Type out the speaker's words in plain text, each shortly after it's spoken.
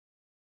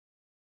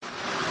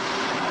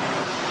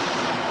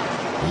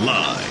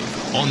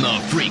Live on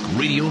the Freak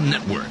Radio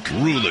Network,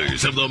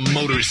 rulers of the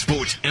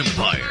motorsports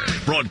empire,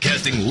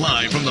 broadcasting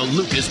live from the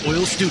Lucas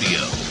Oil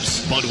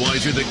Studios.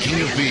 Budweiser, the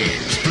king of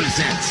beers,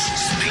 presents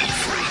Speed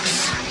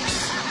Freaks.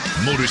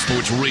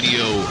 Motorsports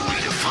Radio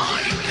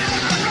redefined.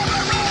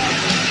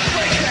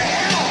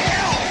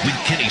 With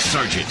Kenny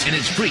Sargent and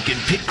his freaking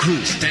pit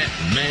crew, Stat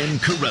Man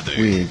Carruthers.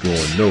 We ain't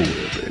going nowhere,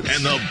 baby.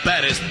 And the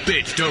baddest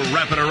bitch to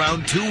wrap it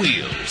around two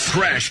wheels,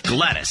 Crash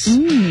Gladys.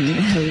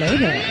 Hello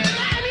there.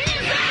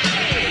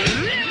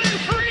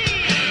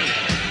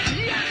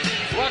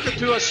 Welcome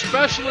to a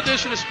special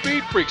edition of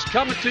Speed Freaks,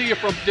 coming to you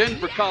from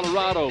Denver,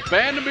 Colorado.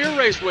 Vandermeer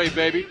Raceway,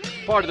 baby.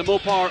 Part of the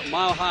Mopar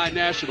Mile High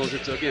Nationals.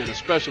 It's, again, a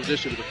special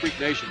edition of the Freak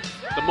Nation.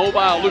 The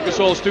mobile Lucas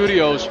Oil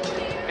Studios.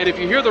 And if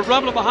you hear the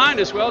rumbling behind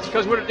us, well, it's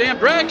because we're at a damn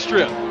drag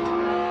strip.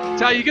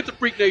 That's how you get the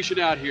Freak Nation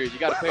out here. You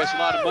got to pay us a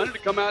lot of money to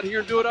come out here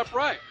and do it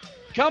upright.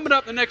 Coming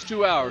up the next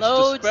 2 hours,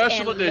 it's a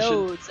special edition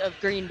loads of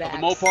greenbacks. of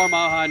the Mopar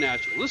Mile High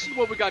National. Listen to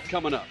what we got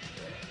coming up.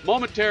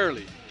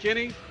 Momentarily,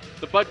 Kenny,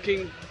 the Bud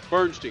King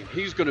Bernstein,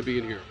 he's going to be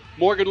in here.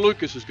 Morgan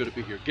Lucas is going to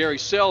be here. Gary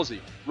Selzy,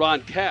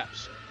 Ron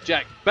Capps,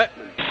 Jack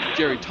Bettman,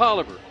 Jerry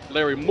Tolliver,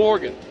 Larry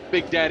Morgan,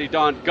 Big Daddy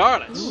Don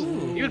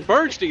Garlitz. Even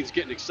Bernstein's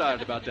getting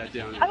excited about that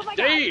down there. Oh my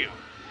Damn! God.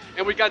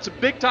 And we got some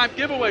big-time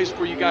giveaways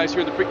for you guys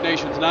here in the Freak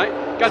Nation tonight.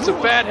 Got some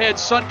Fathead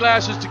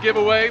sunglasses to give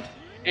away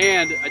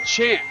and a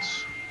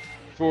chance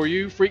for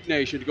you, Freak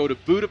Nation, to go to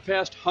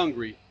Budapest,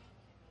 Hungary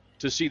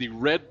to see the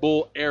Red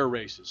Bull Air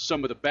Races.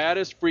 Some of the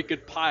baddest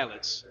freaking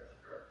pilots.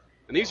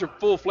 And these are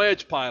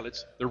full-fledged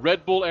pilots, the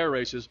Red Bull Air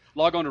Races.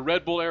 Log on to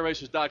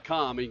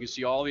redbullairraces.com and you can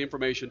see all the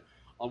information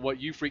on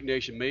what you, Freak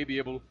Nation, may be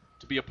able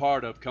to be a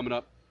part of coming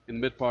up in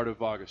the mid-part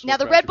of August. Now,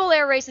 the Red Bull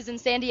Air Races in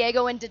San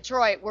Diego and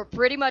Detroit were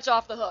pretty much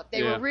off the hook.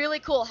 They were really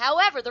cool.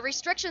 However, the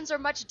restrictions are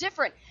much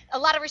different. A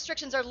lot of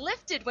restrictions are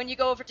lifted when you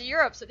go over to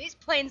Europe, so these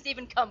planes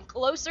even come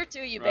closer to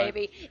you,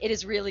 baby. It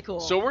is really cool.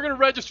 So we're going to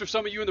register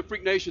some of you in the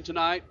Freak Nation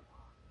tonight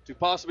to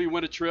possibly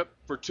win a trip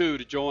for two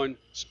to join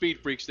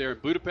Speed Freaks there in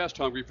Budapest,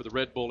 Hungary for the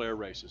Red Bull Air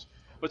Races.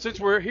 But since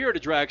we're here at a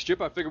drag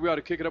strip, I figured we ought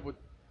to kick it up with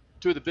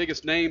two of the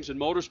biggest names in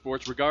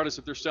motorsports, regardless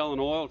if they're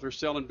selling oil, if they're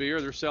selling beer,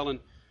 they're selling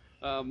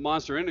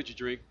Monster Energy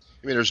drink.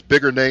 You mean there's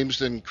bigger names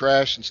than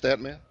Crash and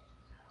Statman?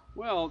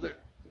 Well,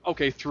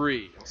 okay,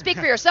 three. Speak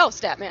for yourself,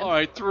 Statman. All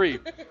right, three.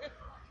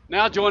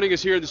 Now joining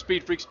us here in the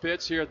Speed Freaks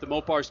pits here at the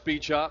Mopar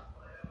Speed Shop,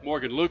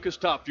 Morgan Lucas,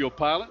 Top Fuel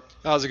pilot.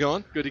 How's it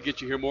going? Good to get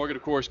you here, Morgan.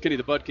 Of course, Kenny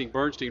the Bud King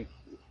Bernstein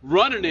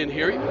running in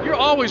here. You're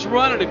always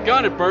running and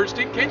gunning,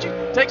 Bernstein. Can't you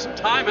take some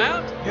time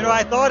out? You know,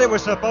 I thought it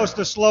was supposed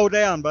to slow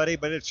down, buddy,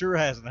 but it sure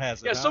hasn't.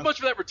 Yeah, so much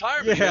for that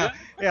retirement, man.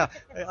 Yeah.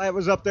 I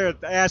was up there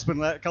at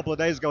Aspen a couple of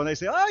days ago, and they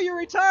said, "Oh, you're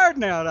retired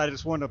now." And I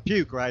just wanted to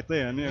puke right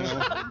then, you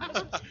know.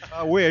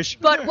 I wish.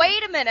 But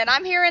wait a minute.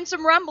 I'm hearing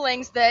some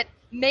rumblings that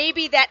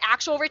maybe that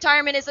actual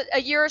retirement is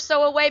a year or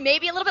so away,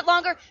 maybe a little bit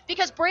longer,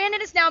 because Brandon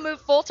has now moved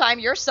full-time,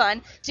 your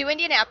son, to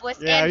Indianapolis.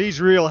 Yeah, and he's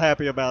real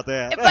happy about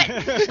that.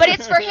 But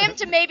it's for him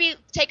to maybe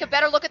take a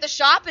better look at the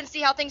shop and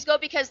see how things go,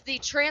 because the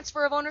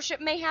transfer of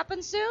ownership may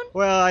happen soon?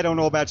 Well, I don't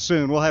know about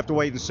soon. We'll have to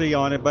wait and see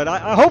on it. But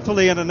I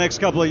hopefully in the next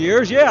couple of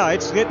years,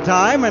 it's getting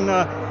time.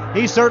 And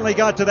he certainly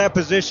got to that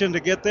position to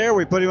get there.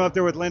 We put him up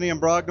there with Lenny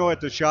and Brogno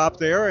at the shop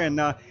there. And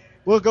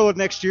we'll go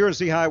next year and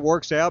see how it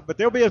works out. But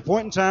there'll be a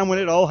point in time when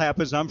it all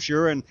happens, I'm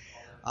sure. And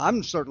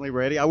I'm certainly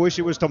ready. I wish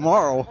it was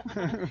tomorrow.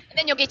 And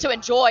then you'll get to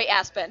enjoy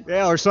Aspen.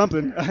 Yeah, or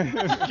something.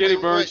 Kenny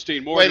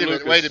Bernstein, Morgan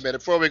Lucas. Wait a minute.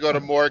 Before we go to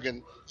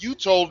Morgan, you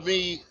told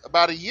me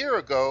about a year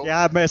ago.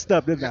 Yeah, I messed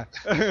up, didn't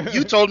I?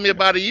 You told me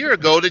about a year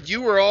ago that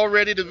you were all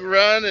ready to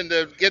run and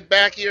to get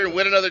back here and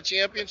win another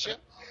championship.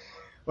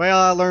 Well,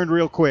 I learned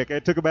real quick.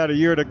 It took about a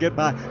year to get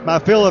my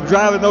fill of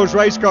driving those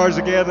race cars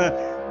again.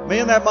 Me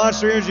and that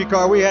Monster Energy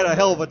car, we had a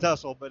hell of a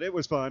tussle, but it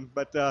was fun.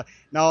 But,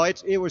 no,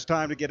 it was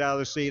time to get out of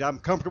the seat. I'm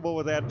comfortable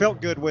with that.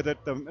 Felt good with it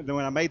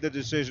when I made the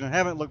decision. I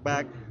haven't looked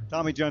back.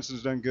 Tommy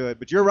Johnson's done good.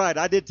 But you're right.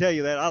 I did tell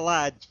you that. I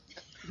lied.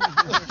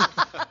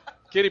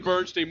 Kenny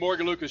Bernstein,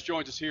 Morgan Lucas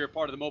joins us here,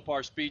 part of the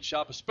Mopar Speed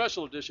Shop, a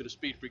special edition of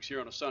Speed Freaks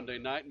here on a Sunday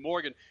night. And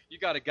Morgan, you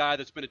got a guy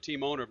that's been a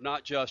team owner of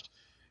not just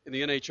in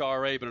the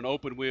NHRA, but in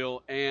open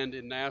wheel and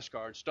in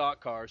NASCAR and stock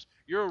cars.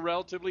 You're a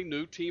relatively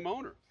new team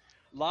owner.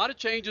 A lot of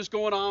changes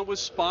going on with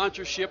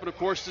sponsorship and, of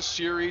course, the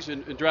series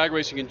and drag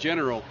racing in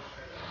general.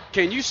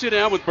 Can you sit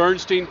down with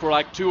Bernstein for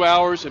like 2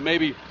 hours and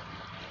maybe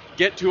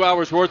get 2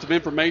 hours worth of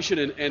information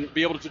and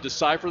be able to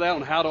decipher that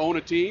on how to own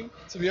a team?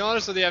 To be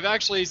honest with you, I've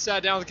actually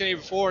sat down with Kenny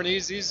before, and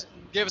he's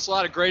gave us a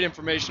lot of great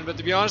information. But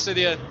to be honest with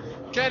you,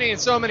 Kenny in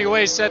so many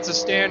ways sets a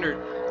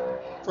standard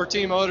for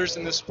team owners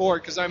in this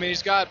sport, because, I mean,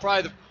 he's got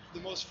probably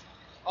the most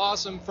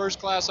awesome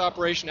first-class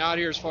operation out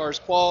here as far as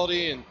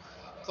quality and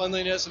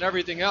cleanliness and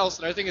everything else,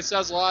 and I think it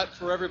says a lot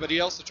for everybody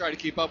else to try to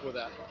keep up with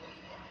that.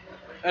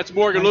 That's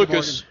Morgan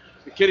Lucas,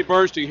 and Kenny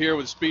Bernstein here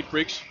with Speed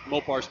Freaks,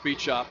 Mopar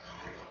Speed Shop,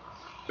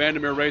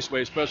 Vandermeer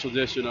Raceway, special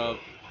edition of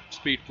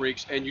Speed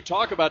Freaks. And you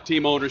talk about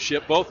team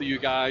ownership, both of you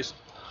guys.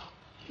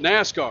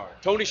 NASCAR,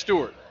 Tony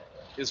Stewart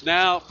is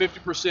now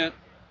 50%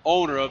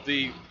 owner of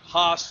the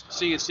Haas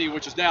CNC,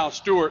 which is now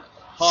Stewart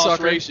Haas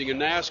Sucker. Racing in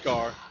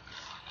NASCAR.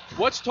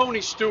 What's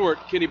Tony Stewart,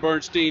 Kenny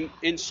Bernstein,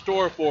 in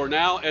store for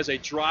now as a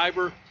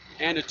driver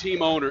and a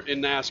team owner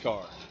in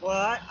NASCAR?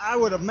 Well, I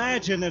would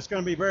imagine it's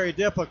going to be very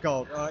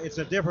difficult. It's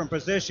a different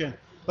position.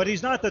 But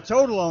he's not the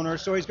total owner,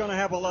 so he's going to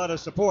have a lot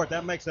of support.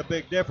 That makes a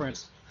big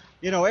difference.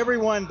 You know,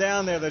 everyone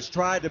down there that's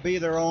tried to be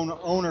their own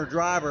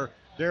owner-driver,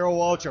 Darrell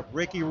Waltrip,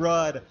 Ricky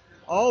Rudd,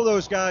 all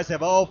those guys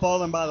have all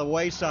fallen by the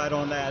wayside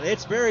on that.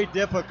 It's very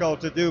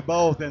difficult to do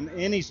both in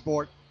any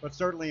sport, but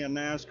certainly in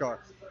NASCAR.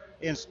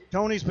 In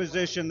Tony's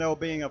position, though,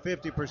 being a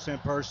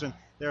 50% person,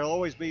 there'll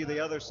always be the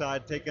other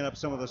side taking up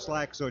some of the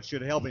slack, so it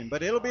should help him.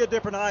 But it'll be a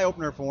different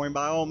eye-opener for him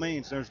by all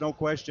means. There's no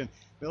question.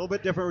 A little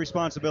bit different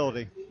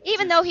responsibility.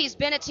 Even though he's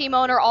been a team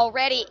owner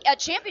already, a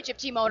championship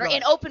team owner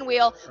in open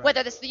wheel,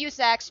 whether it's the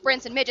USAC,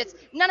 sprints, and midgets,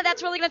 none of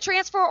that's really going to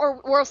transfer,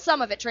 or will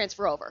some of it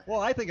transfer over?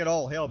 Well, I think it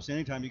all helps.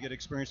 Anytime you get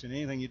experience in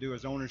anything you do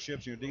as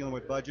ownerships, you're dealing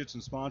with budgets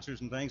and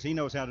sponsors and things. He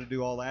knows how to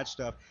do all that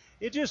stuff.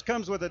 It just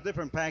comes with a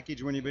different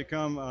package when you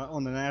become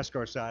on the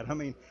NASCAR side. I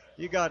mean,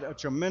 you got a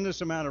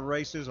tremendous amount of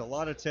races, a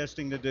lot of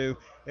testing to do.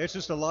 It's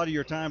just a lot of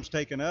your time's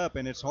taken up,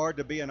 and it's hard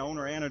to be an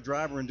owner and a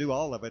driver and do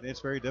all of it.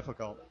 It's very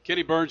difficult.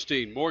 Kenny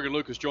Bernstein, Morgan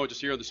Lucas joins us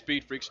here on the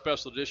Speed Freaks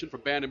Special Edition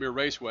from Vandermeer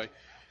Raceway.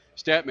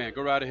 Statman,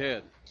 go right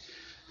ahead.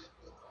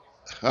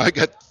 I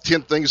got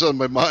 10 things on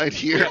my mind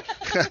here.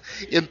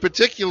 In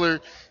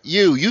particular,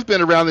 you've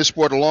been around this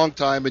sport a long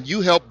time, and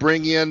you helped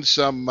bring in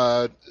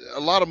a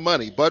lot of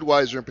money,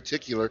 Budweiser in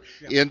particular,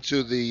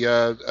 into the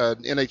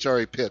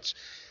NHRA pits.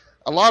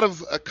 A lot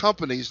of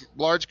companies,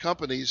 large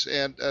companies,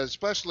 and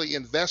especially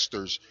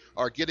investors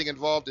are getting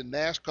involved in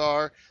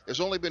NASCAR. There's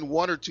only been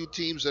one or two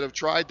teams that have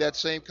tried that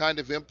same kind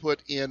of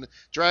input in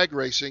drag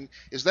racing.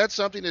 Is that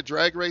something that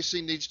drag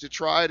racing needs to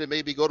try, to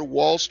maybe go to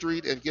Wall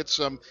Street and get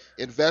some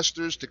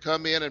investors to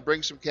come in and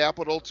bring some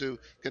capital to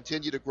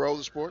continue to grow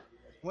the sport?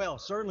 Well,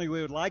 certainly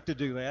we would like to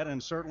do that,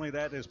 and certainly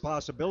that is a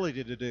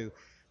possibility to do.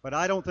 But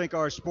I don't think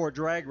our sport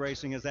drag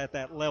racing is at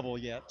that level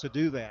yet to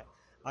do that.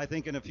 I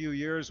think in a few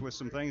years, with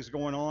some things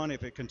going on,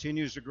 if it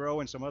continues to grow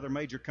and some other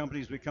major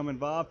companies become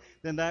involved,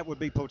 then that would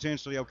be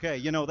potentially okay.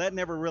 You know, that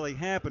never really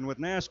happened with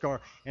NASCAR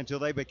until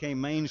they became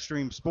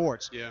mainstream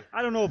sports. Yeah.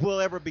 I don't know if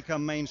we'll ever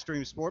become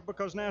mainstream sport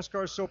because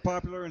NASCAR is so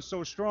popular and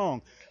so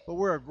strong, but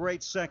we're a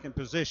great second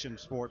position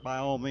sport by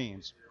all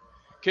means.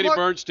 Kenny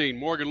Bernstein,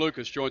 Morgan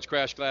Lucas joins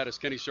Crash Gladys,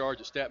 Kenny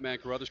Sargent,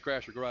 Statman Carruthers.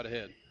 Crasher, go right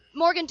ahead.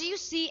 Morgan, do you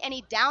see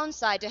any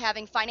downside to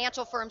having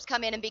financial firms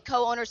come in and be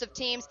co-owners of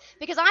teams?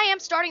 Because I am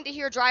starting to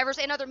hear drivers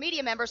and other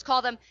media members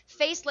call them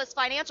faceless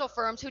financial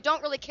firms who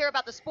don't really care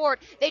about the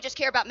sport. They just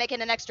care about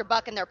making an extra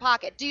buck in their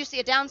pocket. Do you see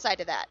a downside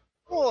to that?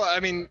 Well, I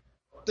mean,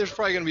 there's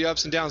probably going to be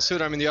ups and downs to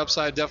it. I mean, the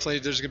upside, definitely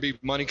there's going to be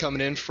money coming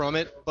in from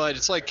it. But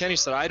it's like Kenny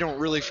said, I don't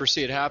really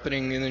foresee it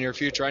happening in the near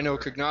future. I know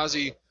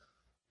Cognazi,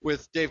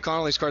 with Dave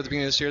Connolly's car at the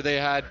beginning of this year, they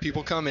had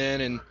people come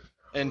in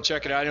and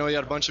check it out. I know he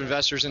had a bunch of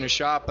investors in his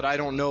shop, but I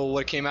don't know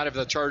what came out of it,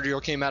 if the charter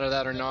deal came out of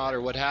that or not, or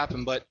what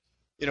happened. But,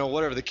 you know,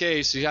 whatever the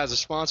case, he has a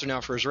sponsor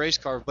now for his race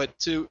car. But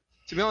to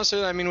be honest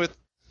with you, I mean, with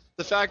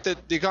the fact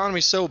that the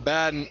economy's so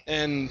bad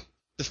and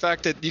the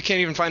fact that you can't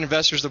even find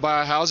investors to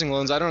buy housing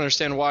loans, I don't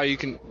understand why you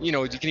can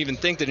even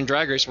think that in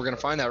drag race we're going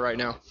to find that right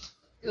now.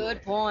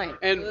 Good point.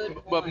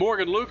 But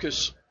Morgan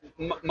Lucas,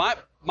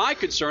 my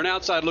concern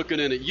outside looking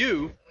in at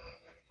you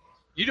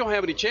don't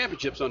have any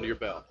championships under your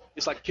belt.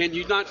 It's like, can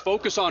you not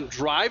focus on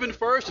driving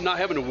first and not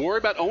having to worry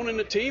about owning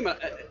a team?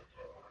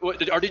 Or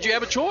did you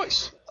have a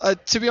choice?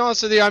 To be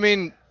honest with you, I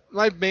mean,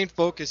 my main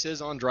focus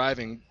is on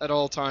driving at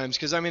all times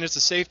because, I mean, it's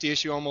a safety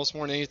issue almost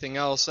more than anything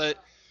else.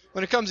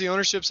 When it comes to the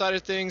ownership side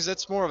of things,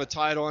 that's more of a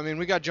title. I mean,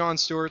 we got John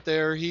Stewart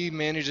there. He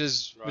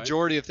manages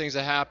majority of things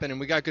that happen, and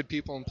we got good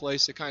people in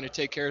place to kind of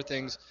take care of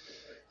things.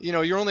 You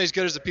know, you're only as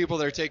good as the people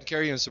that are taking care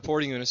of you and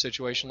supporting you in a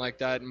situation like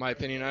that, in my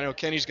opinion. I know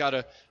Kenny's got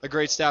a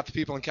great staff of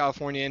people in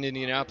California and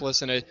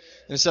Indianapolis, and it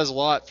says a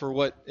lot for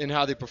what and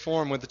how they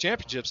perform with the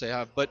championships they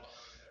have. But,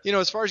 you know,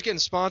 as far as getting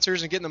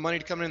sponsors and getting the money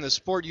to come in the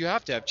sport, you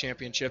have to have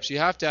championships. You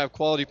have to have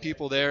quality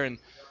people there, and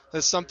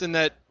that's something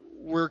that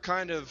we're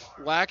kind of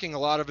lacking a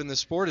lot of in the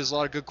sport is a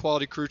lot of good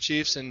quality crew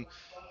chiefs and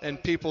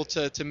people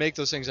to make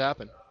those things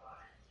happen.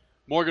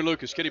 Morgan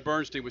Lucas, Kenny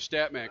Bernstein with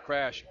Statman,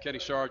 Crash, Kenny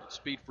Sargent,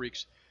 Speed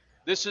Freaks.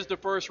 This is the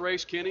first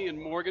race, Kenny and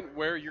Morgan,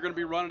 where you're going to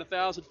be running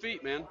 1,000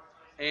 feet, man.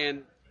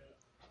 And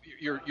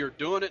you're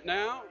doing it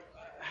now.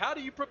 How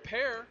do you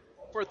prepare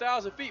for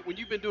 1,000 feet when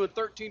you've been doing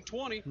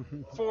 1320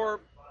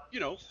 for,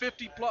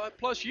 50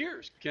 plus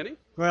years, Kenny?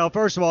 Well,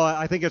 first of all,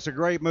 I think it's a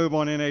great move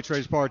on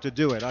NHRA's part to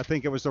do it. I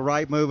think it was the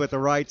right move at the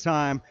right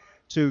time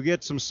to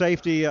get some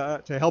safety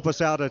to help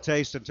us out a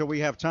taste until we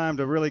have time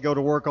to really go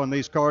to work on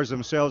these cars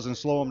themselves and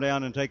slow them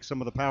down and take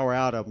some of the power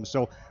out of them.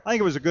 So I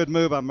think it was a good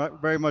move. I'm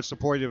very much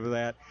supportive of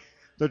that.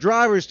 The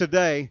drivers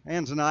today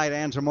and tonight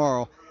and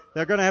tomorrow,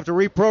 they're going to have to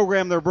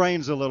reprogram their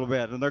brains a little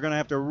bit, and they're going to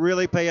have to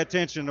really pay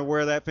attention to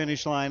where that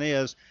finish line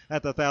is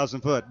at the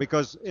 1,000 foot.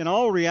 Because in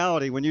all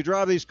reality, when you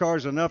drive these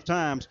cars enough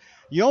times,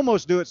 you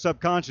almost do it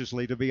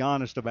subconsciously, to be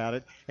honest about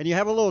it. And you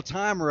have a little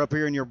timer up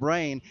here in your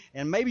brain,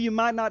 and maybe you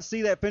might not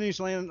see that finish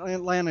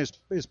line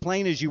as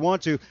plain as you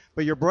want to,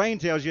 but your brain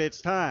tells you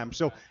it's time.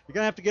 So you're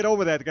going to have to get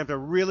over that. You're going to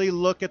have to really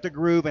look at the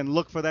groove and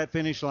look for that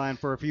finish line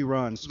for a few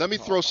runs. Let me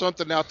throw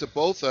something out to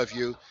both of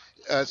you.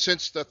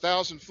 Since the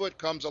 1,000 foot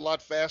comes a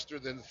lot faster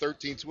than the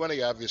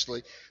 1320,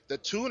 obviously, the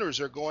tuners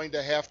are going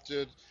to have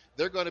to,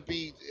 they're going to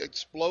be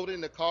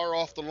exploding the car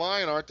off the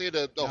line, aren't they?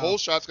 The whole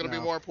shot's going to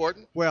be more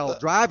important? Well,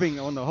 driving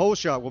on the whole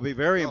shot will be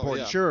very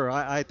important, sure.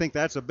 I think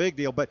that's a big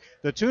deal, but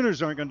the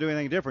tuners aren't going to do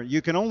anything different.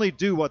 You can only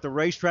do what the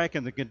racetrack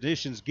and the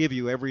conditions give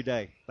you every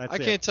day. That's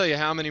it. I can't tell you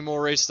how many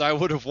more races I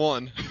would have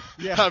won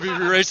if we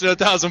raced at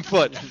 1,000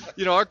 foot.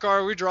 Our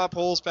car, we drop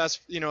holes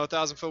past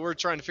 1,000 foot. We're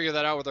trying to figure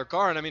that out with our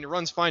car, and I mean it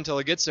runs fine until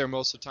it gets there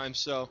most of the time.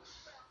 So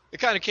it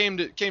kind of came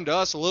to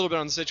us a little bit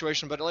on the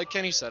situation, but like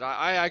Kenny said,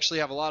 I actually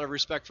have a lot of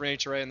respect for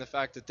NHRA and the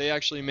fact that they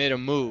actually made a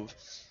move,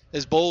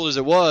 as bold as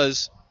it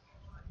was,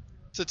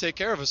 to take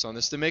care of us on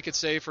this, to make it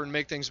safer and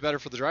make things better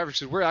for the drivers.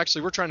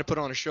 Because we're trying to put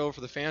on a show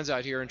for the fans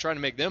out here and trying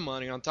to make them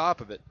money on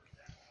top of it.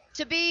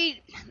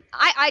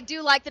 I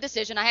do like the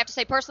decision. I have to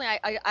say, personally,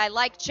 I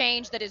like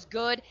change that is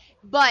good.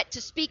 But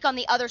to speak on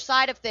the other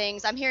side of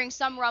things, I'm hearing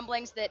some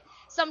rumblings that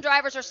some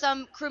drivers or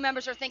some crew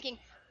members are thinking,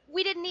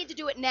 we didn't need to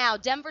do it now.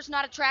 Denver's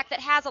not a track that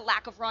has a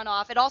lack of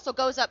runoff. It also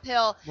goes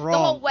uphill. The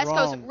whole West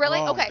Coast, really?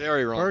 Wrong. Okay.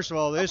 Very wrong. First of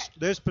all,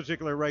 this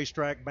particular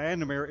racetrack,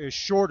 Bandimere, is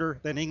shorter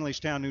than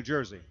Englishtown, New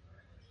Jersey.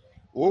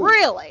 Ooh.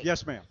 Really?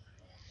 Yes, ma'am.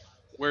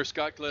 Where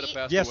Scott Clitta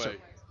passed Yes, away.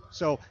 sir.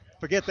 So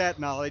forget that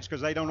knowledge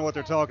because they don't know what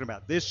they're talking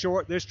about. This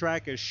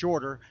track is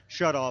shorter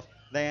shutoff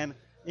than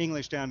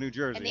Englishtown, New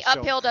Jersey. And the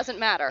uphill doesn't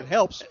matter. It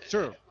helps,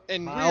 sure,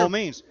 And by all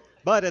means.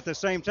 But at the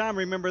same time,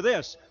 remember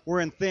this: we're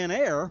in thin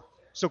air,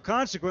 so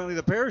consequently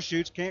the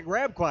parachutes can't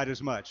grab quite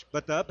as much.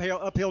 But the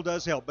uphill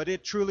does help. But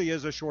it truly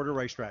is a shorter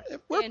racetrack.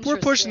 We're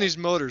pushing these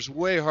motors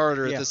way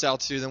harder at this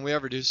altitude than we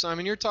ever do. So, I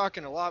mean, you're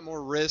talking a lot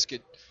more risk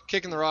at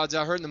kicking the rods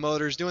out, hurting the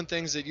motors, doing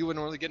things that you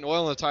wouldn't really get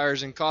oil in the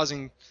tires and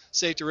causing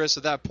safety risks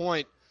at that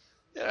point.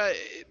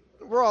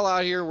 We're all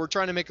out here. We're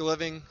trying to make a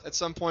living at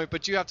some point,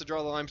 but you have to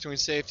draw the line between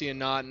safety and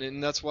not,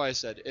 and that's why I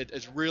said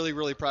it's really,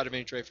 really proud of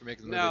NHRA for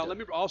making the move. Now, let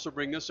me also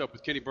bring this up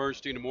with Kenny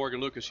Bernstein and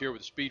Morgan Lucas here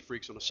with the Speed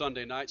Freaks on a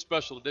Sunday night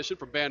special edition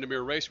from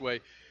Bandimere Raceway.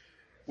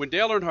 When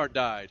Dale Earnhardt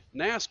died,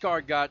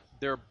 NASCAR got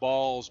their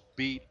balls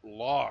beat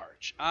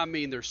large. I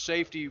mean, their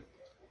safety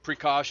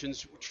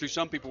precautions, which to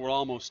some people were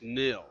almost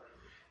nil.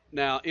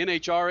 Now,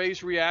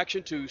 NHRA's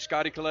reaction to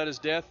Scotty Coletta's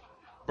death,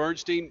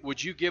 Bernstein,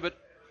 would you give it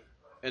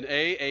an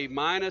A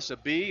minus, a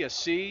B, a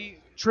C?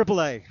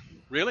 Triple A.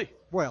 Really?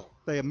 Well,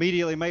 they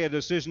immediately made a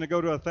decision to go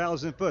to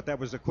 1,000 foot. That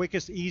was the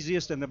quickest,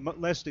 easiest, and the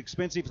less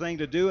expensive thing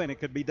to do, and it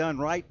could be done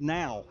right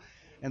now.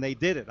 And they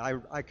did it.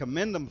 I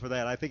commend them for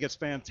that. I think it's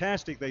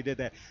fantastic they did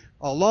that,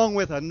 along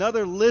with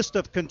another list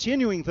of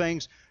continuing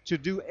things to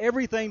do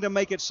everything to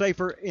make it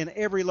safer in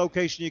every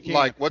location you can.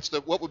 Like,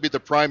 what would be the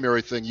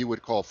primary thing you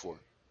would call for?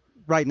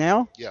 Right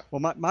now? Yeah.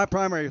 Well, my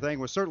primary thing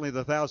was certainly the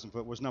 1,000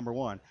 foot was number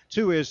one.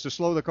 2 is to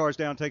slow the cars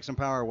down, take some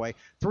power away.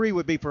 3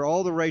 would be for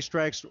all the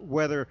racetracks,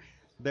 whether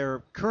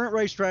they're current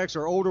racetracks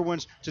or older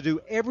ones, to do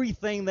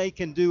everything they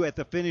can do at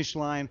the finish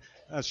line,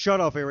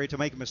 shutoff area, to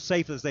make them as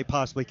safe as they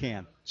possibly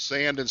can.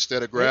 Sand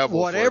instead of gravel.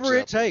 Whatever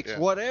it takes. Yeah.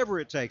 Whatever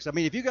it takes. I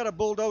mean, if you got to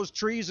bulldoze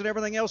trees and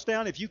everything else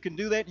down, if you can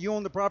do that, you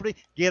own the property,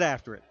 get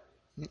after it.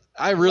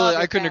 I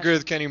couldn't agree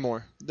with Kenny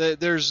more.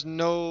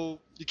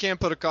 You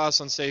can't put a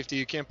cost on safety.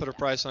 You can't put a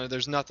price on it.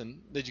 There's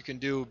nothing that you can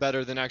do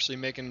better than actually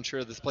making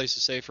sure this place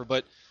is safer.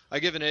 But I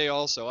give an A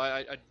also.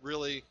 I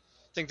really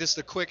think this is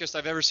the quickest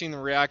I've ever seen them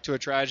react to a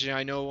tragedy.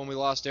 I know when we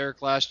lost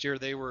Eric last year,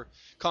 they were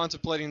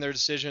contemplating their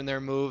decision,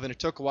 their move, and it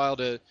took a while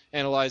to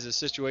analyze the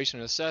situation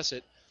and assess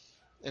it,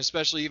 and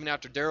especially even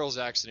after Darrell's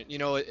accident.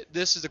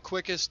 This is the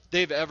quickest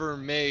they've ever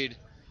made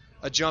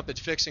a jump at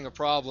fixing a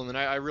problem, and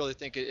I really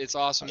think it's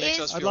awesome. It makes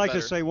us feel I'd like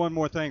better. to say one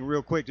more thing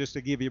real quick just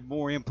to give you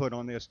more input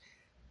on this.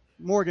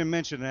 Morgan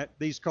mentioned that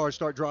these cars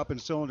start dropping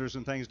cylinders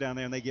and things down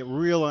there, and they get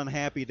real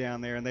unhappy down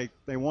there, and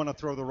they want to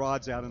throw the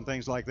rods out and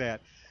things like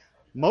that.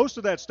 Most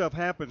of that stuff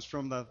happens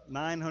from the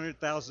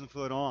 900,000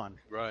 foot on.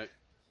 Right.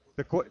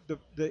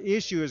 The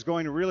issue is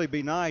going to really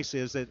be nice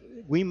is that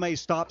we may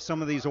stop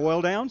some of these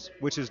oil downs,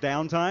 which is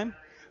downtime,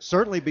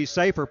 certainly be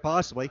safer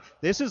possibly.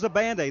 This is a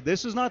Band-Aid.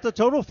 This is not the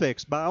total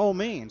fix by all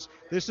means.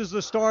 This is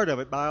the start of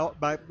it.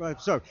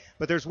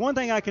 But there's one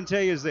thing I can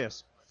tell you is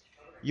this.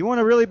 You want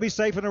to really be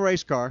safe in a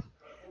race car,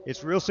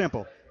 it's real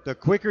simple. The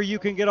quicker you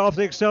can get off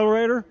the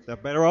accelerator, the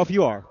better off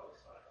you are.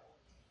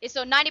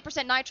 So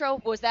 90%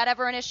 nitro, was that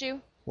ever an issue?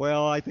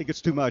 Well, I think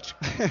it's too much.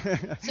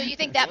 So you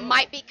think that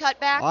might be cut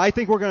back? I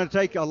think we're going to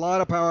take a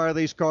lot of power out of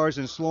these cars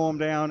and slow them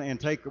down and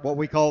take what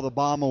we call the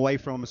bomb away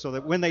from them so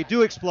that when they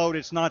do explode,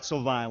 it's not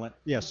so violent.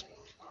 Yes.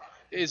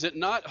 Is it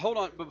not? Hold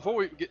on,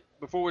 before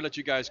we let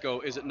you guys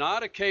go, is it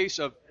not a case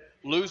of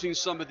losing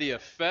some of the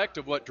effect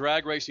of what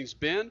drag racing's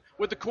been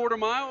with the quarter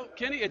mile,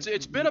 Kenny?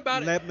 It's been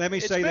about Let me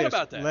it's say been this.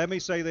 about that. Let me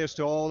say this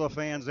to all the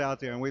fans out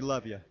there, and we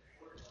love you.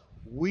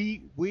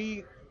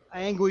 We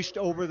anguished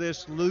over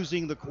this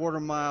losing the quarter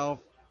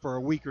mile for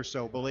a week or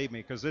so, believe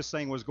me, because this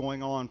thing was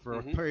going on for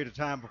a period of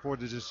time before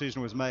the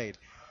decision was made.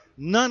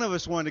 None of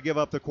us wanted to give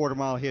up the quarter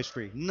mile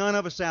history. None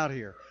of us out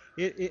here.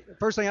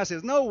 First thing I said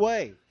is, no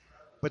way.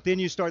 But then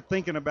you start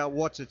thinking about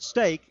what's at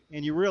stake,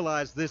 and you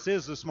realize this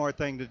is the smart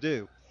thing to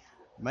do.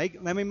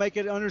 Let me make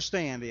it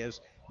understand is,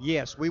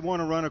 yes, we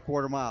want to run a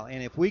quarter mile.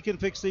 And if we can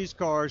fix these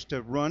cars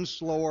to run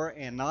slower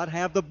and not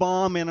have the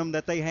bomb in them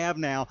that they have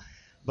now,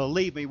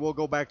 believe me, we'll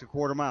go back to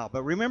quarter mile.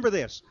 But remember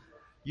this.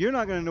 You're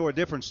not going to know a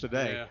difference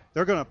today. Yeah.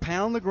 They're going to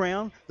pound the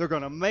ground, they're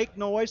going to make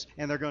noise,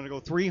 and they're going to go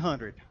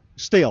 300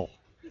 still.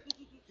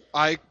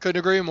 I couldn't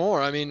agree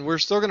more. I mean, we're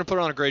still going to put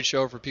on a great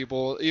show for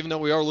people, even though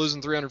we are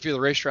losing 300 feet of the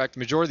racetrack. The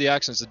majority of the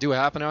accidents that do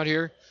happen out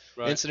here,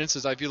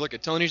 incidences, if you look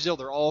at Tony's deal,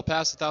 they're all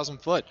past 1,000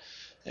 foot.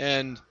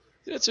 And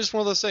it's just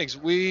one of those things.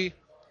 We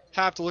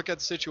have to look at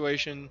the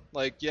situation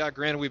like, yeah,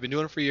 granted, we've been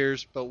doing it for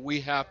years, but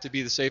we have to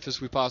be the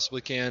safest we possibly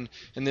can.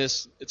 And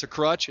it's a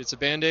crutch, it's a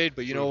Band-Aid,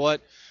 but you know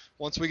what?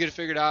 Once we get it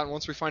figured out and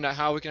once we find out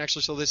how we can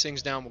actually slow these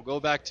things down, we'll go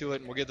back to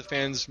it and we'll give the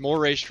fans more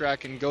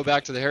racetrack and go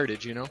back to the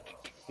heritage, you know?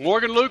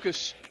 Morgan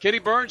Lucas, Kenny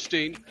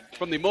Bernstein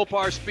from the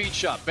Mopar Speed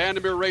Shop,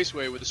 Vandermeer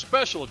Raceway, with a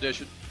special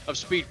edition of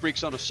Speed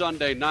Freaks on a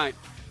Sunday night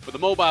with the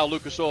mobile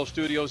Lucas Oil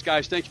Studios.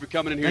 Guys, thank you for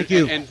coming in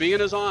here and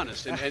being as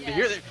honest. And to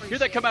hear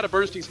that come out of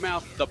Bernstein's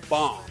mouth, the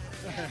bomb.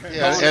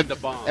 Yeah, the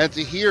bomb. And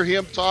to hear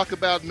him talk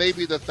about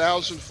maybe the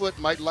 1,000 foot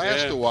might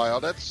last a while,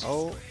 that's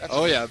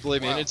yeah,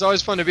 believe me. And it's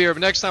always fun to be here, but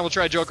next time we'll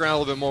try to joke around a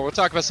little bit more. We'll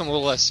talk about something a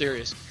little less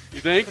serious.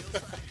 You think?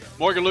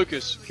 Morgan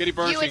Lucas, Kenny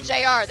Bernstein. You and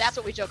JR, that's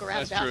what we joke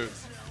around about.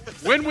 That's true.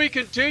 When we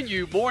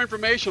continue, more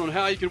information on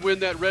how you can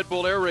win that Red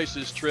Bull Air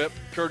Races trip,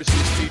 courtesy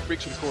of Speed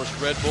Freaks, and of course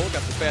Red Bull,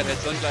 got the Fathead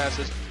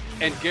sunglasses,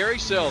 and Gary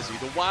Selsey,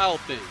 the Wild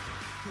Thing.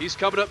 He's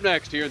coming up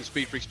next here in the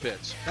Speed Freaks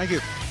pits. Thank you.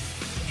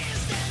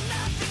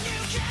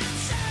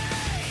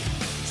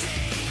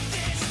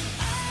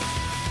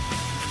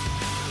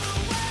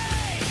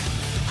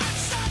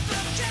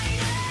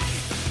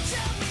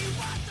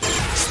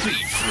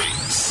 Speed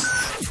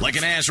Freaks. Like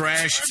an ass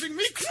rash?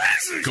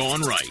 Gone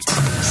right.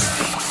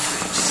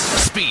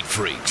 Speed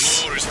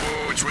Freaks.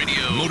 Motorsports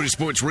Radio.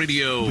 Motorsports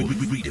Radio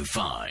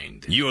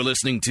redefined. You're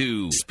listening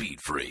to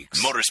Speed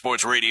Freaks.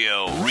 Motorsports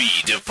Radio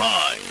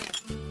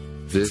redefined.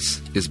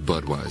 This is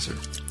Budweiser.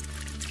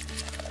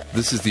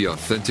 This is the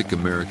authentic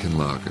American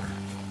lager.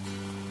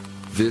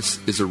 This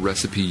is a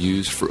recipe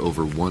used for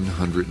over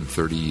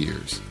 130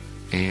 years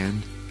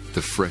and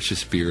the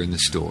freshest beer in the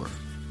store.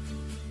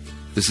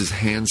 This is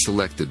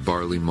hand-selected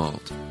barley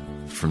malt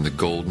from the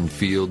golden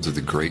fields of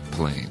the Great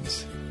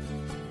Plains.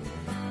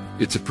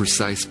 It's a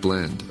precise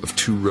blend of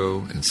 2-row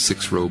and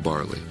 6-row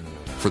barley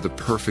for the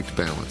perfect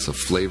balance of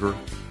flavor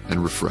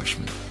and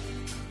refreshment.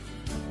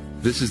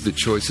 This is the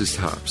choicest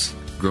hops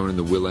grown in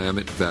the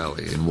Willamette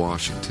Valley in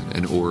Washington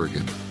and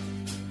Oregon,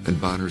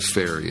 and Bonners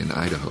Ferry in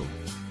Idaho.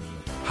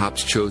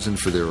 Hops chosen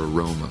for their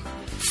aroma,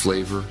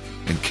 flavor,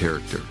 and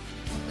character,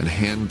 and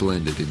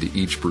hand-blended into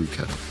each brew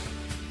kettle.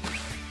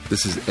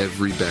 This is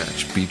every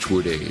batch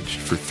Beechwood aged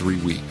for 3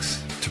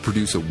 weeks to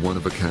produce a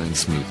one-of-a-kind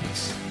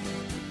smoothness.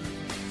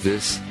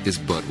 This is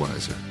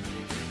Budweiser.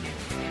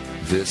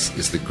 This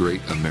is the great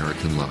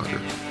American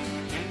lager.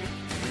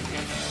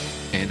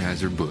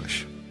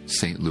 Anheuser-Busch,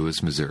 St.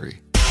 Louis,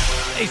 Missouri.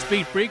 Hey,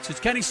 Speed Freaks, it's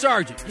Kenny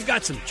Sargent. You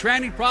got some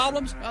tranny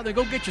problems? Well, then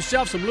go get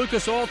yourself some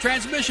Lucas Oil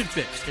Transmission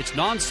Fix. Its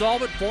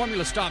non-solvent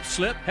formula stops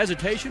slip,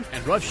 hesitation,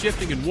 and rough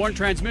shifting in worn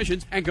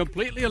transmissions and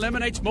completely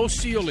eliminates most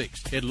seal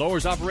leaks. It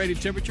lowers operating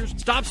temperatures,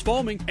 stops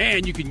foaming,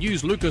 and you can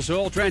use Lucas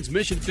Oil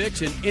Transmission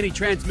Fix in any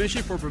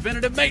transmission for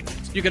preventative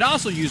maintenance. You can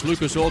also use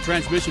Lucas Oil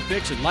Transmission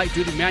Fix in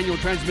light-duty manual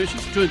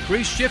transmissions to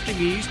increase shifting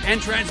ease and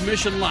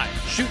transmission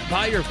life. Shoot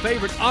by your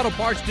favorite auto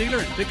parts dealer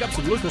and pick up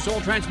some Lucas Oil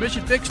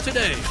Transmission Fix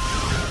today.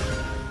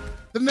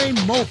 The name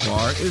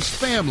Mopar is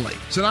family,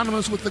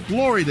 synonymous with the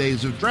glory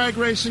days of drag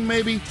racing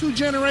maybe 2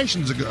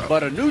 generations ago.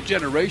 But a new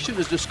generation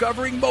is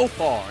discovering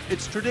Mopar,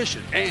 its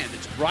tradition, and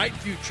its bright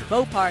future.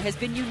 Mopar has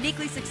been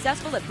uniquely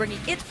successful at bringing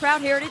its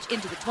proud heritage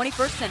into the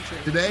 21st century.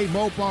 Today,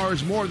 Mopar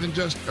is more than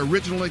just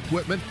original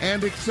equipment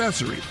and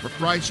accessories for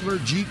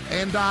Chrysler, Jeep,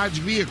 and Dodge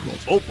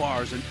vehicles.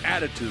 Mopar is an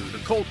attitude, a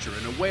culture,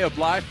 and a way of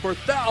life for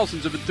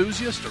thousands of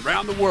enthusiasts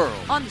around the world.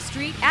 On the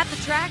street, at the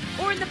track,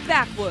 or in the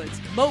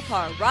backwoods,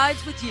 Mopar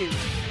rides with you.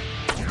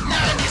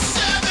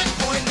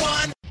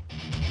 97.1.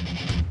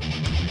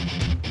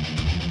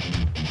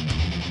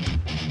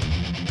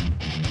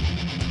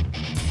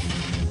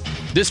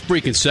 This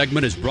freaking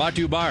segment is brought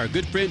to you by our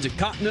good friends at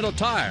Continental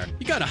Tire.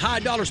 You got a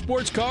high-dollar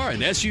sports car, an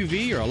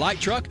SUV, or a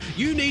light truck?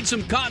 You need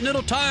some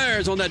Continental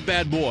Tires on that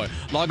bad boy.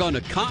 Log on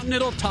to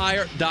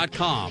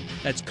ContinentalTire.com.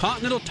 That's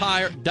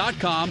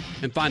ContinentalTire.com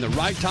and find the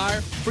right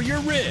tire for your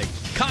rig.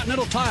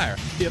 Continental Tire,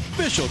 the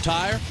official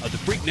tire of the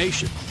Freak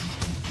Nation.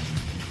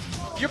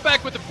 You're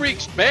back with the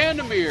Freaks,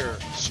 Vandermeer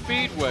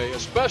Speedway, a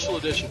special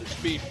edition of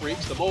Speed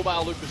Freaks, the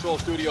mobile Lucas Oil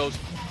Studios.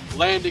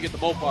 landing at the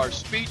Mopar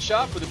Speed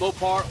Shop for the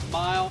Mopar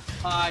Mile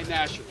High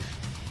Nationals.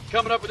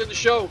 Coming up within the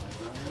show,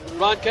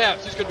 Ron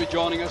Capps is going to be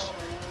joining us.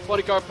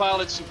 Funny Car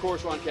Pilots, of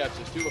course, Ron Capps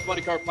is too. But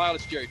Funny Car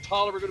Pilots, Jerry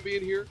Tolliver going to be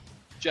in here.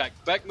 Jack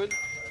Beckman,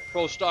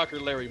 Pro Stalker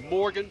Larry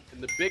Morgan,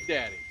 and the Big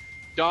Daddy,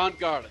 Don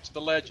Garlitz,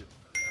 the legend.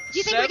 Do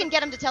you think we can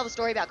get him to tell the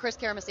story about Chris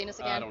Karamessinas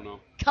again? I don't know.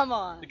 Come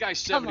on. The guy's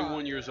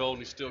 71 years old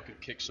and he still can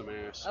kick some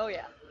ass. Oh,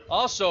 yeah.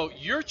 Also,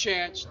 your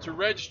chance to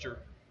register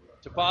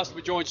to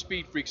possibly join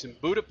Speed Freaks in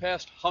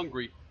Budapest,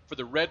 Hungary for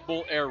the Red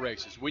Bull Air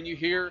Races. When you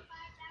hear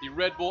the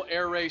Red Bull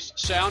Air Race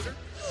sounder,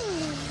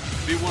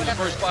 be one of the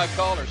first 5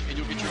 callers and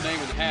you'll get your name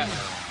in the hat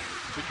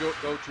to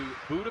go to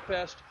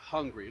Budapest,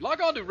 Hungary. Log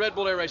on to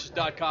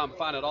RedBullAirRaces.com and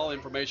find out all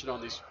information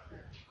on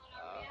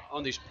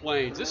these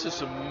planes. This is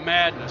some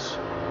madness.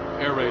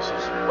 Air races.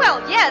 Well,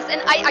 yes,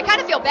 and I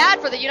kind of feel bad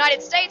for the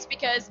United States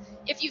because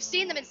if you've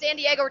seen them in San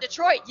Diego or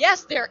Detroit,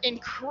 yes, they're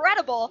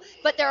incredible,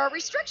 but there are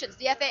restrictions.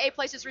 The FAA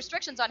places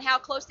restrictions on how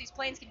close these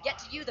planes can get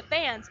to you, the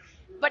fans,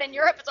 but in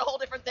Europe it's a whole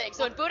different thing.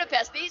 So in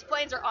Budapest, these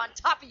planes are on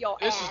top of your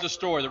ass. This is the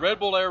story. The Red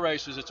Bull Air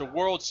Races, it's a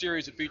World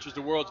Series that features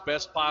the world's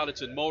best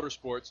pilots in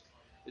motorsports.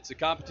 It's a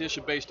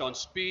competition based on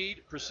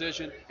speed,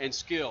 precision, and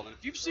skill. And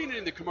if you've seen it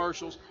in the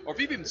commercials, or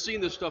if you've even seen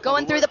this stuff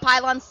going through the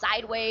pylon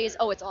sideways,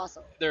 oh, it's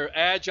awesome. They're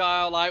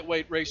agile,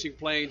 lightweight racing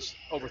planes,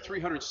 over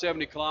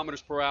 370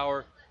 kilometers per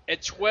hour,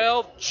 at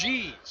 12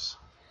 Gs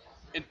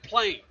in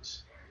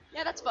planes.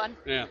 Yeah, that's fun.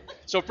 Yeah.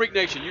 So, Freak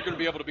Nation, you're going to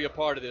be able to be a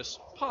part of this,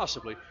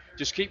 possibly.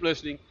 Just keep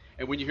listening,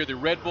 and when you hear the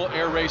Red Bull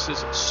Air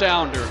Races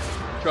sounder,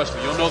 trust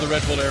me, you'll know the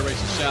Red Bull Air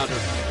Races sounder.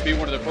 Be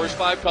one of the first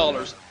 5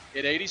 callers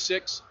at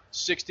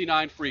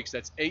 8669 Freaks.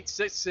 That's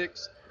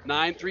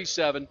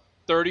 866-937-3257.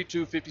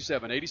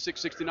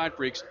 8669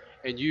 Freaks,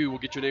 and you will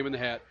get your name in the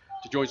hat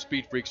to join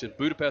Speed Freaks in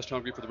Budapest,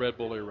 Hungary for the Red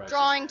Bull Air Races.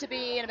 Drawing to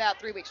be in about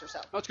 3 weeks or so.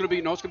 No, it's going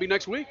to be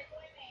next week.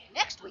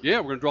 Next week? Yeah,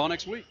 we're going to draw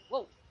next week.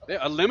 Whoa. Yeah,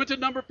 a limited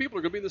number of people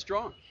are going to be in this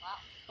drawing. Wow.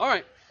 All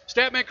right.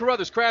 Statman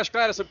Carruthers, Crash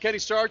Gladys, I'm Kenny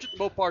Sargent,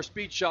 Mopar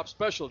Speed Shop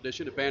Special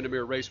Edition at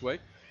Vandermeer Raceway.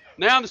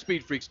 Now in the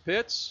Speed Freaks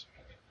pits,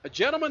 a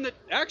gentleman that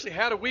actually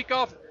had a week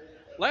off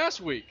last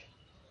week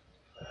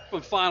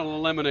from final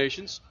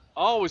eliminations.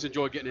 Always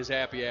enjoy getting his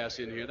happy ass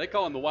in here. They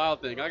call him the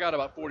Wild Thing. I got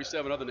about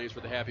 47 other names for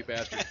the happy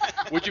bastard.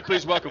 Would you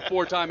please welcome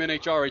 4-time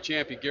NHRA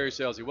champion Gary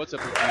Scelzi. What's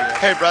up with you?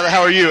 Hey, brother,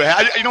 how are you?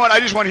 You know what? I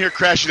just want to hear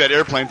Crash do that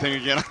airplane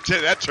thing again. I'll tell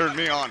you, that turned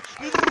me on.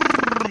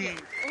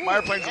 My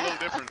airplane's a little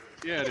different.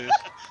 Yeah, it is.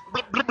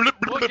 Well,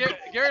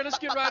 Gary, let's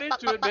get right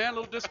into it, man. A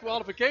little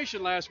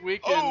disqualification last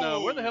week.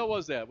 And where the hell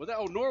was that?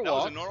 Norwalk. That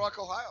was in Norwalk,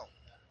 Ohio.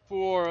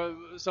 For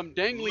some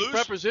dangling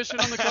preposition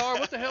on the car.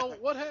 What the hell?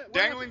 What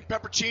dangling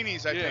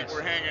pepperoncinis, I think,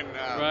 were hanging.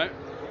 Right.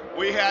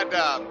 We had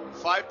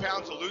 5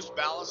 pounds of loose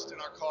ballast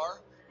in our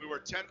car. We were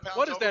 10 pounds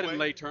What is that overweight. in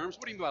lay terms?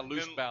 What do you mean by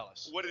loose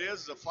ballast? What it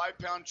is a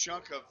 5-pound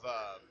chunk of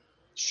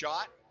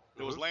shot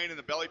that was laying in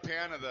the belly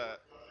pan of the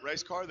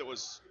race car that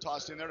was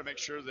tossed in there to make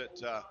sure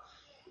that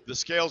the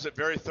scales that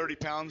vary 30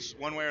 pounds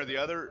one way or the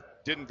other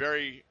didn't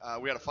vary.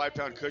 We had a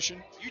 5-pound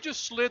cushion. You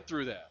just slid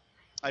through that.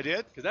 I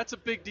did, because that's a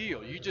big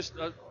deal. You just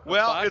it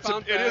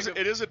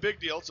is a big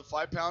deal. It's a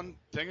 5-pound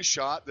thing of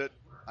shot that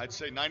I'd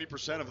say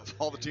 90% of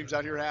all the teams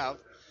out here have,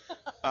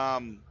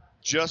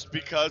 just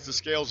because the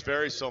scales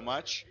vary so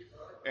much.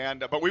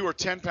 But we were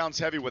 10 pounds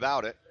heavy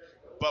without it,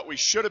 but we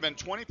should have been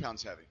 20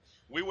 pounds heavy.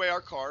 We weigh our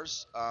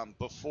cars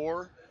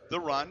before the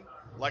run,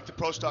 like the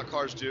Pro Stock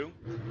cars do,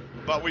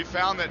 but we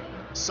found that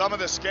some of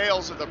the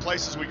scales at the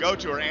places we go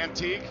to are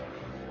antique,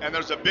 and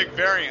there's a big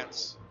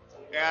variance.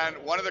 And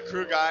one of the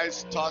crew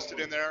guys tossed it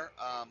in there.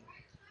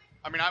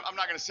 I'm not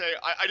going to say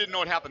I didn't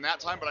know it happened that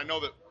time, but I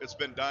know that it's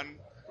been done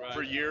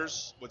for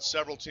years with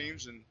several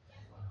teams, and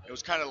it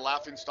was kind of a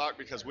laughing stock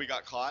because we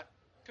got caught.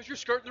 Because you're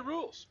skirting the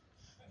rules.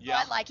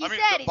 Yeah, but like he said,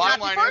 he's not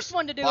the first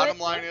one to do it. Bottom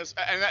line is,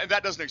 and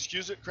that doesn't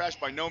excuse it, Crash,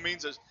 by no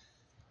means.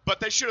 But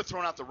they should have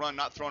thrown out the run,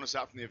 not thrown us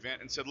out from the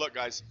event, and said, "Look,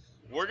 guys,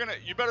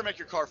 you better make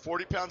your car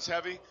 40 pounds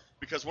heavy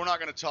because we're not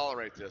going to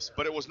tolerate this."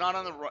 But it was not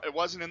it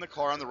wasn't in the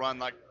car on the run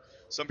like.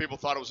 Some people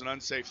thought it was an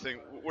unsafe thing.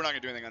 We're not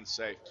going to do anything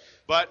unsafe.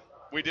 But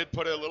we did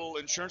put a little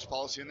insurance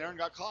policy in there and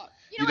got caught.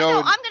 You know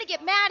what, I'm going to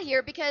get mad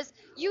here because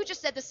you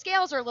just said the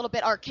scales are a little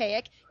bit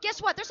archaic.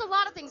 Guess what? There's a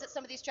lot of things at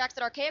some of these tracks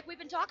that are archaic. We've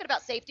been talking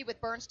about safety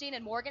with Bernstein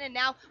and Morgan, and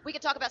now we can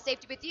talk about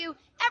safety with you.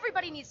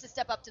 Everybody needs to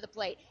step up to the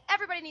plate.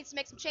 Everybody needs to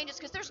make some changes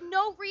because there's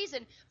no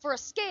reason for a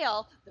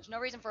scale. There's no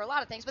reason for a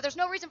lot of things, but there's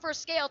no reason for a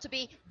scale to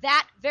be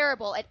that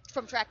variable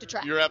from track to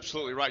track. You're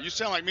absolutely right. You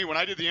sound like me. When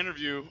I did the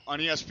interview on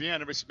ESPN,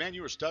 everybody said, "Man,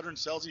 you were stuttering,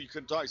 Scelzi. You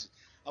couldn't talk."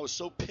 I was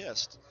so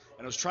pissed,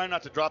 and I was trying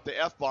not to drop the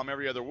F-bomb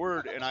every other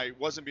word, and I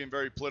wasn't being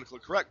very politically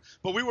correct.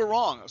 But we were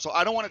wrong, so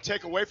I don't want to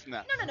take away from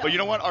that. No. But you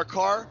know what? Our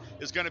car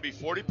is going to be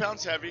 40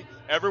 pounds heavy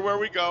everywhere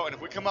we go, and if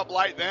we come up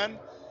light then,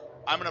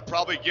 I'm going to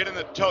probably get in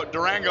the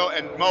Durango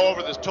and mow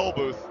over this toll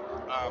booth,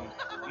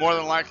 more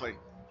than likely.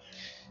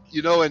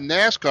 You know, in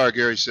NASCAR,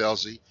 Gary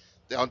Scelzi,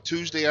 on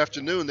Tuesday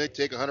afternoon, they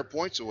take 100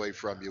 points away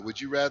from you. Would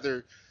you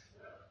rather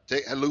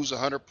lose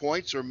 100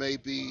 points or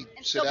maybe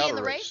sit out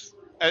a race?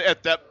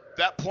 At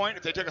that point,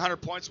 if they took 100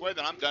 points away,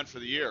 then I'm done for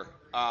the year.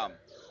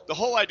 The the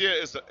whole idea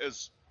is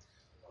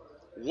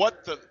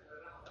what the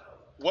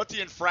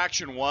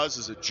infraction was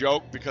is a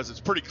joke because it's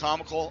pretty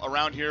comical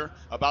around here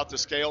about the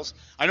scales.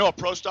 I know a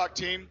pro stock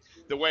team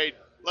that weighed,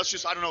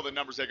 I don't know the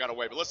numbers they got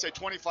away, but let's say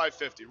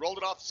 2550. Rolled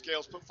it off the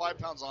scales, put 5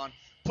 pounds on,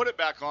 put it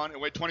back on, and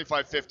weighed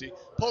 2550.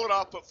 Pull it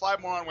off, put 5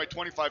 more on, weighed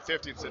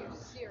 2550, and said,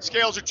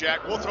 scales are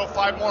jacked. We'll throw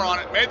 5 more on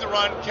it. Made the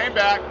run, came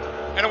back,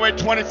 and it weighed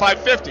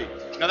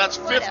 2550. Now that's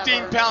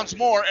 15 pounds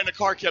more, and the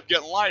car kept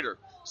getting lighter.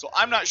 So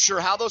I'm not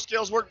sure how those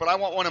scales work, but I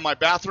want one in my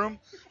bathroom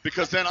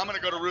because then I'm going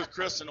to go to Ruth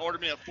Chris and order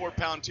me a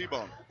 4-pound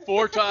T-bone.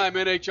 4-time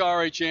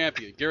NHRA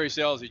champion Gary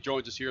Selzy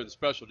joins us here in the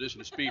special edition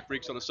of Speed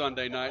Freaks on a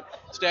Sunday night.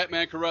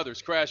 Statman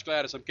Carruthers, Crash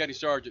Gladys, I'm Kenny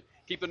Sargent.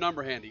 Keep the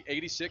number handy,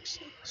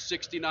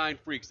 8669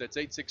 Freaks. That's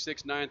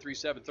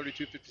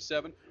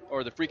 866-937-3257.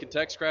 Or the freaking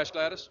text, Crash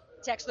Gladys.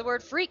 Text the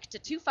word freak to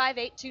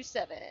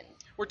 25827.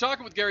 We're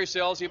talking with Gary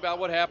Selzy about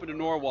what happened in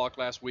Norwalk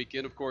last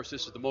weekend. Of course,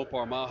 this is the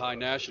Mopar Mile High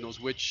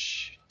Nationals,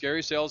 which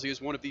Gary Selzy is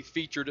one of the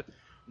featured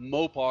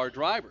Mopar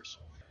drivers.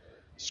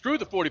 Screw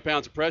the 40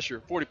 pounds of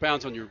pressure, 40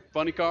 pounds on your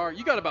funny car.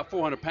 You got about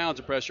 400 pounds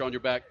of pressure on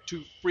your back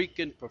to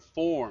freaking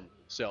perform,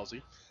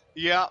 Selzy.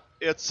 Yeah,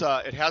 it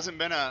hasn't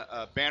been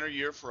a banner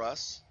year for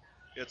us.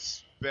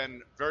 It's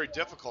been very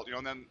difficult,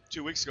 and then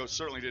 2 weeks ago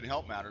certainly didn't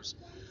help matters.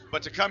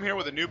 But to come here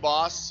with a new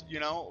boss,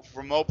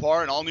 from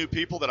Mopar and all new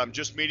people that I'm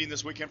just meeting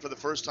this weekend for the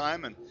first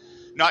time and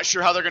not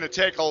sure how they're going to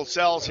take old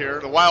Sells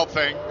here, the wild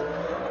thing.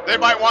 They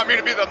might want me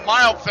to be the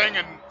mild thing,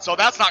 and so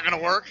that's not going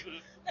to work.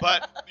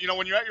 But,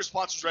 when you're at your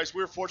sponsors race,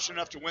 we were fortunate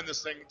enough to win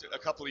this thing a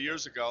couple of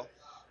years ago.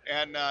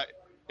 And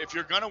if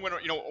you're going to win,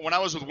 when I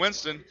was with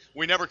Winston,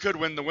 we never could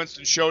win the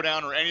Winston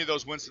Showdown or any of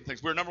those Winston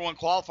things. We were number one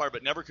qualifier,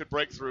 but never could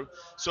break through.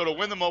 So to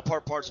win the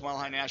Mopar Parts Mile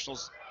High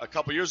Nationals a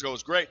couple of years ago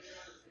was great.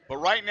 But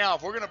right now,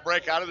 if we're going to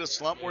break out of this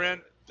slump we're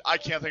in, I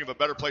can't think of a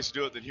better place to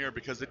do it than here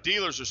because the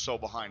dealers are so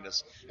behind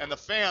us. And the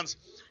fans,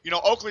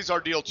 Oakley's our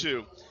deal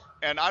too.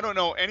 And I don't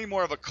know any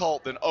more of a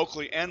cult than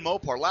Oakley and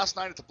Mopar. Last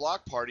night at the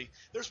block party,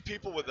 there's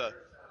people with the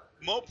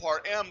Mopar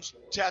M's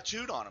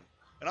tattooed on them.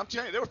 And I'm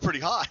telling you, they were pretty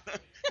hot.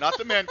 Not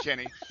the men,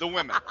 Kenny, the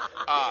women.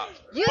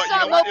 You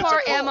saw Mopar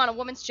M on a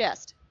woman's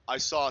chest. I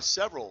saw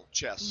several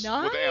chests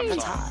with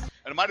M's on them.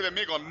 And it might have been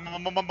me going,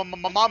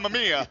 Mamma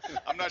Mia.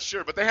 I'm not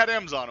sure, but they had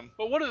M's on them.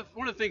 But one of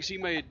the things he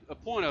made a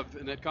point of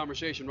in that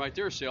conversation right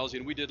there, Selzy,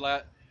 and we did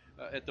at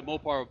the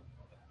Mopar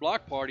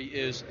block party,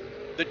 is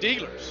the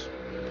dealers.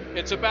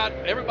 It's about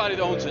everybody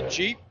that owns a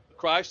Jeep,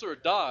 Chrysler, or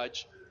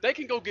Dodge. They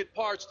can go get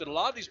parts that a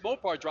lot of these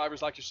Mopar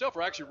drivers like yourself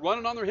are actually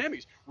running on their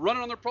Hemis,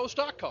 running on their pro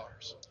stock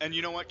cars. And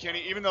you know what,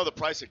 Kenny? Even though the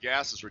price of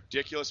gas is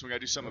ridiculous and we got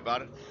to do something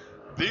about it,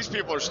 these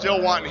people are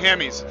still wanting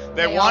Hemis.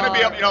 They want to be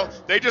able,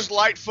 they just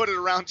light-footed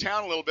around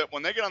town a little bit.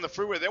 When they get on the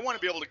freeway, they want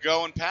to be able to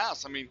go and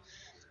pass. I mean,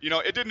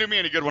 it didn't do me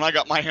any good when I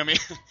got my Hemi.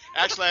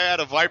 Actually, I had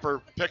a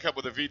Viper pickup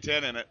with a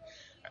V10 in it.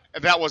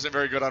 And that wasn't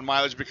very good on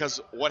mileage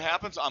because what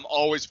happens? I'm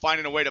always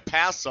finding a way to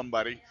pass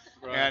somebody.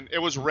 Right. And it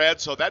was red,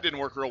 so that didn't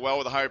work real well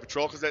with the highway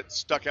patrol because it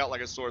stuck out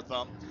like a sore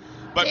thumb.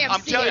 But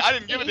I'm telling you, I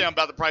didn't give a damn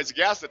about the price of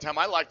gas at the time.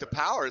 I like the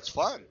power. It's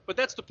fun. But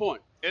that's the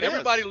point.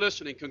 Everybody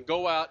listening can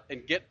go out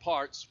and get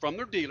parts from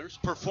their dealers.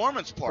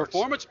 Performance parts.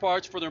 Performance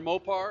parts for their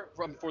Mopar,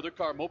 for their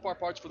car. Mopar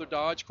parts for their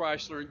Dodge,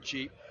 Chrysler, and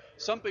Jeep.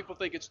 Some people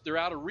think they're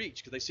out of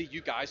reach because they see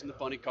you guys in the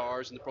funny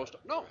cars and the pro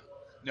stuff.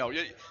 No,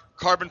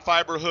 carbon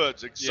fiber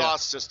hoods,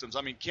 exhaust systems,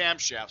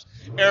 camshafts,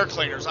 air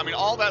cleaners,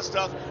 all that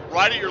stuff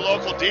right at your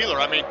local dealer.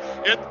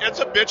 It's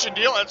a bitchin'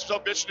 deal, and it's so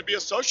bitchin' to be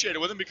associated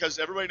with them because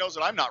everybody knows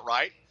that I'm not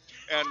right.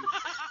 And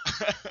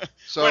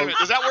so, wait a minute,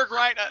 does that work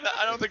right?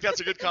 I don't think that's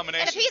a good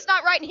combination. And if he's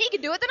not right and he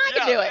can do it, then I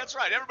can do it. That's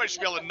right. Everybody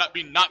should be able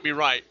to not be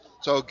right.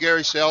 So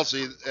Gary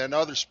Selzy and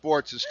other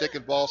sports, the stick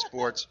and ball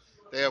sports,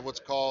 they have what's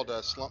called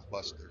a slump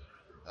buster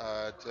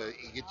to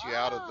get you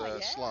out of the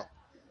slump.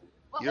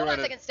 Well, hold on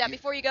a second, Steph,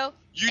 before you go.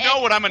 You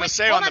know what I'm going to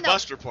say on the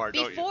buster part,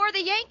 don't you?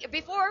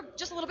 Before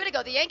just a little bit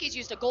ago, the Yankees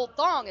used a gold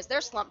thong as their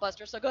slump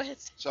buster, so go ahead.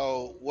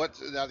 So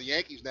now the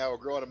Yankees now are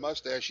growing a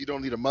mustache. You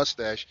don't need a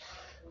mustache.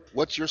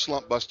 What's your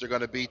slump buster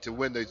going to be to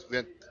win the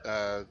event?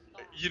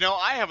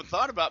 I haven't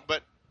thought about it,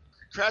 but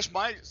Crash,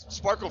 my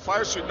Sparkle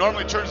fire suit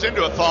normally turns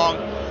into a thong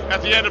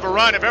at the end of a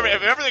run. If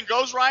everything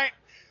goes right,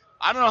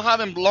 I don't know how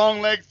them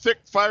long leg, thick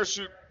fire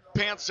suit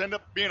pants end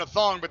up being a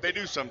thong, but they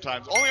do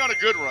sometimes. Only on a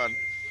good run.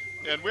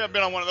 And we haven't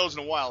been on one of those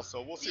in a while,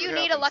 so we'll see what happens.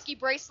 Do you need a lucky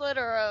bracelet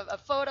or a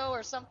photo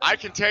or something? I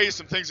can tell you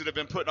some things that have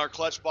been put in our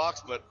clutch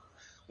box, but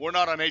we're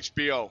not on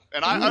HBO.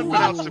 And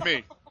unbeknownst to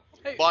me,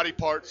 body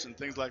parts and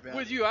things like that.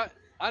 With you,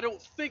 I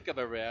don't think I've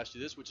ever asked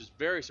you this, which is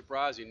very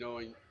surprising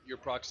knowing your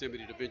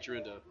proximity to venture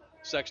into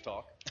sex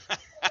talk.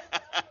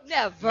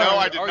 Never. No,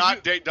 I did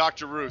not date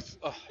Dr. Ruth.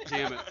 Oh,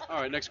 damn it.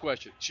 All right, next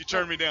question. She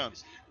turned me down.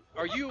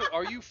 Are you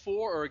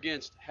for or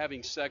against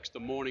having sex the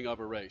morning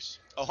of a race?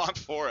 Oh, I'm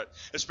for it,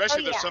 especially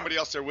if there's somebody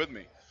else there with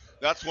me.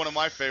 That's one of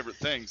my favorite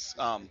things.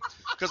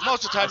 Because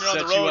most of the time you're on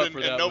the road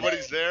and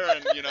nobody's there,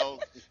 and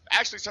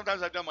actually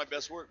sometimes I've done my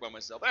best work by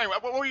myself. Anyway,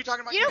 what were you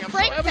talking about?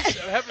 Frank,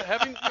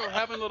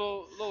 having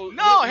little.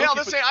 No, hell,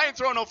 let's say I ain't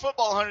throwing no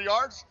football 100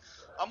 yards.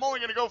 I'm only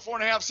going to go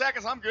 4.5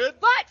 seconds. I'm good.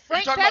 But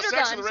Frank Frank talking about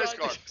sex in Pedregon, the race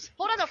car.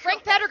 hold on, though.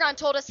 Frank Pedregon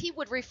told us he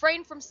would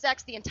refrain from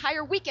sex the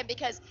entire weekend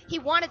because he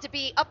wanted to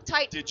be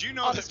uptight. Did you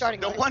know on the that? starting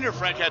No line. wonder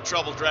Frank had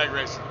trouble drag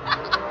racing.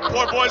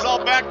 Poor boy's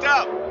all backed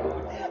up.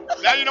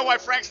 Now you know why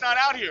Frank's not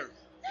out here.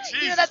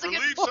 Jesus, that's a good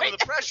relieve some point. of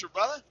the pressure,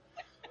 brother.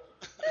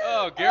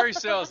 Oh, Gary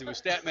Selzy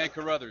with Statman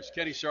Carruthers,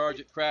 Kenny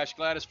Sargent, Crash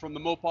Gladys from the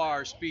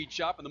Mopar Speed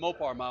Shop and the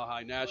Mopar Mile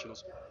High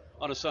Nationals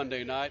on a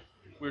Sunday night.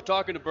 We were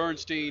talking to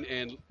Bernstein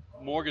and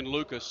Morgan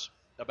Lucas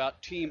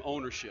about team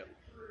ownership.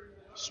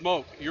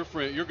 Smoke, your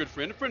good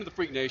friend, a friend of the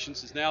Freak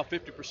Nations, is now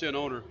 50%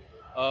 owner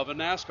of a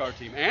NASCAR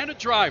team and a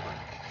driver.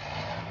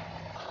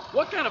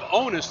 What kind of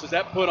onus does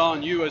that put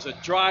on you as a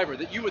driver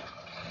that you would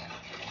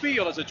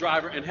feel as a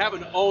driver and having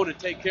to own and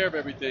take care of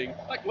everything,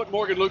 like what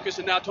Morgan Lucas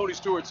and now Tony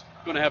Stewart's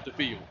going to have to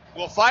feel?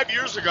 Well, 5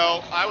 years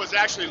ago, I was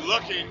actually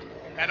looking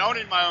and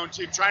owning my own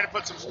team, trying to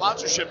put some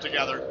sponsorship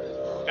together.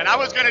 And I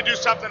was going to do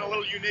something a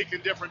little unique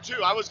and different,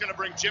 too. I was going to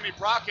bring Jimmy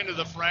Prock into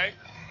the fray.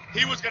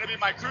 He was going to be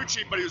my crew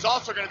chief, but he was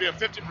also going to be a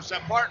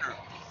 50% partner.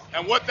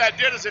 And what that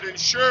did is it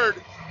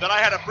ensured that I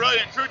had a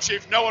brilliant crew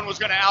chief no one was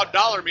going to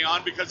outdollar me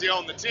on because he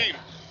owned the team.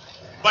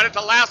 But at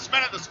the last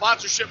minute, the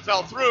sponsorship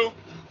fell through.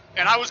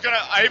 And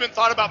I even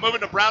thought about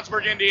moving to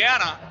Brownsburg,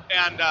 Indiana.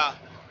 And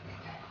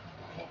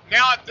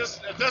now at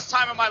this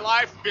time of my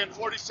life, being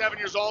 47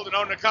 years old and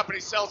owning a company,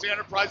 Selzy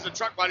Enterprises, a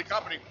truck body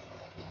company,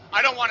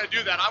 I don't want to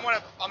do that. I'm going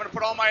to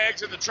put all my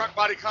eggs in the truck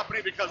body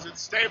company because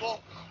it's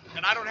stable,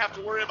 and I don't have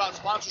to worry about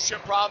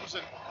sponsorship problems.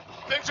 And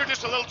things are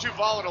just a little too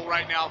volatile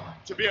right now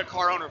to be a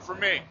car owner for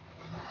me.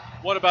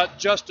 What about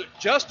just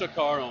a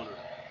car owner?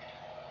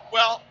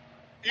 Well,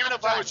 even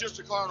if I was just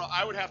a car owner,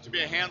 I would have to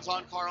be a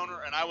hands-on car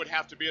owner, and I would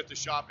have to be at the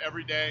shop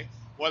every day,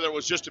 whether it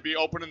was just to be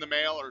opening the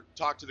mail or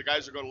talk to the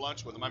guys or go to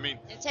lunch with them. I mean,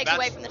 It takes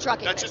away from the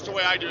trucking That's business. just the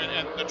way I do it.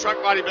 And the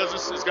truck body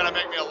business is going to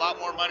make me a lot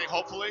more money,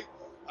 hopefully,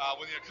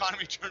 when the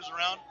economy turns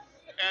around.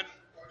 And,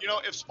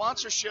 if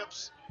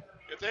sponsorships,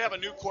 if they have a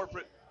new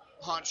corporate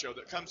honcho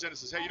that comes in and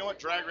says, hey, you know what,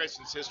 drag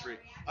racing's history.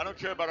 I don't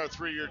care about our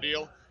 3-year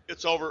deal.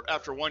 It's over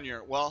after 1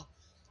 year. Well,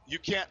 you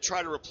can't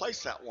try to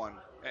replace that one.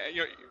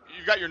 You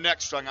got your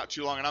neck strung out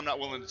too long, and I'm not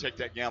willing to take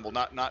that gamble,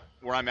 not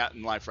where I'm at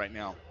in life right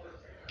now.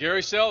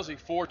 Gary Selzy,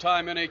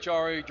 4-time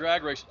NHRA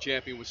drag racing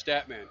champion with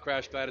Statman,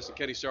 Crash Gladys, and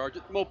Kenny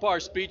Sargent,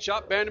 Mopar Speed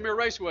Shop, Vandermeer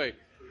Raceway,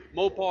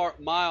 Mopar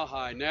Mile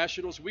High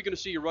Nationals. Are we going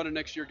to see you running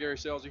next year, Gary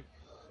Selzy?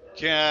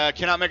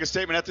 Cannot make a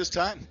statement at this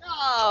time.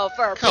 Oh,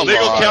 for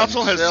Legal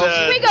counsel has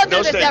said we go through no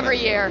this statement. every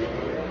year.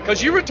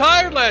 Because you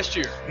retired last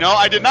year. No,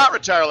 I did not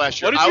retire last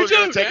year. What did you I was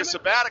going do, to take damn a it?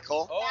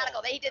 sabbatical.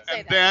 He did say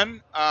And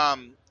that.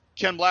 then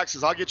Ken Black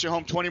says, I'll get you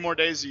home 20 more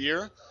days a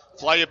year,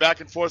 fly you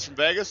back and forth from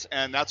Vegas,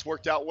 and that's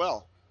worked out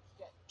well.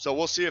 So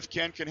we'll see if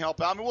Ken can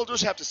help out. I mean, we'll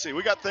just have to see.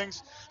 We got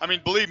things. I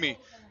mean, believe me,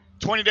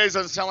 20 days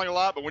doesn't sound like a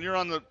lot, but when you're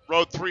on the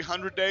road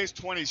 300 days,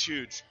 20 is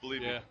huge,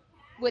 believe me.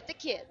 With the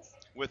kids.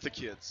 With the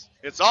kids.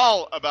 It's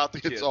all about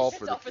the kids. It's all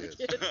for the kids.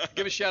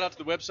 Give a shout out to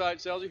the website,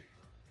 Selzy.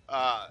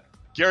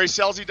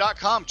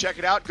 GarySelzy.com. Check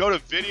it out. Go to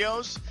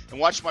videos and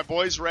watch my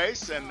boys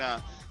race. And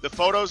the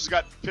photos has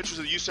got pictures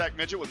of the USAC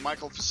midget with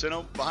Michael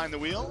Facino behind the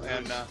wheel.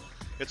 And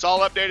it's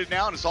all updated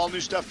now, and it's all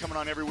new stuff coming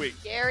on every week.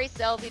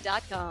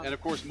 GarySelzy.com. And, of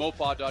course,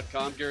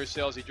 Mopar.com. Gary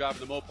Selzy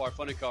driving the Mopar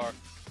funny car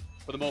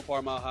for the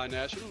Mopar Mile High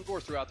National, of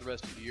course, throughout the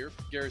rest of the year.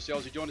 Gary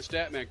Selzy joined the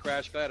Statman,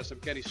 Crash Gladys. I'm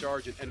Kenny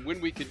Sargent. And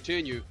when we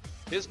continue,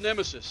 his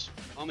nemesis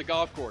on the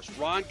golf course,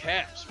 Ron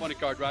Capps, funny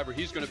car driver.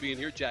 He's going to be in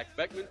here. Jack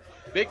Beckman.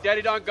 Big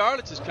Daddy Don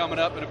Garlitz is coming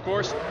up. And, of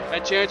course, a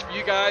chance for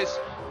you guys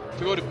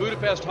to go to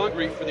Budapest,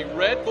 Hungary for the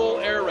Red Bull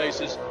Air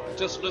Races.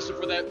 Just listen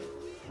for that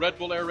Red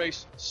Bull Air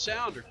Race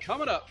sounder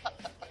coming up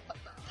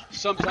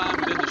sometime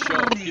within the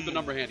show. Keep the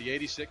number handy,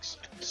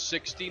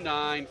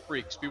 8669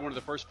 Freaks. Be one of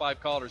the first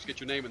 5 callers. Get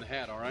your name in the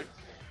hat, all right?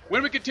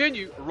 When we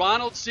continue,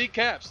 Ronald C.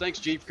 Capps. Thanks,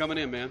 G, for coming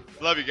in, man.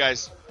 Love you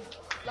guys.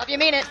 Love you,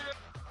 mean it.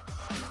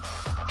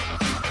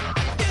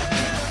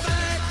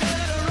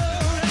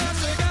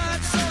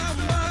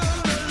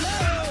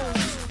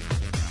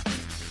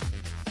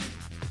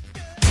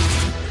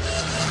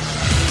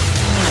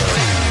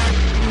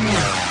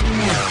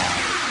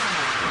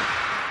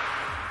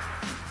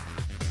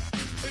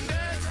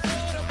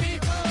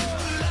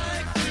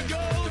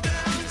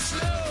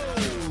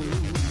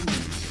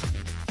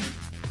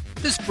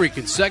 This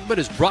freaking segment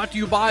is brought to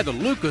you by the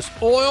Lucas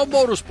Oil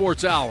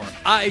Motorsports Hour,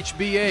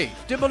 IHBA,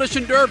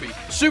 Demolition Derby,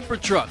 Super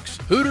Trucks,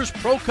 Hooters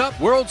Pro Cup,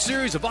 World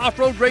Series of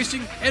Off-Road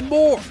Racing, and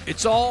more.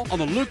 It's all on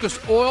the Lucas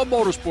Oil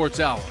Motorsports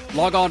Hour.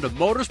 Log on to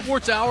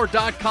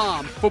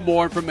motorsportshour.com for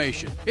more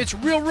information. It's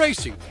real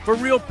racing for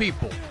real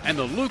people and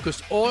the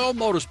Lucas Oil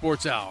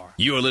Motorsports Hour.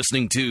 You're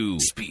listening to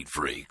Speed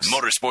Freaks,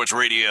 Motorsports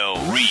Radio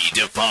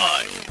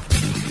Redefined.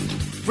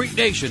 Freak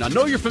Nation, I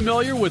know you're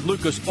familiar with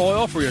Lucas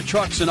Oil for your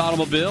trucks and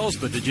automobiles,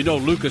 but did you know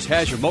Lucas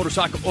has your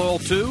motorcycle oil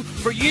too?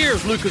 For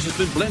years, Lucas has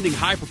been blending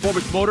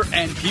high-performance motor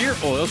and gear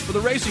oils for the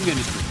racing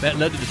industry. That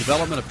led to the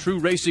development of true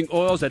racing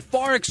oils that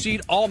far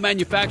exceed all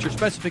manufacturer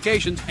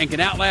specifications and can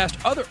outlast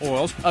other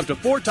oils up to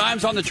 4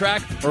 times on the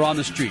track or on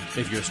the street.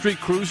 If you're a street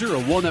cruiser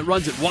or one that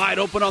runs it wide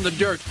open on the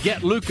dirt,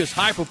 get Lucas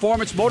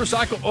high-performance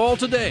motorcycle oil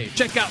today.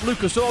 Check out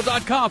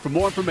lucasoil.com for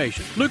more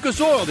information.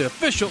 Lucas Oil, the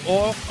official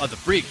oil of the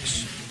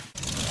Freaks.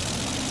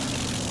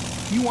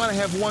 You want to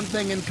have one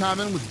thing in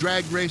common with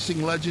drag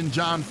racing legend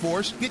John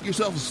Force? Get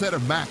yourself a set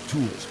of Mac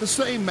tools. The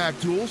same Mac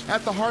tools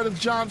at the heart of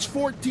John's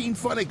 14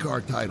 funny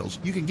car titles.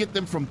 You can get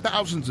them from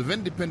thousands of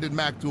independent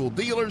Mac tool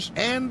dealers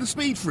and the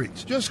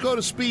SpeedFreaks. Just go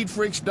to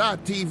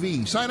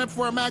SpeedFreaks.tv, sign up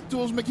for our Mac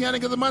Tools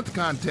Mechanic of the Month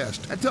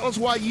contest, and tell us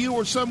why you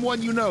or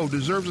someone you know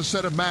deserves a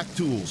set of Mac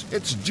tools.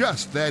 It's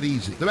just that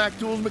easy. The Mac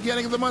Tools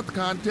Mechanic of the Month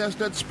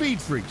contest at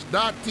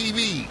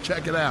SpeedFreaks.tv.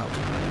 Check it out.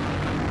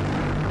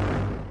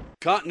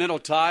 Continental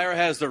Tire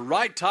has the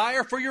right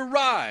tire for your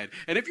ride.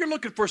 And if you're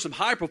looking for some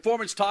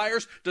high-performance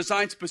tires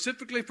designed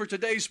specifically for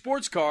today's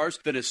sports cars,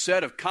 then a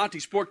set of Conti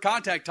Sport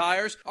Contact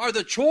tires are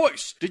the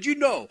choice. Did you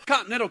know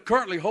Continental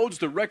currently holds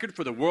the record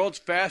for the world's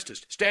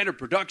fastest standard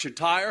production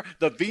tire,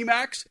 the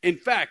VMAX? In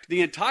fact,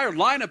 the entire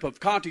lineup of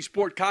Conti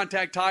Sport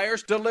Contact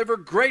tires deliver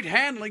great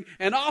handling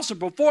and awesome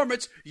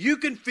performance you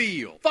can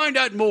feel. Find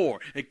out more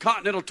at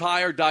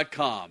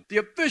ContinentalTire.com, the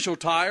official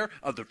tire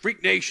of the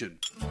Freak Nation.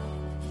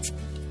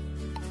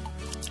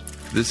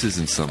 This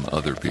isn't some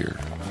other beer.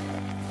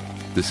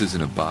 This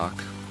isn't a bock,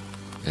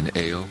 an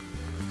ale,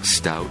 a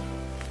stout,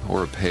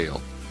 or a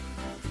pale.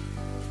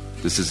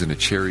 This isn't a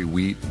cherry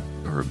wheat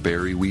or a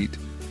berry wheat,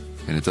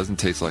 and it doesn't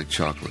taste like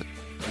chocolate.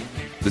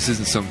 This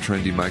isn't some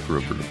trendy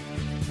microbrew.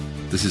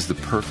 This is the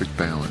perfect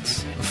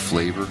balance of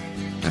flavor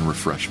and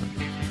refreshment.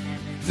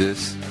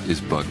 This is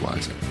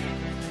Budweiser.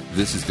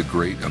 This is the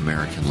great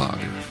American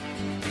lager.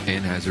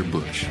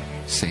 Anheuser-Busch,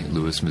 St.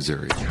 Louis,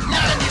 Missouri.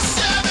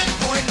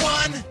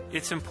 97.1.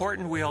 It's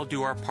important we all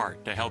do our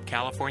part to help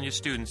California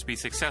students be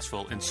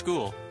successful in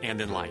school and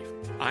in life.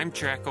 I'm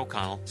Jack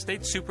O'Connell,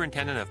 State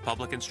Superintendent of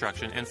Public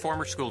Instruction and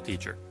former school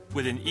teacher,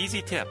 with an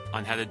easy tip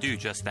on how to do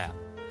just that.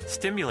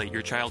 Stimulate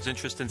your child's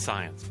interest in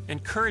science.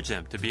 Encourage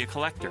them to be a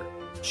collector.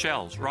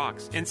 Shells,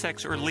 rocks,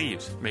 insects, or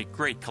leaves make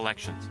great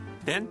collections.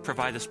 Then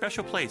provide a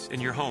special place in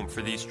your home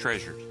for these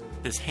treasures.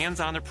 This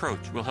hands-on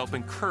approach will help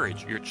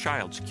encourage your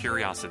child's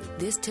curiosity.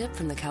 This tip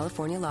from the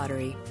California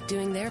Lottery,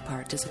 doing their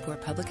part to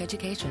support public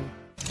education.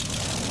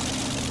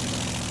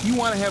 You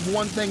want to have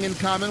one thing in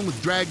common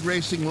with drag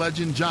racing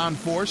legend John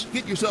Force?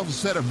 Get yourself a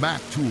set of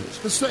Mac tools.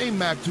 The same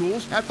Mac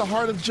tools at the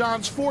heart of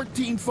John's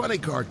 14 funny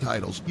car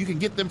titles. You can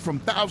get them from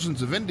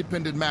thousands of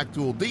independent Mac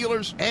tool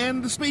dealers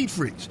and the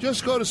SpeedFreaks.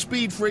 Just go to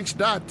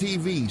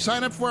SpeedFreaks.tv,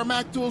 sign up for our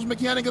Mac Tools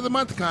Mechanic of the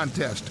Month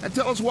contest, and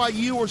tell us why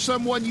you or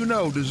someone you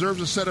know deserves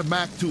a set of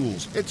Mac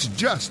tools. It's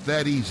just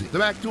that easy. The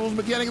Mac Tools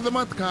Mechanic of the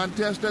Month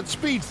contest at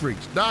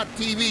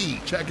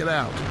SpeedFreaks.tv. Check it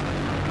out.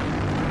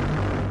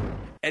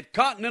 At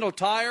Continental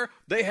Tire,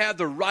 they have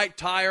the right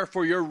tire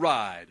for your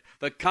ride.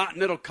 The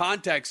Continental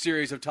Contact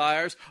series of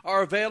tires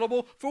are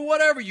available for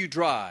whatever you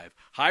drive.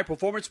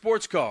 High-performance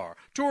sports car,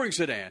 touring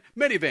sedan,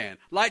 minivan,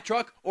 light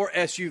truck, or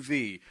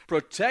SUV.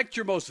 Protect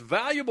your most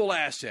valuable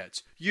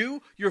assets,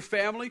 you, your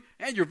family,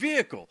 and your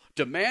vehicle.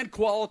 Demand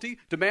quality,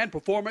 demand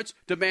performance,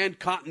 demand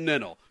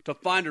Continental. To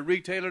find a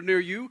retailer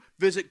near you,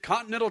 visit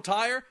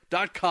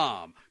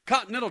ContinentalTire.com.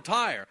 Continental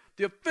Tire,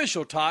 the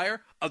official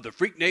tire of the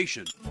Freak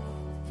Nation.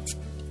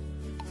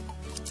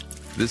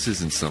 This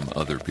isn't some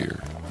other beer.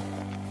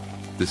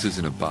 This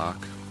isn't a bock,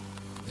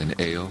 an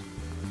ale,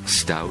 a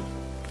stout,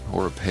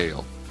 or a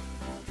pale.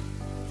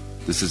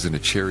 This isn't a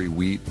cherry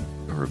wheat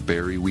or a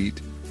berry wheat,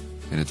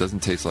 and it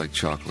doesn't taste like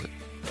chocolate.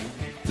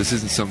 This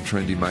isn't some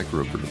trendy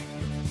microbrew.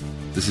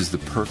 This is the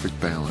perfect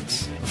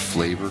balance of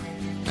flavor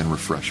and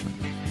refreshment.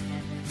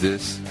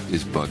 This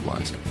is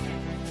Budweiser.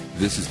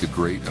 This is the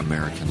great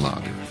American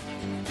lager.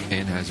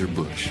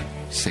 Anheuser-Busch,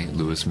 St.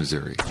 Louis,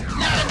 Missouri.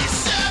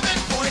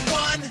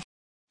 97.1.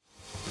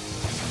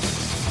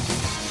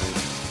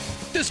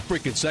 This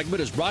freaking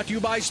segment is brought to you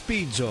by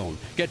Speed Zone.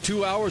 Get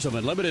 2 hours of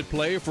unlimited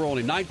play for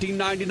only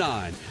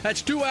 $19.99.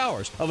 That's 2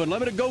 hours of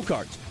unlimited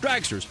go-karts,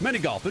 dragsters,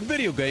 mini-golf, and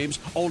video games,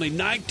 only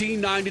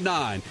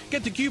 $19.99.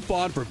 Get the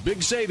coupon for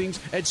big savings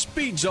at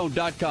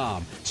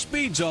SpeedZone.com.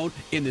 Speed Zone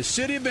in the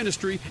City of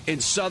Industry in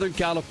Southern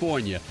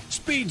California.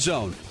 Speed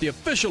Zone, the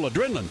official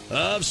adrenaline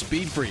of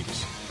Speed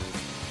Freaks.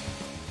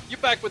 You're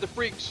back with the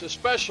Freaks, a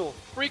special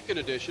Freakin'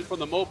 edition from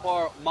the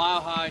Mopar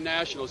Mile High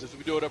Nationals as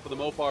we do it up for the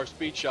Mopar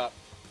Speed Shop.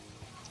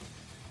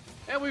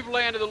 And we've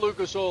landed the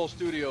Lucas Oil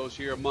Studios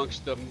here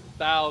amongst the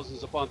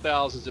thousands upon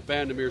thousands at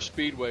Vandermeer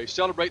Speedway,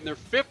 celebrating their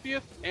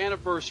 50th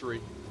anniversary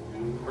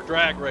for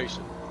drag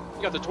racing.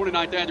 You got the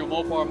 29th annual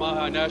Mopar Mile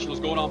High Nationals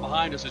going on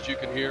behind us, as you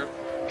can hear.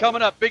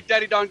 Coming up, Big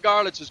Daddy Don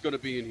Garlitz is going to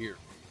be in here.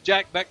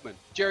 Jack Beckman,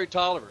 Jerry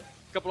Tolliver,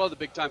 a couple other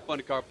big-time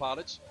funny car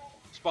pilots,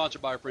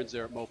 sponsored by our friends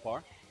there at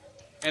Mopar.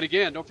 And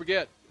again, don't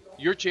forget,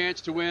 your chance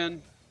to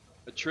win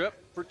a trip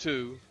for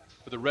two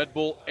for the Red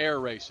Bull Air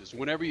Races.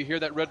 Whenever you hear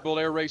that Red Bull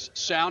Air Race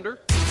sounder,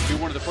 be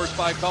one of the first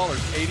 5 callers,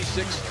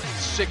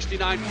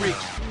 8669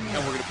 Freaks. And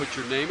we're going to put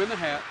your name in the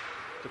hat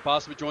to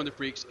possibly join the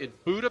Freaks in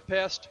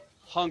Budapest,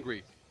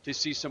 Hungary, to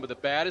see some of the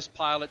baddest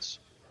pilots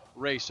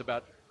race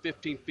about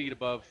 15 feet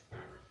above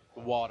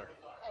the water.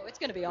 Oh, it's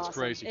going to be awesome. It's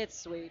crazy. It's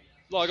sweet.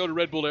 Well, I go to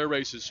Red Bull Air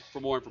Races for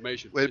more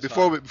information. Wait,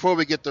 before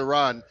we get to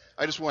Ron,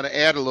 I just want to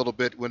add a little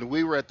bit. When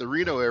we were at the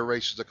Reno Air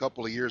Races a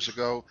couple of years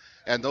ago,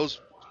 and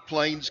those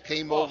planes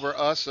came over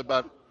us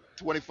about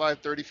 25,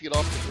 30 feet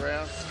off the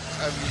ground,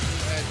 I mean,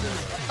 I had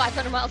to,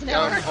 500 miles an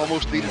hour.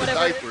 almost needed Whatever.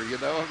 a diaper, you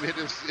know. I mean,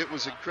 it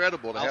was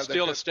incredible to I'll have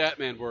steal that. a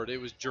Statman word. It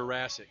was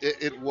Jurassic.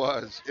 It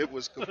was. It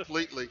was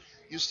completely.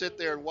 You sit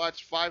there and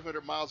watch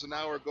 500 miles an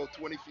hour go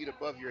 20 feet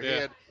above your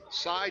head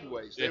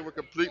sideways. They were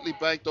completely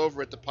banked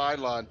over at the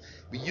pylon.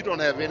 But you don't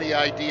have any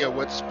idea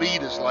what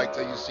speed is like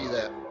till you see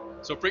that.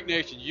 So, Freak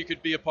Nation, you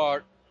could be a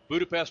part.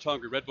 Budapest,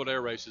 Hungary, Red Bull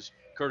Air Races,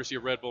 courtesy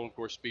of Red Bull and, of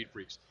course, Speed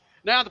Freaks.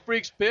 Now the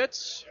Freaks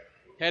pits.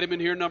 Had him in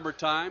here a number of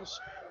times.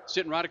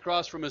 Sitting right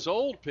across from his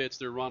old pits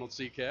there, Ronald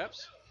C.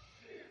 Caps.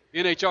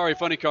 NHRA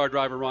funny car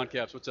driver Ron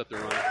Caps. What's up there,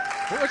 Ron?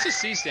 What's the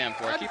C stand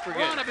for? I keep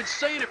forgetting. Ron, I've been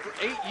saying it for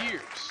 8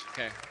 years.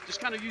 Okay. Just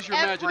kind of use your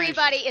imagination.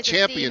 Everybody is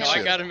Championship. a C.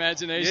 I got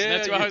imagination. Yeah,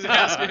 That's what I was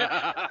asking.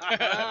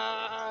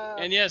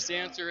 And yes, the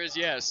answer is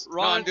yes.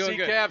 Ron doing C.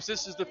 good. Caps,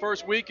 this is the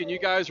first week, and you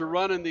guys are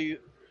running the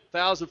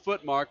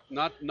 1,000-foot mark,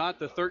 not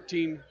the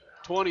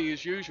 1320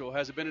 as usual.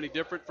 Has it been any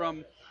different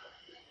from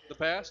the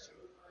past?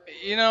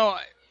 You know,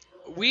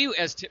 when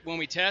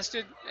we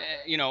tested,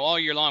 all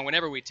year long,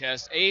 whenever we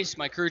test, Ace,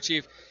 my crew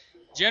chief,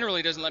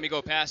 generally doesn't let me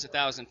go past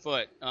 1,000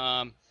 foot.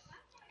 I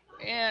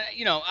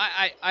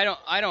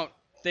don't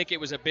think it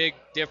was a big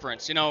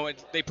difference.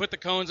 They put the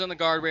cones on the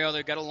guardrail.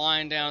 They've got a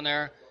line down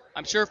there.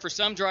 I'm sure for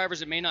some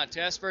drivers it may not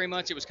test very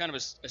much. It was kind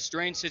of a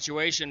strange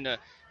situation to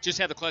just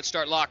have the clutch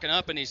start locking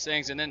up in these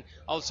things, and then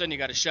all of a sudden you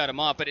got to shut them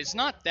off. But it's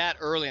not that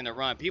early in the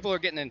run. People are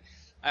getting in.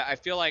 I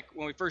feel like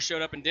when we first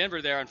showed up in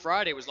Denver there on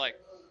Friday, it was like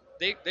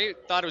they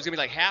thought it was going to be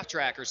like half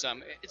track or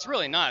something. It's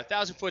really not.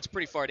 1,000 foot's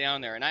pretty far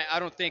down there. And I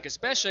don't think,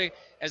 especially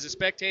as a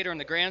spectator in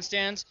the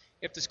grandstands,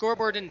 if the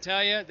scoreboard didn't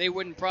tell you, they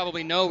wouldn't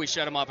probably know we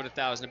shut them off at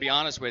 1,000, to be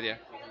honest with you.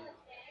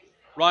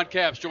 Ron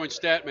Caps joins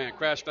Statman,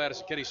 Crash Gladys,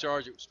 and Kenny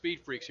Sargent with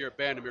Speed Freaks here at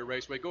Vandermeer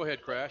Raceway. Go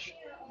ahead, Crash.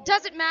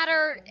 Does it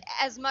matter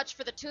as much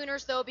for the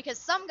tuners, though? Because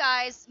some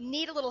guys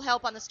need a little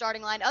help on the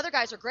starting line. Other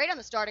guys are great on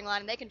the starting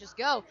line, and they can just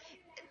go.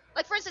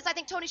 Like, for instance, I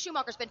think Tony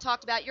Schumacher's been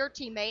talked about, your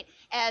teammate,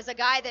 as a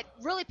guy that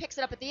really picks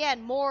it up at the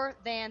end more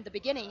than the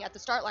beginning at the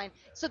start line.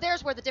 So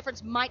there's where the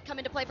difference might come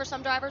into play for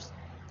some drivers?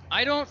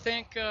 I don't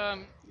think,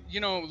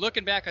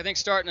 looking back, I think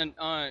starting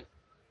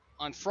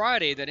on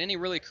Friday that any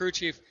really crew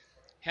chief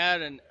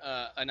had an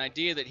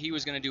idea that he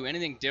was going to do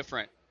anything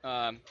different.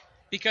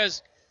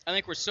 Because I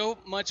think we're so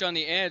much on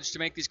the edge to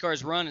make these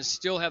cars run and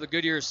still have the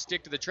Goodyears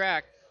stick to the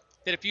track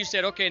that if you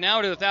said, okay, now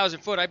to the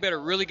 1,000 foot, I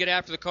better really get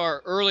after the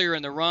car earlier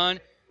in the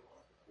run.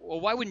 Well,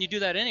 why wouldn't you do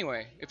that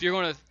anyway if you're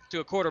going to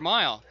a quarter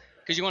mile?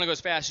 Because you want to go as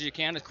fast as you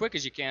can, as quick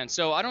as you can.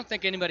 So I don't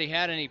think anybody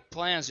had any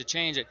plans to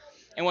change it.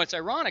 And what's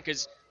ironic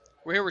is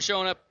we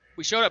showed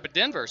up at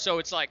Denver. So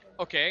it's like,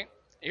 okay,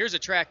 here's a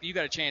track you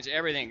got to change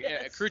everything.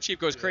 Yes. A crew chief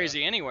goes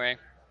crazy anyway.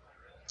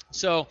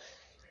 So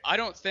I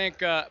don't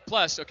think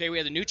plus, okay, we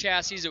had the new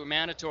chassis that were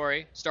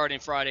mandatory starting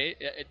Friday.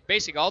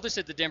 Basically, all this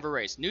at the Denver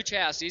race. New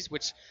chassis,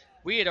 which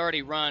we had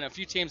already run. A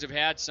few teams have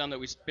had some that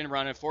we've been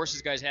running.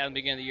 Forces guys had at the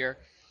beginning of the year.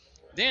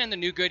 Then the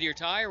new Goodyear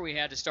tire we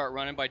had to start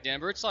running by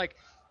Denver. It's like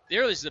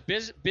there is the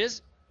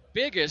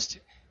biggest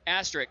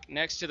asterisk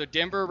next to the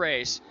Denver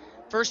race.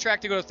 First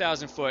track to go to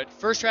 1,000 foot.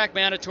 First track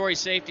mandatory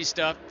safety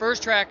stuff.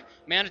 First track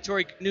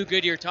mandatory new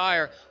Goodyear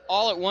tire.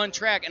 All at one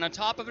track. And on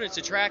top of it, it's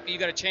a track that you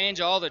got to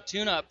change all the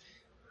tune-up.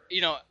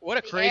 What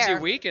a crazy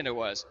weekend it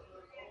was.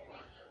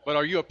 But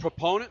are you a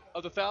proponent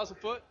of the 1,000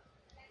 foot?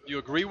 Do you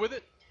agree with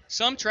it?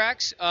 Some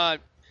tracks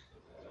we're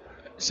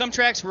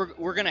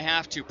going to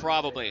have to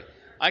probably.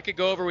 I could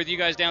go over with you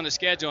guys down the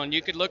schedule, and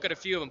you could look at a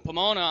few of them.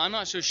 Pomona, I'm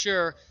not so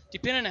sure,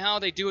 depending on how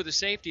they do with the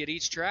safety at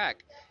each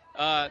track.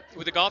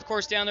 With the golf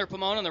course down there,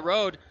 Pomona on the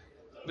road,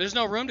 there's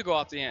no room to go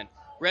off the end.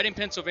 Reading,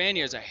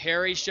 Pennsylvania is a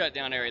hairy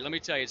shutdown area. Let me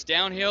tell you, it's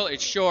downhill,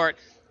 it's short,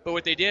 but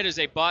what they did is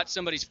they bought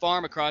somebody's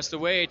farm across the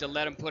way to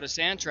let them put a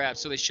sand trap,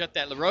 so they shut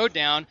that road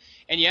down,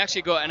 and you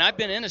actually go, and I've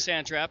been in a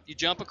sand trap, you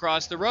jump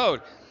across the road.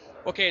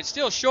 Okay, it's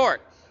still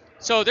short.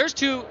 So there's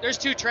two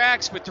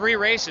tracks with 3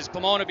 races,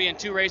 Pomona being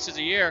 2 races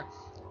a year,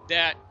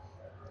 that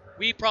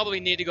we probably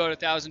need to go to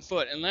 1,000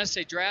 foot unless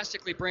they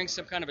drastically bring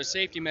some kind of a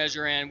safety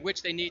measure in,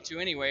 which they need to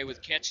anyway with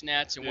catch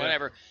nets and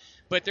whatever.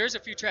 But there's a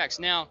few tracks.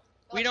 Now,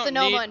 we don't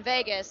Sonoma need... and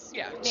Vegas.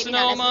 Yeah, maybe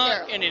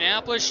Sonoma,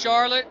 Indianapolis,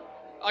 Charlotte.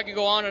 I could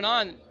go on and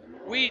on.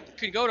 We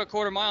could go to a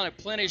quarter mile and have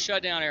plenty of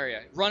shutdown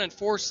area, running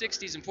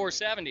 460s and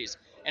 470s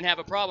and have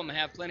a problem and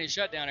have plenty of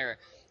shutdown area.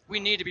 We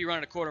need to be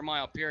running a quarter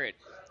mile, period.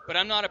 But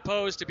I'm not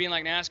opposed to being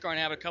like NASCAR and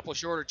having a couple of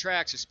shorter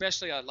tracks,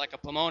 especially like a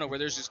Pomona where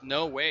there's just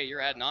no way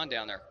you're adding on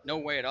down there. No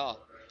way at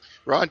all.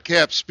 Ron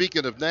Capps,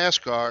 speaking of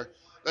NASCAR,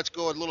 let's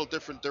go a little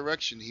different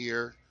direction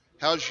here.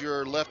 how's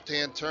your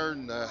left-hand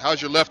turn?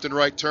 How's your left and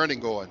right turning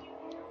going?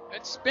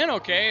 It's been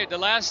okay. The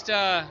last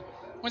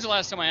when's the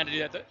last time I had to do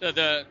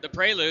that? The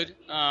Prelude.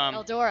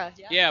 Eldora.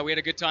 Yeah, we had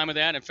a good time with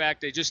that. In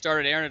fact, they just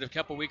started airing it a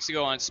couple weeks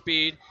ago on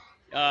Speed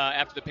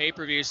after the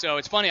pay-per-view. So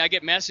it's funny. I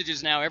get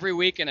messages now every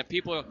week, and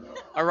people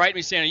are writing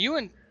me saying,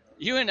 "Are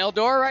you in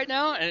Eldora right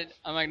now?" And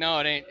I'm like, "No,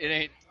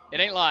 it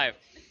ain't live."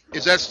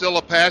 Is that still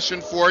a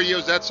passion for you?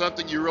 Is that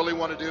something you really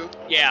want to do?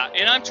 Yeah,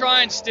 and I'm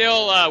trying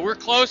still. We're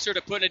closer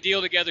to putting a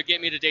deal together, get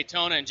me to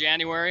Daytona in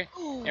January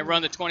and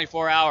run the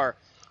 24-hour.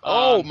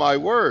 Oh, my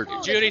word.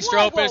 Judy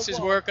Stropis is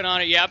working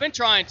on it. Yeah, I've been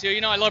trying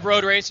to. I love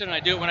road racing, and I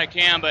do it when I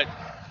can, but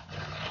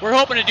we're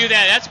hoping to do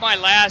that. That's my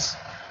last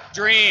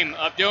dream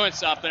of doing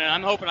something, and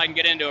I'm hoping I can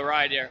get into a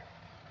ride there.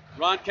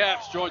 Ron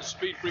Capps joins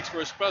Speed Freaks for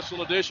a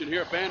special edition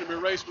here at Vandermeer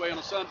Raceway on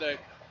a Sunday.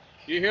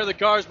 You hear the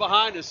cars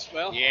behind us?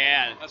 Well,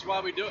 yeah, that's why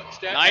we do it.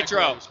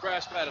 Nitro.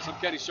 Crash Gladys. I'm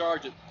Kenny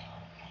Sargent.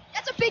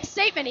 That's a big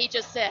statement he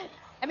just said.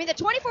 I mean, the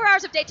 24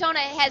 Hours of Daytona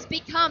has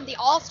become the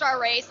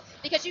all-star race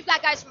because you've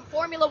got guys from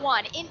Formula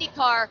One,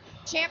 IndyCar,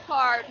 Champ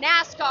Car,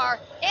 NASCAR,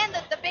 and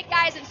the big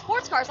guys in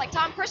sports cars like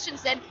Tom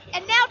Christensen,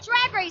 and now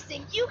drag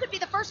racing. You could be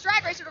the first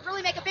drag racer to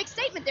really make a big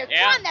statement there.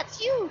 Yeah. John, that's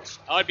huge.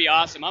 That would be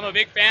awesome. I'm a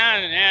big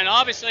fan, and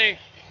obviously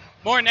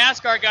more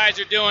NASCAR guys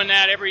are doing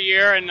that every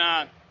year,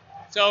 and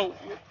so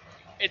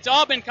it's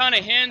all been kind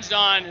of hinged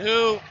on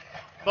who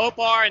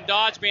Mopar and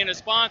Dodge being a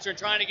sponsor and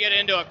trying to get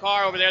into a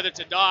car over there that's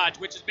a Dodge,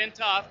 which has been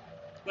tough.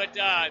 But,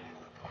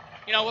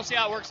 we'll see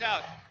how it works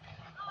out.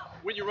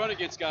 When you run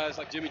against guys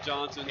like Jimmy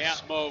Johnson,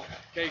 Smoke,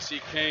 Casey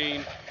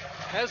Kane,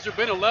 has there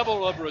been a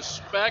level of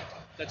respect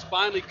that's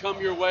finally come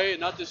your way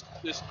and not this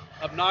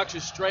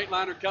obnoxious straight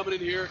liner coming in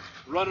here,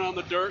 running on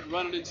the dirt,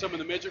 running in some of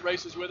the midget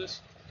races with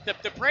us?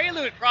 The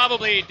Prelude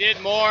probably did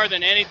more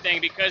than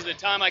anything because of the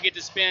time I get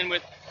to spend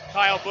with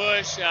Kyle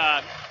Busch,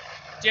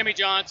 Jimmy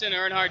Johnson,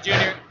 Earnhardt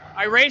Jr.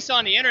 I race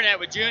on the internet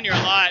with Junior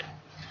a lot.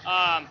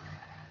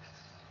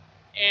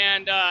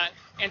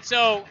 And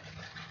so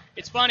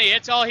it's funny.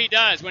 It's all he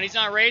does. When he's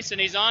not racing,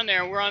 he's on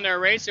there, and we're on there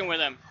racing with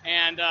him.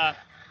 And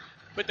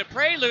but the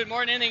Prelude,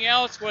 more than anything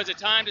else, was a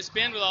time to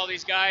spend with all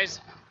these guys.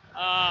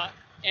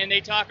 And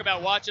they talk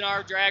about watching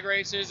our drag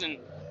races.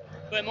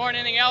 But more than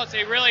anything else,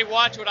 they really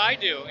watch what I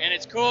do. And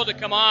it's cool to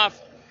come off.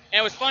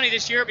 And it was funny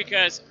this year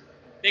because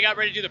they got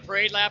ready to do the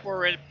parade lap where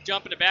we're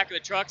jump in the back of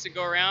the trucks and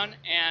go around.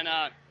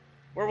 And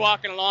we're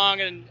walking along,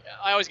 and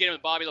I always get in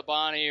with Bobby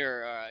Labonte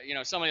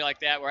or somebody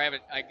like that where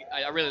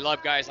I really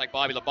love guys like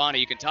Bobby Labonte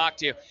you can talk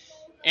to.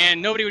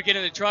 And nobody would get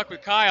in the truck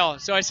with Kyle.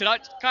 So I said,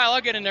 Kyle,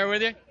 I'll get in there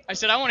with you. I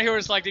said, I want to hear what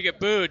it's like to get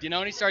booed, and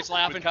he starts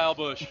laughing. With Kyle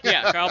Busch.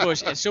 Yeah, Kyle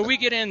Busch. And so we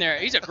get in there.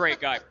 He's a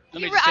great guy.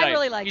 Let me just tell you. I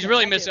really like He's him.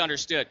 really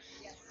misunderstood.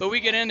 But we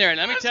get in there, and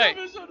let me tell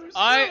you,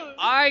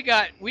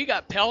 we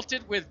got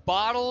pelted with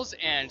bottles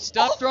and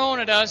stuff thrown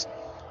at us.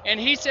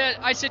 And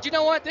I said, you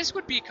know what? This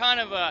would be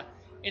kind of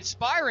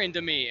inspiring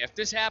to me. If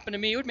this happened to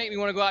me, it would make me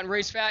want to go out and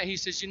race fast. He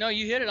says, you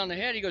hit it on the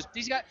head. He goes,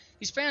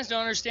 these fans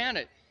don't understand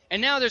it. And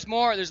now there's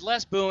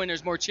less booing,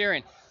 there's more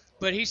cheering.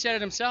 But he said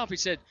it himself. He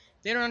said,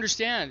 they don't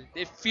understand.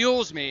 It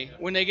fuels me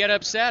when they get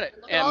upset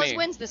at me. All his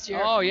wins this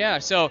year. Oh, yeah.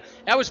 So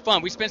that was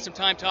fun. We spent some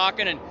time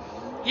talking, and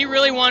he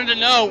really wanted to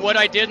know what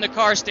I did in the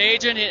car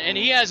staging, and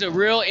he has a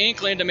real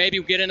inkling to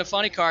maybe get in a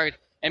funny car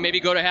and maybe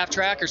go to half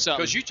track or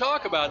something. Because you can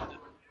talk about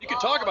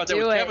that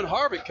with Kevin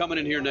Harvick coming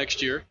in here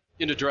next year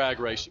into drag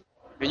racing.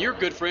 And you're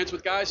good friends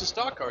with guys in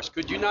stock cars.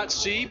 Could you not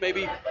see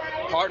maybe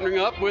partnering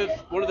up with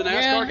one of the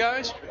NASCAR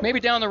guys? Maybe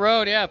down the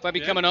road, if I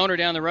become an owner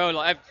down the road.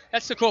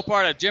 That's the cool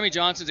part of Jimmy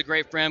Johnson's a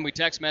great friend. We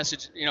text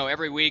message,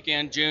 every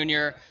weekend.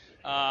 Junior,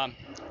 a lot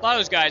of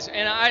those guys.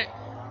 And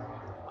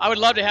I would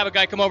love to have a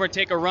guy come over and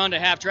take a run to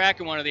half track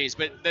in one of these.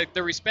 But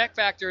the respect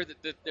factor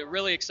that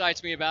really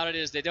excites me about it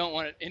is they don't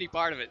want any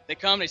part of it. They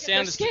come, they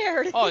stand. They're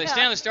scared. They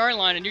stand on the starting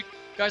line, and you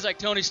guys like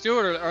Tony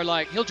Stewart are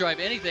like, he'll drive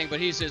anything, but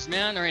he says,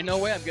 man, there ain't no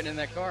way I'm getting in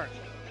that car.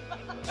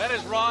 That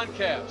is Ron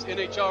Capps,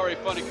 NHRA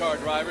funny car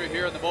driver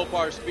here in the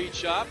Mopar Speed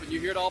Shop, and you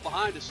hear it all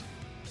behind us.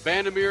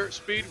 Vandermeer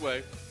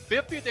Speedway,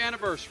 50th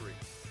anniversary,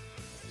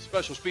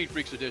 special Speed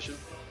Freaks edition.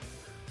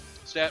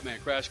 Statman,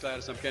 Crash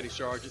Gladys, I'm Kenny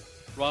Sargent.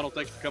 Ronald,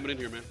 thanks for coming in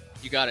here, man.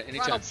 You got it.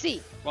 Anytime.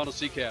 Ronald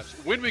C. Capps.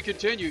 When we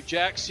continue,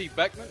 Jack C.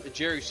 Beckman and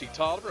Jerry C.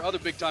 Tolliver, other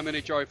big-time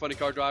NHRA funny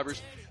car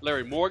drivers.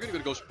 Larry Morgan,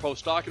 going to go pro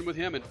stocking with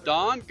him. And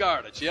Don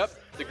Gardich,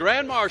 the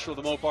Grand Marshal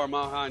of the Mopar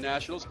Mile High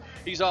Nationals.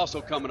 He's also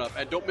coming up.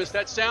 And don't miss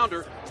that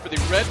sounder for the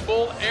Red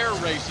Bull Air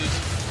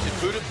Races in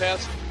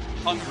Budapest,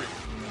 Hungary.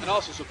 And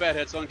also some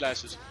Fathead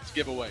sunglasses to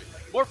give away.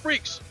 More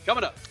freaks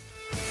coming up.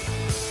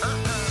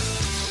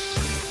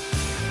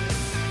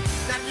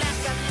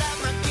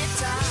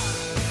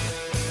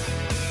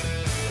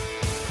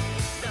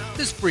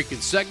 This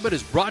freaking segment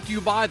is brought to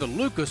you by the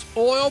Lucas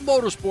Oil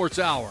Motorsports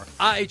Hour,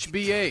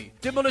 IHBA,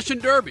 Demolition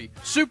Derby,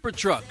 Super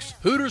Trucks,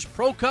 Hooters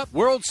Pro Cup,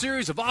 World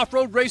Series of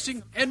Off-Road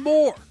Racing, and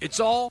more. It's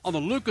all on the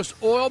Lucas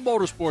Oil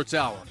Motorsports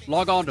Hour.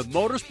 Log on to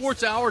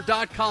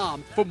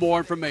motorsportshour.com for more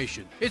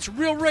information. It's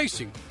real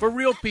racing for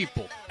real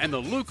people and the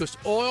Lucas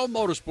Oil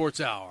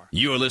Motorsports Hour.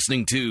 You're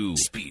listening to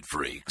Speed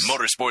Freaks,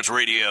 Motorsports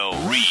Radio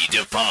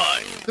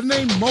Redefined. The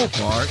name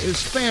Mopar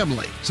is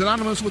family,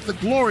 synonymous with the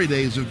glory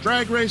days of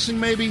drag racing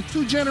maybe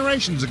 2 generations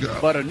ago.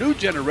 But a new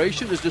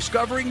generation is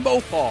discovering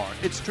Mopar,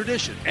 its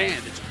tradition,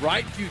 and its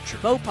bright future.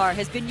 Mopar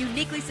has been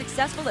uniquely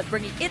successful at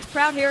bringing its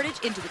proud heritage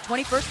into the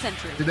 21st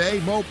century. Today,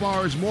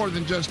 Mopar is more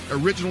than just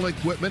original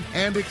equipment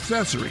and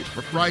accessories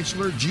for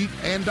Chrysler, Jeep,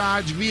 and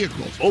Dodge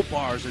vehicles.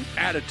 Mopar is an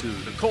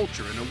attitude, a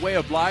culture, and a way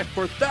of life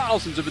for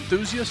thousands of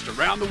enthusiasts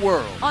around the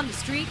world. On the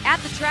street,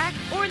 at the track,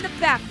 or in the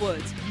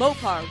backwoods,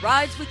 Mopar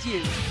rides with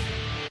you.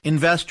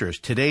 Investors,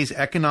 today's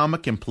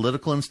economic and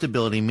political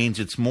instability means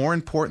it's more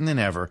important than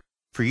ever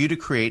for you to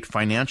create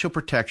financial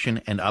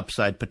protection and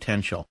upside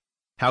potential.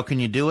 How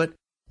can you do it?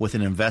 With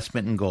an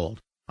investment in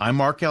gold. I'm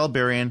Mark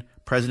Albarian,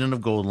 president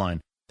of Goldline,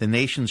 the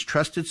nation's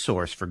trusted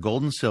source for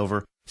gold and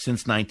silver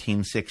since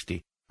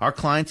 1960. Our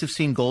clients have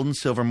seen gold and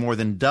silver more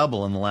than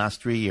double in the last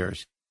 3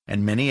 years,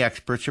 and many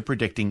experts are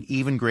predicting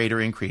even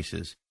greater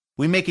increases.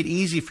 We make it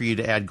easy for you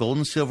to add gold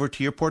and silver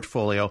to your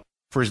portfolio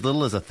for as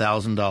little as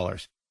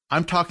 $1,000.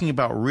 I'm talking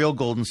about real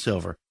gold and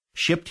silver,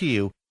 shipped to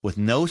you with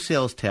no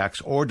sales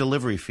tax or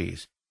delivery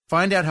fees.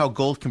 Find out how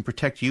gold can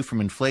protect you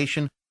from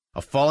inflation,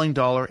 a falling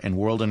dollar, and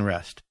world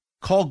unrest.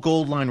 Call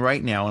Goldline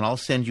right now, and I'll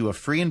send you a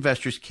free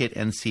investor's kit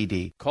and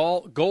CD.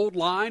 Call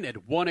Goldline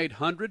at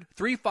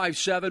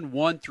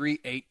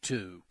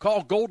 1-800-357-1382.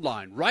 Call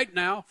Goldline right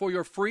now for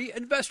your free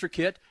investor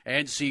kit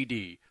and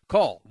CD.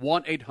 Call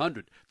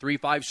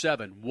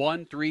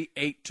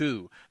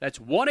 1-800-357-1382. That's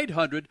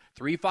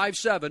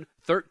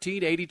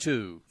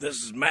 1-800-357-1382. This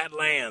is Matt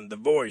Land, the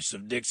voice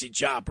of Dixie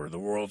Chopper, the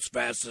world's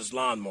fastest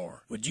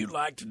lawnmower. Would you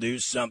like to do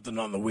something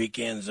on the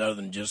weekends other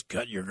than just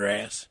cut your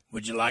grass?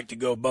 Would you like to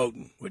go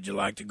boating? Would you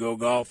like to go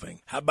golfing?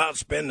 How about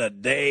spend a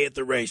day at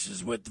the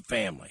races with the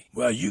family?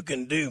 Well, you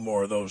can do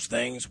more of those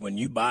things when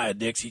you buy a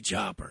Dixie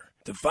Chopper.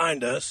 To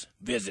find us,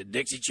 visit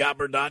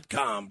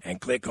DixieChopper.com and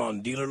click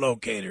on Dealer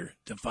Locator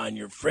to find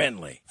your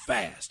friendly,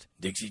 fast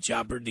Dixie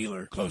Chopper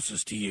dealer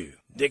closest to you.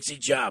 Dixie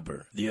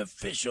Chopper, the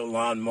official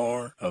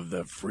lawnmower of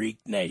the Freak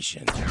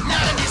Nation.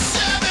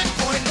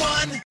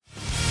 97.1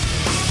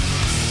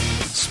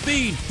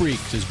 Speed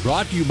Freaks is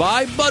brought to you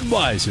by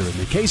Budweiser and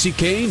the Casey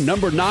Kane No.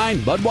 9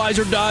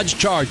 Budweiser Dodge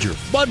Charger.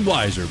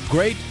 Budweiser,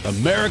 great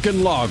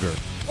American lager.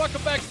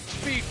 Welcome back to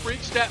Speed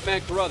Freaks,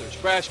 Statman Carruthers,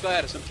 Crash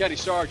Gladys. I'm Kenny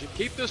Sargent.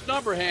 Keep this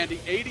number handy,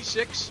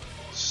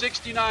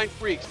 8669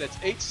 Freaks. That's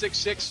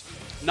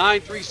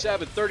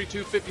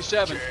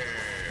 866-937-3257.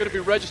 Going to be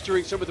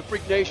registering some of the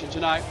Freak Nation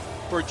tonight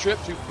for a trip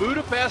to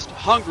Budapest,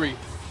 Hungary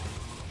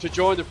to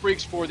join the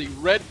Freaks for the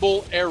Red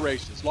Bull Air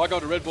Races. Log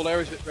on to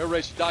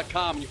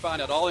RedBullAirRaces.com and you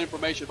find out all the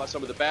information about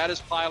some of the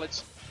baddest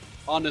pilots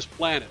on this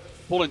planet.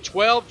 Pulling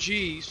 12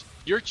 Gs,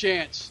 your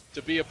chance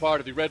to be a part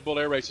of the Red Bull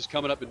Air Races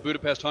coming up in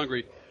Budapest,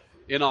 Hungary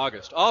in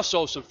August.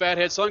 Also, some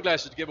Fathead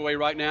sunglasses to give away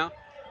right now.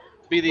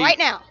 Right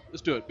now.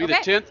 Let's do it. Be Okay.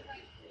 the 10th.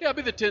 Yeah,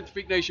 be the 10th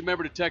Freak Nation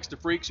member to text the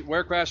Freaks at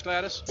where, Crash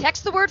Gladys?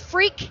 Text the word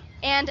freak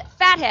and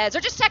fatheads, or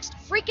just text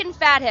freaking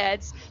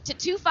fatheads to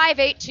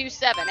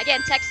 25827.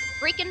 Again, text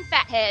freaking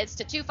fatheads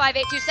to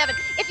 25827.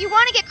 If you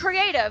want to get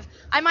creative,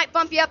 I might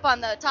bump you up on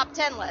the top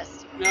 10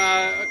 list.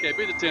 Okay,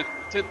 be the 10th.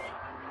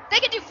 They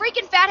can do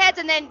freaking fatheads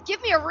and then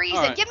give me a reason.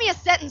 All right. Give me a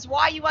sentence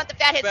why you want the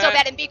fatheads so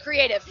bad and be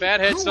creative.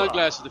 Fathead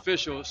Sunglasses, the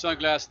official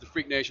sunglasses of the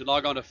Freak Nation.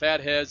 Log on to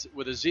Fatheads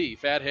with a Z,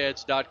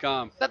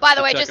 fatheads.com. But by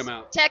the way, Check just them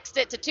out. text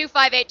it to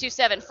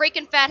 25827.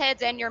 Freaking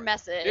fatheads and your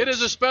message. It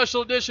is a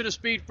special edition of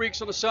Speed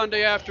Freaks on a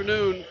Sunday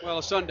afternoon, well,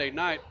 a Sunday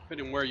night,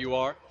 depending on where you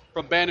are,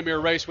 from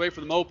Bandamere Raceway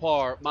for the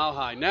Mopar Mile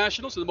High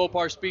Nationals and the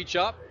Mopar Speed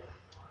Shop.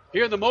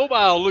 Here in the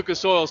mobile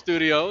Lucas Oil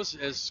Studios,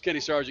 as Kenny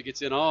Sargent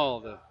gets in all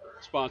the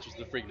sponsors of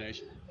the Freak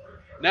Nation.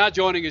 Now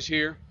joining us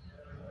here,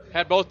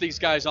 had both these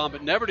guys on,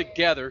 but never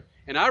together.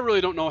 And I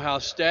really don't know how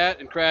Stat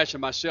and Crash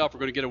and myself are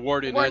going to get a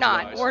word in We're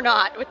edgewise.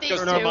 not with these two.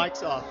 Turn our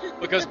mics off.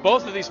 Because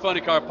both of these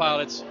funny car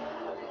pilots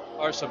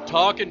are some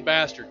talking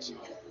bastards.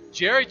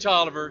 Jerry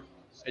Tolliver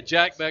and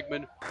Jack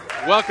Beckman.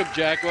 Welcome,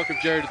 Jack. Welcome,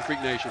 Jerry, to the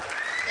Freak Nation.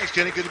 Thanks,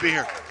 Kenny. Good to be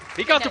here.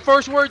 He got the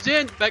first words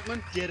in,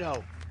 Beckman.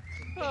 Ditto.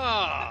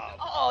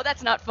 Oh,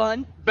 that's not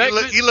fun.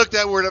 Beckman, He looked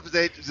that word up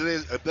today.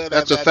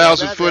 That's a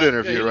 1,000-foot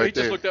interview he right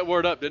just there. looked that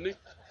word up, didn't he?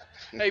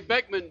 Hey,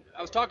 Beckman,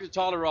 I was talking to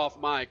Tolliver off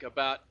mic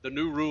about the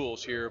new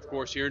rules here, of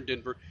course, here in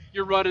Denver.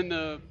 You're running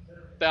the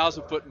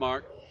 1,000-foot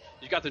mark.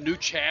 You got the new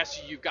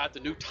chassis. You've got the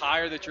new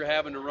tire that you're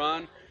having to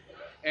run.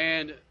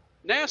 And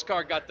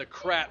NASCAR got the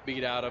crap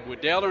beat out of them when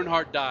Dale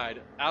Earnhardt died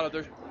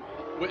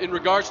in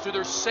regards to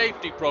their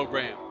safety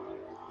program.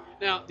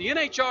 Now, the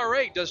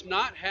NHRA does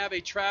not have a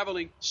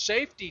traveling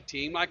safety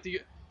team like the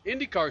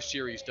IndyCar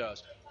Series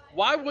does.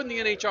 Why wouldn't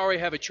the NHRA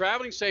have a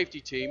traveling safety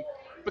team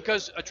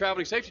because a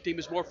traveling safety team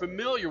is more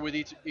familiar with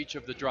each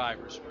of the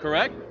drivers,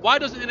 correct? Why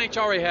doesn't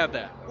NHRA have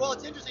that? Well,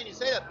 it's interesting you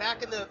say that.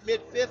 Back in the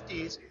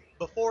mid-'50s,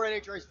 before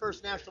NHRA's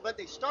first national event,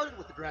 they started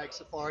with the drag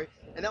safari,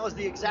 and that was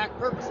the exact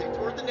purpose. They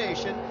toured the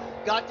nation,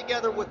 got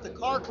together with the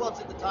car clubs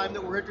at the time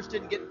that were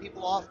interested in getting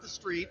people off the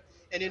street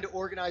and into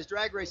organized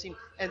drag racing,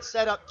 and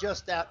set up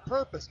just that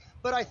purpose.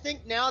 But I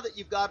think now that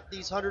you've got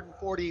these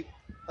 140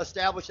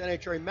 established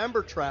NHRA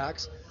member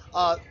tracks,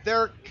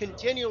 they're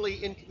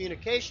continually in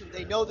communication.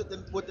 They know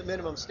that what the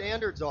minimum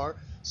standards are.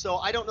 So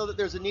I don't know that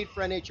there's a need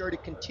for NHRA to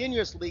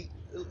continuously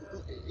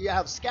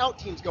have scout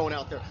teams going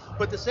out there.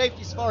 But the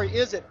safety safari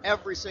is at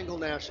every single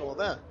national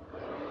event.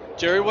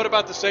 Jerry, what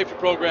about the safety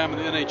program in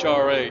the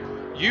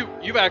NHRA?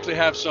 You actually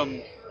have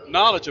some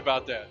knowledge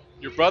about that.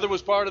 Your brother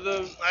was part of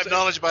the... I have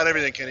knowledge about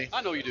everything, Kenny.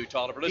 I know you do,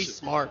 Tolliver. Listen. He's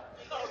smart.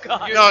 Oh,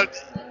 God. No,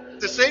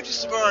 the safety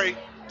safari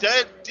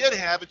did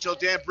have until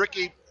Dan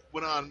Brickey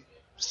went on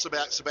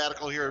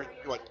sabbatical here,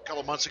 a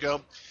couple months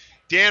ago.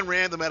 Dan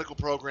ran the medical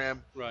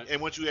program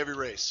and went to every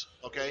race,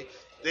 okay?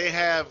 They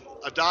have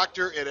a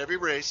doctor at every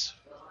race,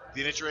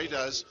 the NHRA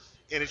does,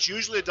 and it's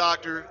usually a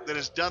doctor that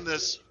has done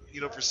this,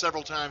 for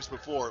several times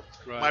before.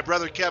 Right. My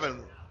brother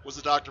Kevin was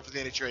the doctor for the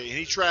NHRA, and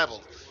he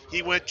traveled.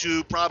 He went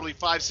to probably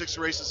 5-6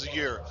 races a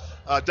year.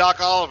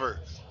 Doc Oliver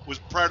was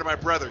prior to my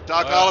brother.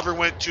 Doc Oliver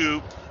went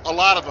to a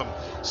lot of them.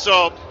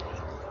 So,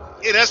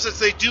 in essence,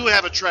 they do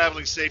have a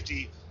traveling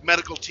safety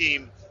medical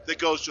team that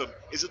goes to them.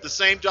 Is it the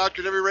same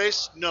doctor at every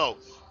race? No.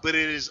 But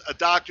it is a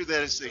doctor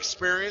that is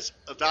experienced,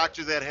 a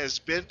doctor that has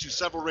been to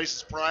several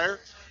races prior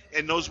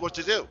and knows what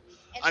to do.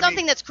 And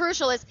something that's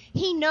crucial is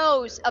he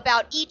knows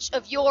about each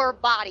of your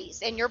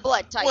bodies and your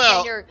blood type. Well,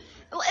 and your,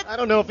 I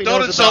don't know if he don't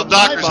knows insult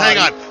about doctors. my Hang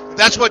body. on.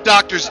 That's what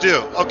doctors do,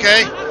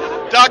 okay?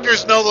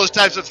 Doctors know those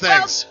types of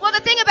things. Well,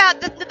 the thing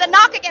about the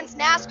knock against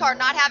NASCAR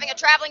not having a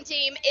traveling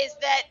team is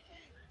that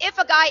if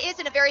a guy is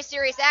in a very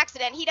serious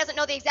accident, he doesn't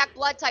know the exact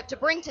blood type to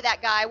bring to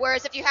that guy,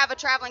 whereas if you have a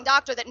traveling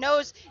doctor that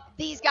knows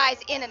these guys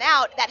in and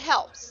out, that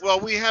helps. Well,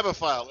 we have a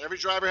file. Every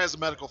driver has a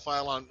medical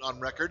file on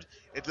record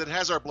that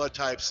has our blood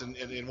types and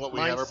what we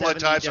Mine's have. Our blood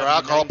 70, types, our 90.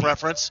 alcohol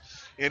preference,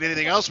 and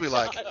anything else we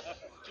like.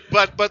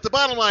 But the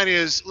bottom line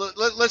is,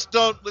 let's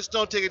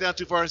don't take it down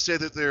too far and say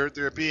that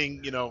they're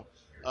being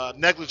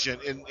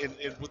negligent in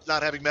with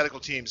not having medical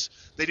teams.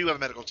 They do have a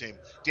medical team.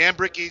 Dan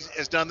Brickey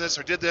has done this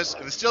or did this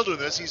and is still doing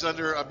this. He's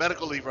under a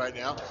medical leave right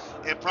now,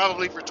 and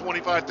probably for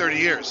 25, 30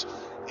 years.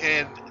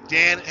 And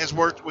Dan has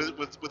worked with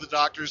the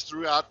doctors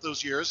throughout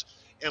those years.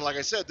 And like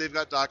I said, they've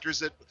got doctors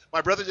that my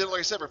brother did, like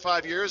I said, for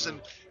 5 years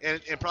and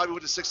probably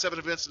went to 6-7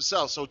 events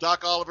himself. So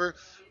Doc Oliver,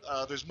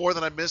 there's more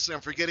than I missed and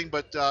I'm forgetting,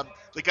 but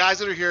the guys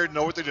that are here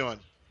know what they're doing.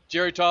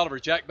 Jerry Tolliver,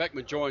 Jack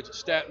Beckman joins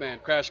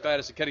Statman, Crash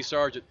Gladys, and Kenny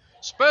Sargent.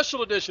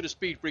 Special edition of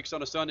Speed Freaks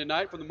on a Sunday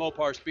night from the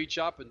Mopar Speed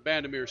Shop and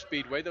Bandamere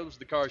Speedway. Those are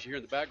the cars you hear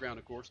in the background,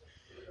 of course.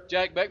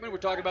 Jack Beckman, we're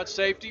talking about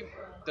safety.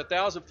 The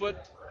 1,000-foot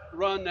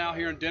run now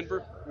here in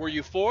Denver. Were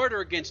you for it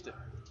or against it?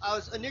 I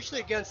was initially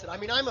against it. I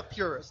mean, I'm a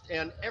purist,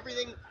 and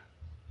everything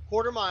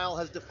quarter mile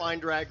has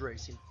defined drag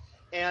racing.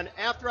 And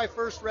after I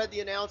first read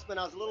the announcement,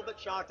 I was a little bit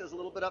shocked, I was a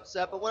little bit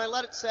upset. But when I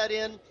let it set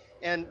in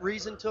and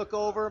reason took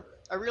over,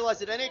 I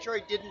realized that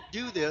NHRA didn't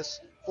do this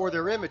for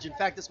their image. In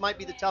fact, this might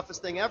be the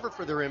toughest thing ever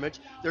for their image.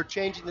 They're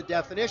changing the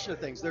definition of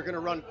things. They're going to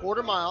run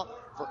quarter mile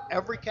for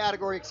every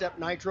category except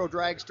nitro,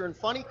 dragster, and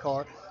funny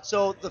car.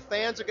 So the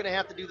fans are going to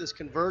have to do this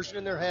conversion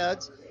in their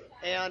heads.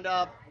 And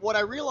what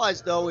I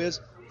realized, though,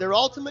 is their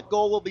ultimate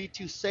goal will be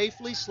to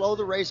safely slow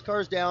the race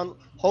cars down,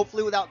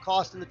 hopefully without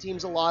costing the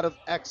teams a lot of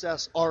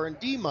excess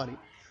R&D money.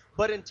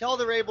 But until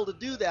they're able to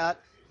do that,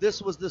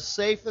 this was the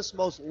safest,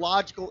 most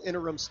logical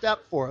interim step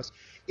for us.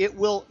 It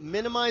will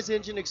minimize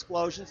engine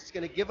explosions. It's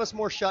going to give us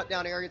more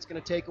shutdown area. It's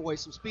going to take away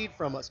some speed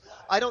from us.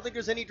 I don't think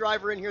there's any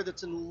driver in here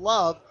that's in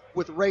love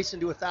with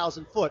racing to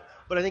 1,000 foot,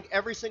 but I think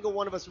every single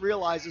one of us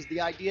realizes the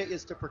idea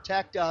is to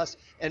protect us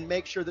and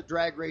make sure that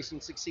drag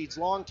racing succeeds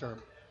long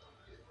term.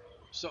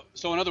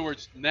 So in other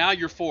words, now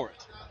you're for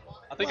it.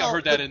 I think I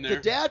heard that in there.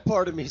 The dad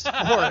part of me's for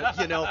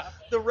it,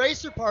 The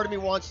racer part of me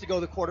wants to go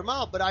the quarter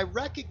mile, but I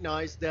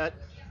recognize that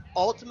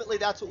ultimately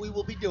that's what we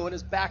will be doing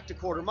is back to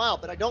quarter mile.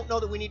 But I don't know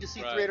that we need to see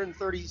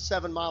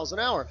 337 miles an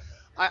hour.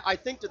 I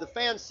think to the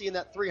fans seeing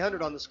that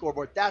 300 on the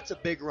scoreboard, that's a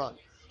big run.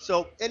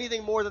 So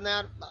anything more than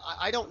that,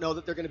 I don't know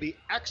that they're going to be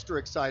extra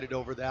excited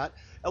over that.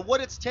 And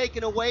what it's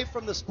taken away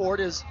from the sport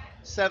is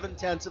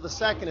 0.7 of a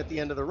second at the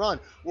end of the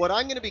run. What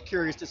I'm going to be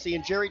curious to see,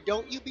 and Jerry,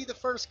 don't you be the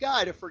first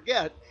guy to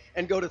forget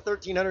and go to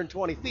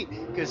 1,320 feet,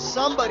 because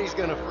somebody's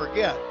going to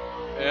forget.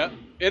 Yeah.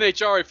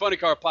 NHRA funny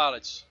car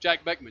pilots,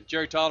 Jack Beckman,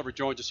 Jerry Tolliver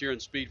joins us here in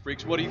Speed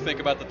Freaks. What do you think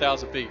about the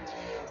 1,000 feet?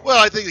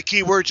 Well, I think the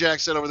key word Jack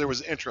said over there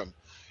was interim.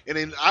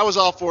 And I was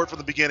all for it from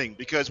the beginning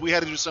because we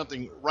had to do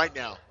something right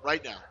now,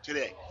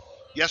 today,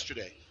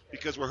 yesterday,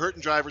 because we're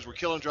hurting drivers, we're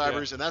killing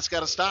drivers, and that's got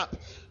to stop.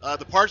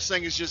 The parts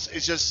thing is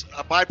just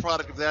a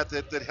byproduct of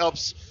that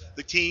helps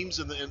the teams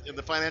and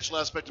the financial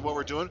aspect of what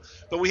we're doing.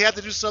 But we had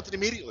to do something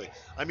immediately.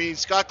 I mean,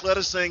 Scott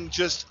Gledis thing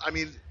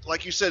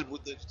like you said,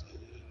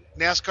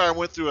 NASCAR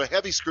went through a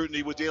heavy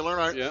scrutiny with Dale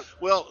Earnhardt. Yep.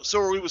 Well, so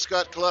were we with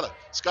Scott Coletta.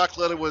 Scott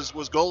Coletta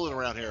was golden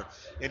around here,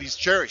 and he's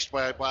cherished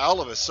by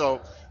all of us.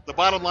 So the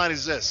bottom line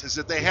is this, is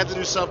that they had to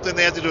do something.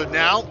 They had to do it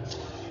now.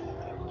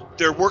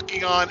 They're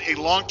working on a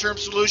long-term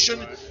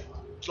solution.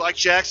 Like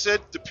Jack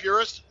said, the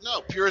purists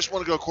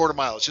want to go a quarter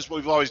mile. It's just what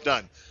we've always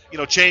done.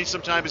 Change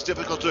sometimes is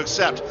difficult to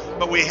accept.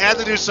 But we had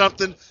to do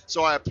something,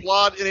 so I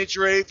applaud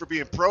NHRA for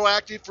being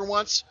proactive for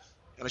once.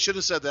 And I shouldn't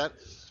have said that.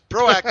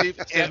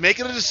 Proactive and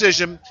making a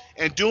decision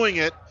and doing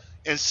it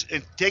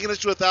and taking us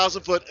to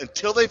 1,000 foot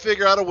until they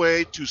figure out a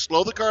way to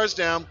slow the cars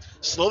down,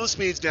 slow the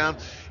speeds down.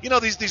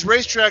 These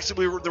racetracks that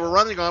we're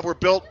running on were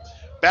built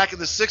back in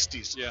the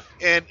 60s.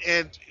 Yeah.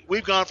 And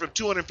we've gone from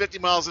 250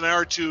 miles an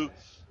hour to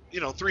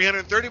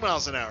 330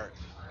 miles an hour.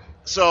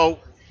 So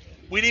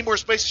we need more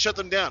space to shut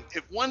them down.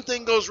 If one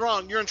thing goes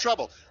wrong, you're in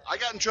trouble. I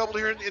got in trouble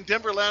here in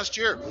Denver last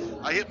year.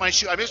 I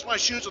missed my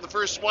chutes on the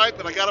first swipe,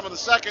 and I got them on the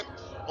second.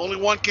 Only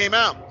one came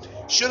out.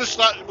 Should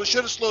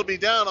have slowed me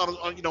down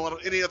on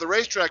any other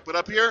racetrack, but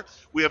up here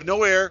we have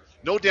no air,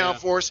 no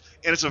downforce,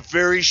 and it's a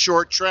very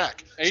short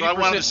track. So I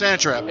wanted a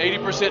sand trap.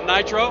 80%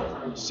 nitro,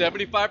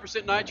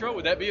 75% nitro.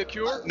 Would that be a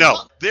cure? No.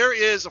 There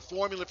is a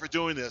formula for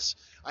doing this.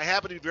 I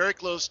happen to be very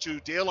close to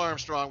Dale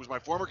Armstrong, who was my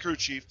former crew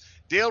chief.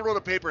 Dale wrote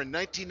a paper in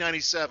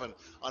 1997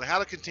 on how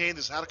to contain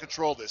this, how to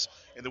control this.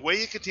 And the way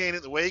you contain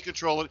it, the way you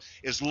control it,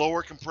 is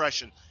lower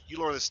compression. You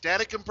lower the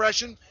static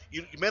compression,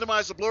 you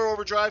minimize the blower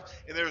overdrive,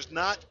 and there's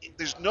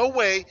no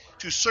way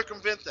to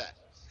circumvent that.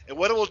 And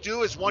what it will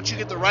do is once you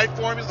get the right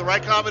formula, the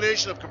right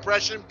combination of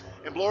compression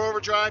and blower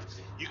overdrive,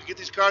 you can get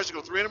these cars to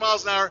go 300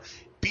 miles an hour,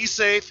 be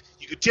safe,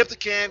 you can tip the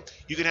can,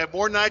 you can have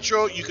more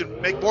nitro, you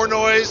can make more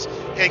noise,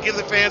 and give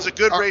the fans a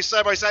good race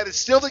side by side. And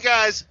still the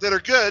guys that are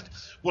good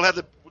will have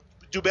to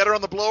do better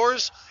on the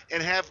blowers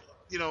and have,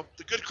 the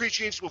good crew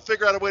chiefs will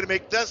figure out a way to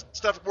make that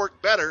stuff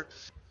work better.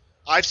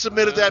 I've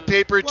submitted that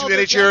paper to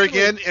NHR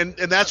again,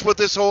 and that's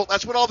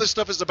what all this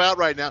stuff is about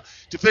right now,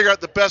 to figure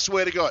out the best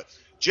way to go it.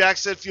 Jack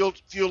said fuel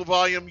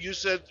volume. You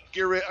said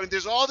gear rate. I mean,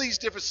 there's all these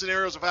different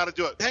scenarios of how to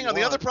do it. Hang on.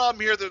 The other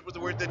problem here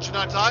that you're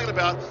not talking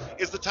about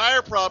is the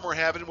tire problem we're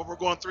having when we're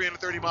going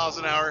 330 miles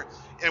an hour,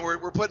 and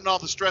we're putting all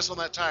the stress on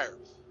that tire.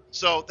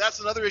 So that's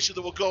another issue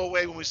that will go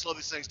away when we slow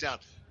these things down.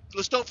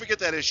 Let's don't forget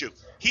that issue.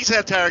 He's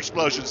had tire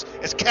explosions.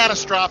 It's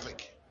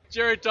catastrophic.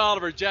 Jerry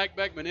Tolliver, Jack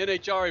Beckman,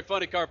 NHRA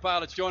Funny Car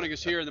Pilots joining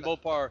us here in the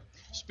Mopar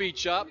Speed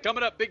Shop.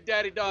 Coming up, Big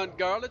Daddy Don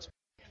Garlitz.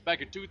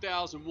 Back in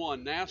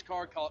 2001,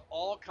 NASCAR caught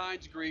all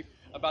kinds of grief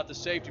about the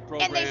safety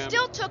program. And they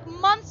still took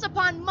months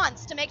upon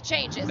months to make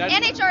changes.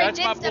 NHRA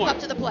did step up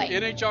to the plate.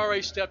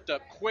 NHRA stepped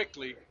up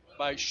quickly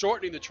by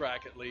shortening the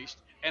track at least,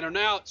 and are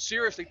now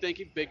seriously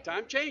thinking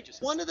big-time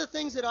changes. One of the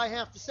things that I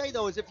have to say,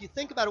 though, is if you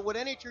think about it, what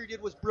NHRA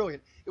did was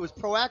brilliant. It was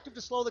proactive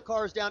to slow the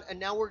cars down, and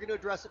now we're going to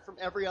address it from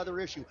every other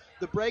issue.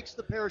 The brakes,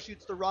 the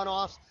parachutes, the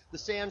runoffs, the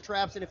sand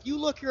traps. And if you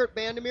look here at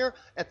Bandamere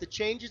at the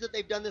changes that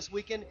they've done this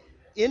weekend,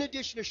 in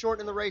addition to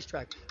shortening the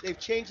racetrack, they've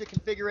changed the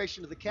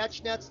configuration of the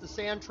catch nets, the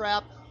sand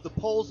trap, the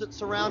poles that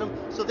surround them.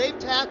 So they've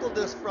tackled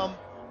this from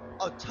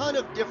a ton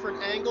of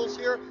different angles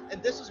here,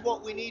 and this is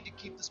what we need to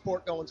keep the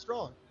sport going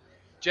strong.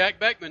 Jack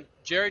Beckman,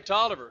 Jerry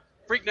Tolliver,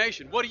 Freak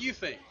Nation, what do you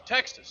think?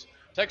 Text us.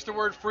 Text the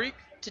word freak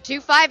to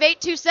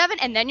 25827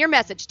 and then your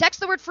message. Text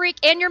the word freak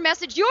and your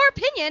message, your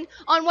opinion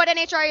on what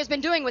NHRA has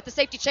been doing with the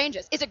safety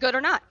changes. Is it good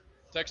or not?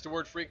 Text the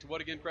word freak to what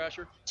again,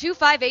 Crasher?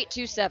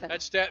 25827.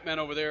 That's Statman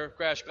over there,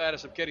 Crash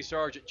Gladys of Kenny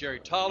Sargent, Jerry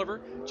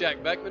Tolliver,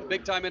 Jack Beckman,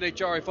 big-time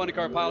NHRA Funny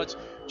Car Pilots.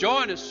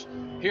 Join us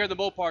here in the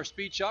Mopar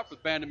Speed Shop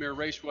with Bandamere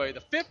Raceway.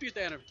 The 50th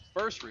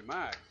anniversary.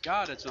 My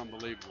God, that's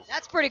unbelievable.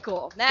 That's pretty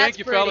cool. Thank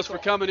you, fellas, for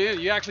coming in.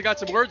 You actually got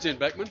some words in,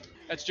 Beckman.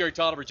 That's Jerry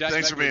Tolliver, Jack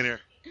Thanks Beckman. for being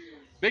here.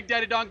 Big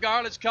Daddy Don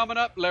Garlitz's coming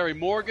up, Larry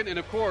Morgan, and,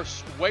 of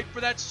course, wait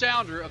for that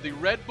sounder of the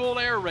Red Bull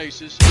Air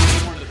Races.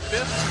 One of the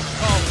fifth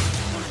callers.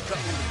 One of the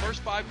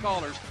first 5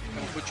 callers,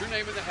 and we'll put your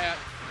name in the hat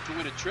to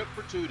win a trip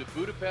for 2 to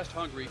Budapest,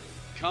 Hungary,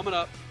 coming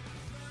up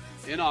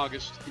in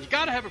August. And you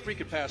got to have a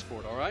freaking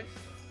passport, all right?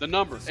 The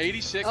number,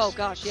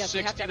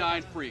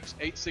 8669 Freaks,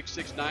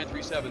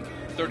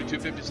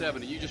 866-937-3257.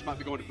 And you just might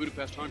be going to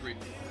Budapest, Hungary,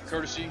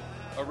 courtesy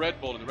of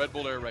Red Bull and the Red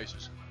Bull Air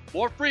Races.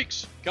 More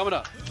freaks coming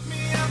up.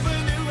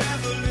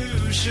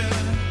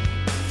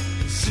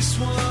 This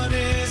one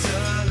is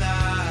a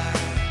lie.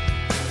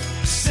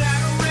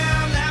 Sat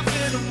around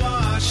laughing and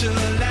watch the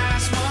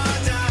last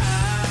one die.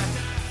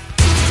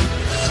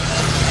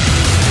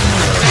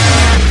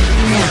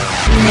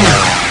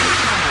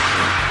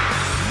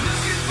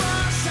 Looking for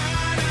a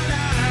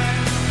satellite.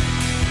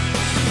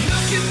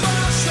 Looking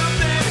for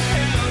something to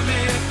help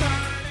me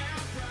find.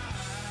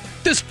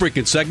 This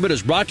freaking segment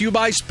is brought to you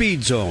by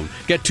Speed Zone.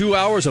 Get 2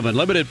 hours of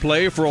unlimited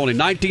play for only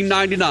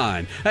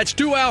 $19.99. That's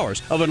 2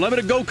 hours of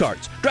unlimited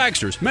go-karts,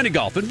 dragsters, mini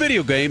golf, and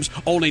video games,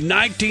 only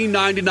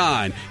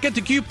 $19.99. Get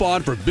the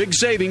coupon for big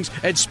savings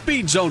at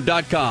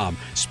SpeedZone.com.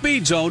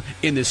 Speed Zone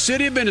in the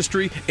City of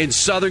Industry in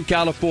Southern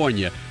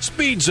California.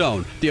 Speed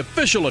Zone, the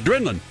official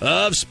adrenaline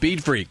of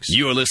Speed Freaks.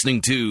 You're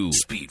listening to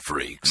Speed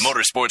Freaks,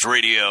 Motorsports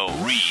Radio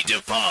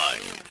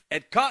Redefined.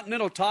 At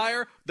Continental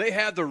Tire, they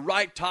have the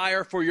right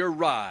tire for your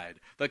ride.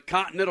 The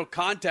Continental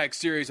Contact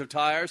series of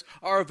tires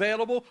are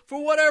available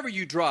for whatever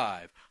you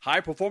drive.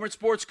 High-performance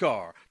sports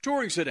car,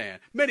 touring sedan,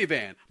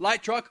 minivan,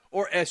 light truck,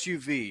 or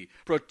SUV.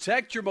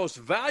 Protect your most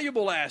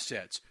valuable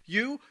assets,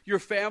 you, your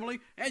family,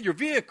 and your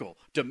vehicle.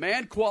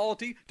 Demand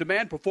quality,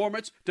 demand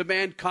performance,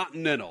 demand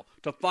Continental.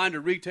 To find a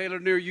retailer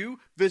near you,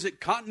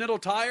 visit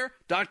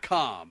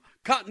ContinentalTire.com.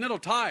 Continental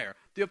Tire,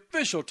 the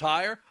official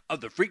tire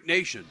of the Freak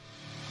Nation.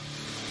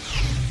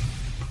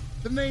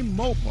 The name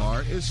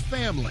Mopar is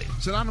family,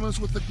 synonymous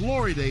with the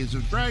glory days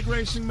of drag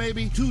racing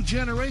maybe 2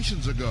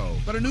 generations ago.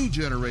 But a new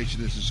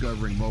generation is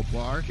discovering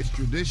Mopar, its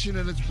tradition,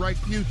 and its bright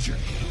future.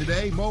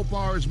 Today,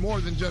 Mopar is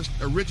more than just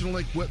original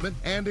equipment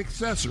and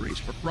accessories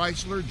for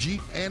Chrysler,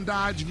 Jeep, and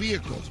Dodge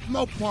vehicles.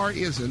 Mopar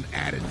is an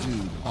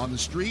attitude on the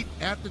street,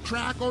 at the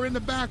track, or in the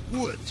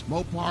backwoods.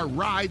 Mopar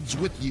rides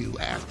with you.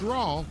 After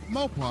all,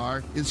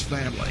 Mopar is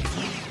family.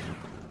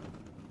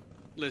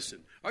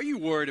 Listen, are you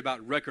worried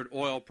about record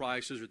oil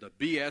prices or the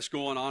BS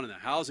going on in the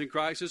housing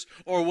crisis,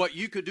 or what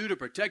you could do to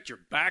protect your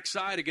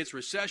backside against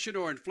recession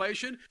or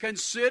inflation?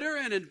 Consider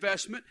an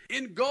investment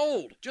in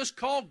gold. Just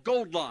call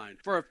Goldline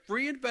for a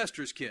free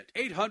investor's kit.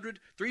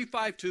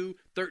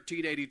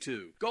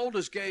 800-352-1382. Gold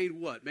has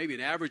gained, maybe an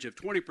average of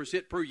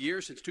 20% per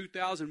year since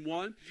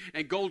 2001,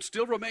 and gold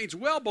still remains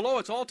well below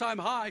its all-time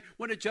high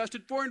when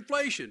adjusted for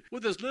inflation.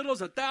 With as little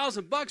as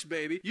 $1,000,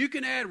 baby, you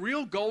can add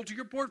real gold to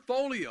your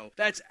portfolio.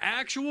 That's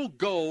actual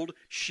gold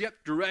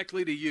shipped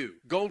directly to you.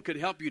 Gold can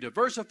help you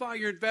diversify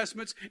your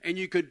investments, and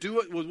you could do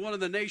it with one of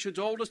the nation's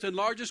oldest and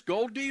largest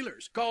gold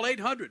dealers. Call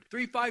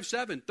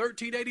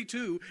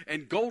 800-357-1382,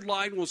 and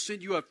Goldline will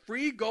send you a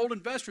free gold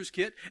investor's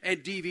kit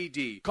and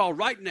DVD. Call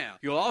right now.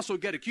 You'll also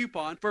get a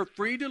coupon for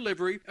free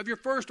delivery of your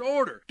first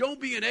order.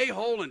 Don't be an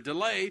a-hole and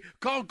delay.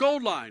 Call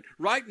Goldline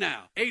right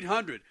now.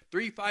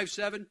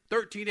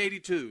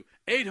 800-357-1382.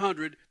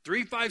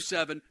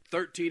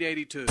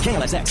 800-357-1382.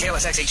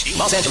 KLSX HD,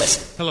 Los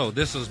Angeles. Hello,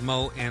 this is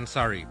Mo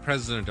Ansari,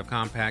 president of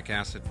Compact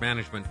Asset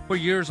Management. For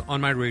years on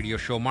my radio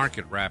show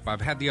Market Wrap, I've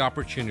had the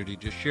opportunity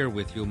to share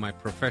with you my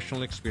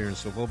professional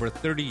experience of over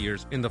 30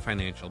 years in the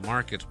financial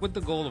markets with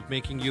the goal of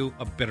making you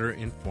a better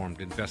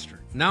informed investor.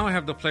 Now I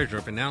have the pleasure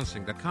of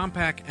announcing that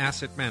Compact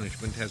Asset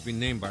Management has been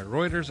named by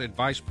Reuters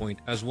Advice Point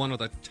as one of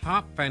the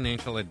top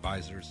financial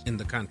advisors in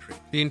the country.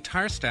 The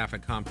entire staff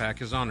at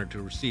Compact is honored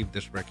to receive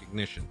this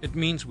recognition. It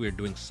means we are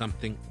doing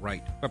something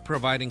right. By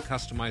providing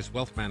customized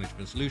wealth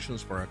management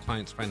solutions for our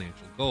clients'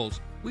 financial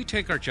goals, we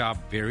take our job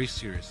very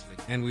seriously,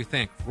 and we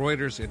thank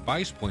Reuters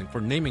Advice Point for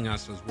naming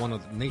us as one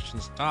of the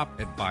nation's top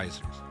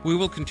advisors. We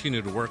will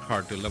continue to work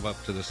hard to live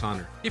up to this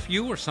honor. If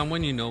you or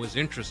someone you know is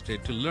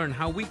interested to learn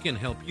how we can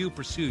help you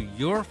pursue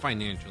your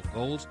financial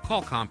goals,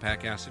 call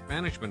Compact Asset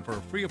Management for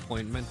a free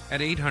appointment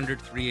at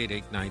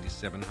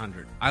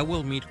 800-388-9700. I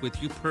will meet with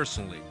you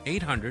personally.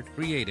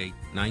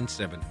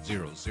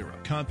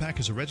 800-388-9700. Compact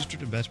is a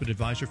registered investment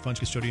advisor, funds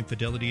custodian,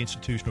 Fidelity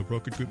Institutional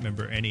Brokerage Group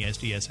member,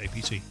 NASD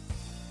SIPC.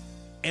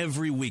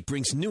 Every week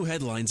brings new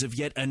headlines of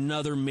yet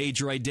another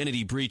major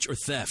identity breach or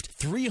theft.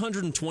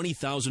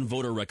 320,000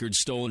 voter records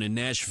stolen in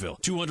Nashville,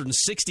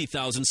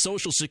 260,000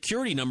 social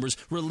security numbers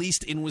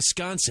released in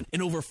Wisconsin,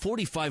 and over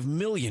 45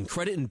 million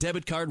credit and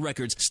debit card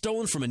records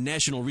stolen from a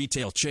national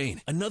retail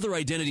chain. Another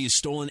identity is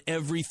stolen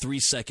every 3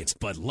 seconds,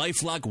 but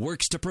LifeLock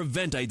works to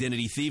prevent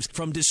identity thieves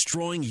from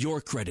destroying your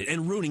credit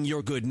and ruining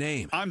your good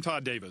name. I'm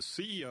Todd Davis,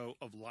 CEO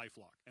of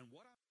LifeLock. And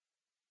what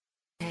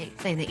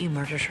Say that you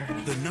murdered her.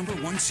 The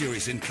 #1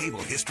 series in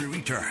cable history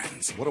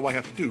returns. What do I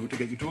have to do to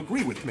get you to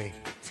agree with me?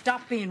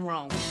 Stop being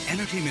wrong.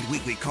 Entertainment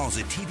Weekly calls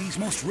it TV's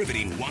most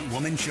riveting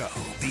one-woman show.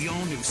 The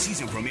all-new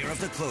season premiere of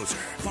The Closer,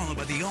 followed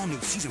by the all-new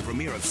season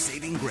premiere of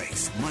Saving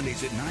Grace.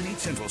 Mondays at 9, 8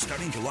 Central,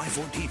 starting July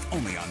 14th,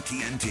 only on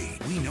TNT.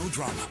 We know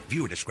drama.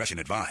 Viewer discretion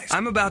advised.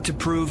 I'm about to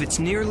prove it's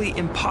nearly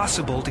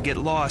impossible to get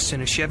lost in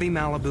a Chevy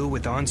Malibu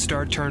with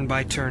OnStar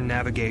turn-by-turn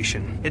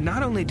navigation. It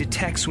not only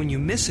detects when you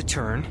miss a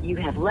turn, you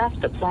have left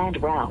the planned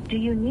route. Do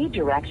you need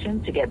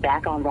directions to get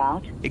back on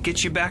route? It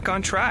gets you back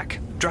on track.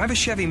 Drive a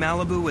Chevy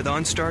Malibu with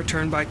OnStar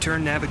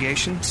turn-by-turn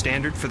navigation,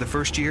 standard for the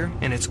first year,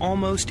 and it's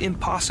almost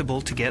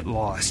impossible to get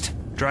lost.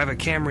 Drive a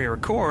Camry or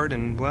Accord,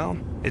 and, well,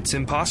 it's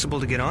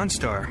impossible to get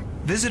OnStar.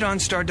 Visit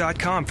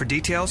OnStar.com for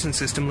details and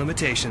system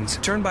limitations.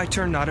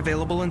 Turn-by-turn not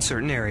available in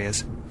certain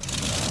areas.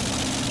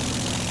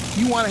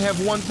 You want to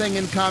have one thing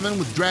in common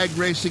with drag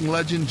racing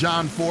legend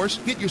John Force?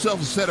 Get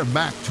yourself a set of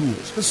Mac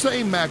tools. The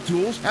same Mac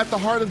tools at the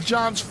heart of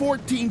John's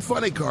 14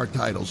 funny car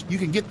titles. You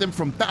can get them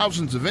from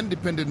thousands of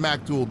independent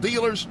Mac tool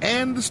dealers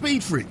and the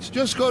SpeedFreaks.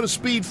 Just go to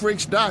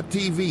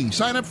SpeedFreaks.tv,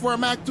 sign up for our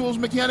Mac Tools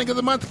Mechanic of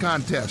the Month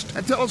contest,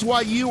 and tell us why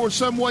you or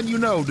someone you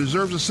know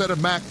deserves a set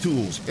of Mac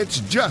tools.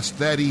 It's just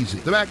that easy.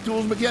 The Mac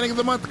Tools Mechanic of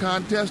the Month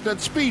contest at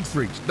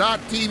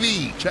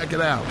SpeedFreaks.tv. Check it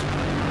out.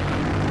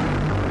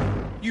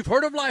 You've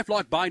heard of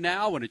LifeLock by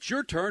now, and it's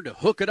your turn to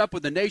hook it up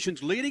with the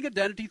nation's leading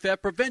identity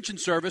theft prevention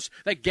service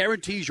that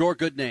guarantees your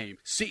good name.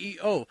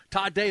 CEO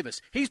Todd Davis.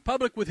 He's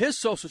public with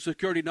his Social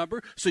Security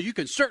number, so you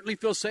can certainly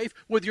feel safe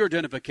with your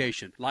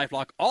identification.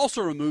 LifeLock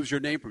also removes your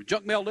name from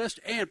junk mail lists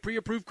and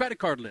pre-approved credit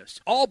card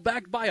lists, all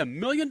backed by a $1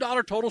 million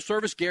total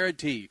service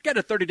guarantee. Get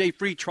a 30-day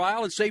free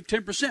trial and save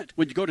 10%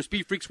 when you go to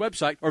SpeedFreaks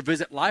website or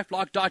visit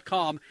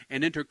LifeLock.com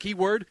and enter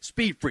keyword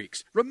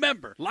SpeedFreaks.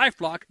 Remember,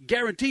 LifeLock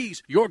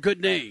guarantees your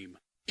good name.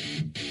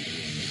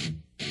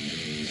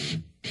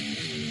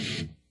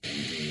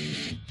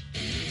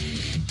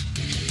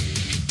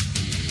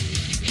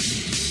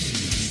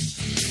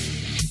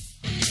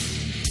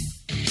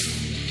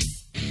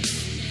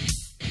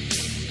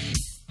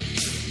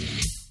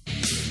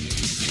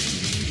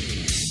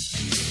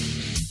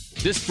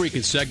 This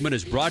freaking segment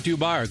is brought to you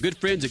by our good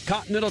friends at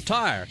Continental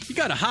Tire. You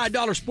got a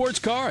high-dollar sports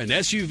car, an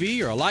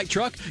SUV, or a light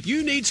truck?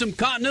 You need some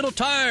Continental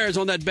Tires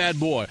on that bad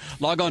boy.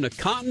 Log on to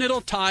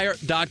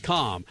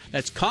ContinentalTire.com.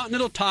 That's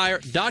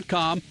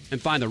ContinentalTire.com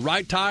and find the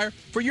right tire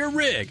for your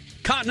rig.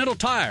 Continental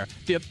Tire,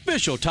 the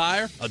official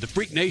tire of the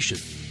Freak Nation.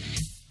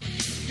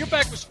 You're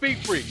back with Speed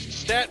Freaks,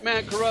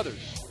 Statman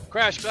Carruthers,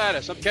 Crash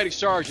Gladys. I'm Kenny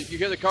Sargent. You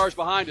hear the cars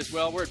behind us.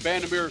 Well, we're at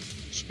Vandermeer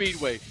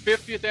Speedway,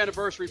 50th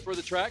anniversary for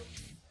the track.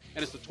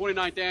 And it's the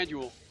 29th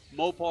annual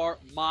Mopar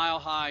Mile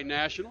High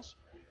Nationals.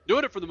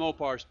 Doing it for the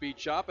Mopar Speed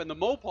Shop, and the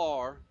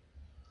Mopar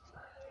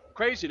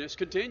craziness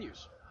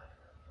continues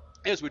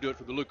as we do it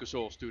for the Lucas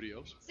Oil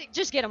Studios. See,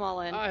 just get them all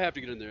in. I have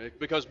to get in there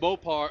because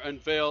Mopar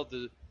unveiled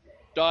the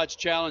Dodge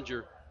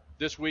Challenger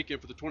this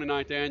weekend for the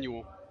 29th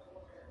annual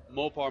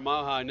Mopar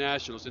Mile High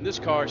Nationals. And this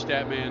car,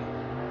 Statman,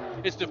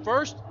 it's the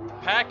first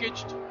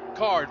packaged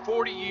car in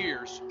 40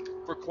 years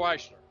for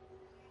Chrysler,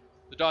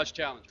 the Dodge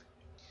Challenger.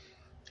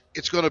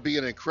 It's going to be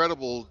an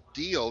incredible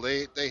deal.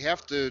 They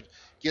have to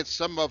get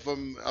some of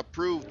them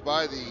approved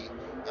by the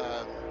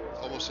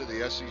almost to the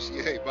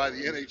SCCA, by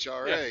the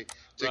NHRA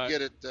to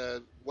get it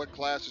what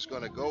class it's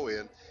going to go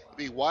in. It'd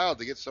be wild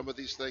to get some of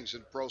these things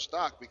in pro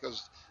stock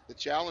because the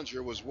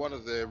Challenger was one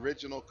of the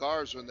original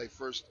cars when they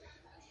first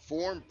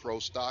formed pro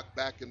stock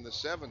back in the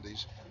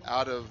 70s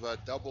out of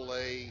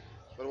AA.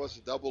 What was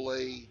it?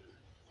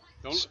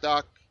 AA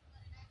stock.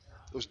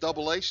 It was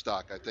AA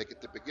stock, I think,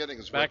 at the beginning.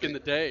 Back in the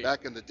day,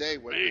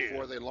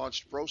 before they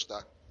launched Pro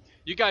Stock.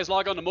 You guys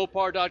log on to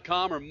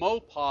Mopar.com or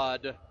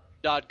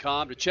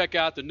Mopod.com to check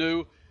out the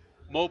new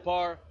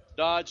Mopar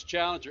Dodge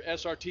Challenger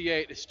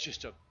SRT8. It's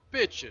just a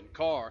bitchin'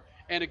 car.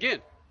 And again,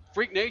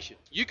 Freak Nation,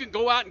 you can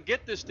go out and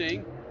get this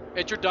thing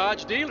at your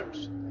Dodge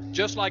dealers.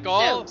 Just like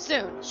all...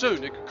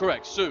 Soon,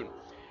 correct, soon.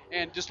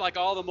 And just like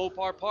all the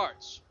Mopar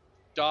parts,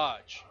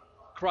 Dodge,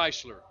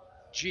 Chrysler,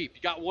 Jeep.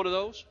 You got one of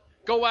those?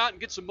 Go out and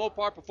get some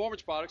Mopar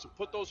performance products and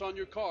put those on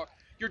your car.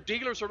 Your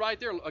dealers are right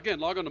there. Again,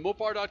 log on to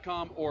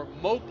Mopar.com or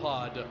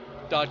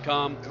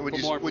Mopod.com for more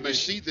information. When you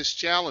see this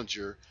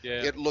Challenger,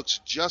 it looks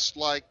just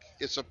like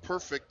it's a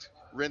perfect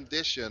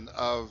rendition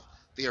of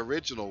the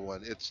original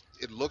one.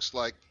 It looks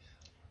like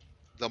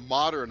the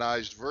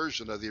modernized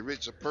version of the original.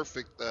 It's a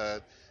perfect,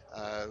 what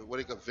do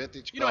you call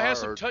vintage car? It has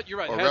some you're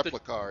right. Or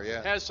replica car, yeah.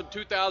 It has some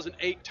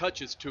 2008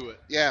 touches to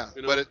it. Yeah,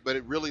 but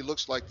it really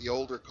looks like the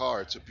older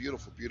car. It's a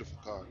beautiful, beautiful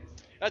car.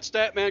 That's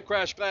Statman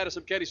Crash Gladys.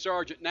 I'm Kenny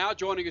Sargent. Now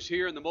joining us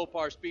here in the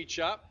Mopar Speed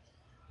Shop,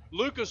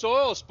 Lucas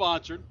Oil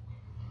sponsored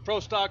Pro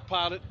Stock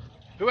pilot,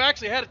 who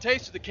actually had a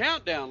taste of the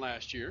countdown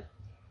last year.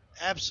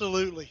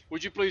 Absolutely.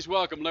 Would you please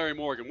welcome Larry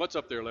Morgan? What's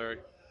up there, Larry?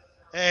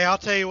 Hey, I'll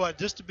tell you what,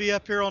 just to be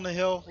up here on the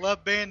hill, love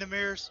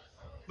Vandermeer's,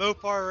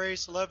 Mopar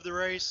race, love the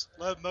race,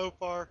 love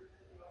Mopar,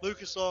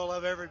 Lucas Oil,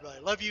 love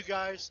everybody. Love you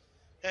guys.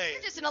 Hey.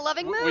 You're just in a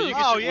loving mood. Will you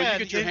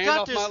get your hand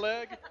off my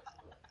leg?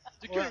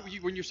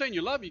 When you're saying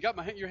you love me, you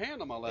got your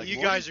hand on my leg. You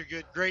guys are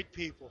good, great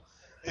people.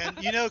 And,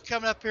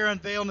 coming up here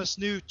unveiling this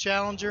new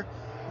Challenger,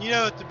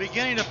 at the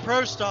beginning of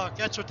Pro Stock,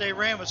 that's what they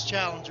ran was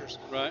Challengers.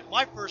 Right.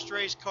 My first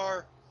race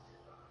car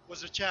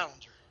was a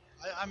Challenger.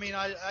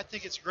 I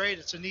think it's great.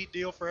 It's a neat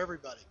deal for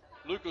everybody.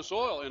 Lucas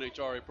Oil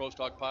NHRA Pro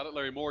Stock pilot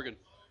Larry Morgan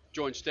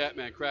joined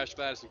Statman, Crash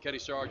Gladys, and Kenny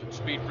Sargent,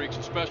 Speed Freaks,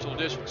 a special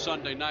edition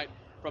Sunday night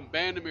from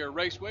Vandermeer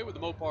Raceway with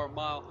the Mopar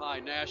Mile High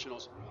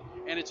Nationals.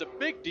 And it's a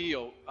big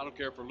deal, I don't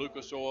care for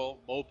Lucas Oil,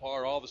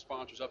 Mopar, all the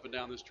sponsors up and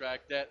down this track,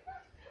 that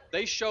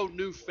they show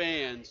new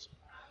fans.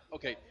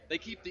 Okay, they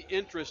keep the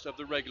interest of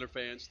the regular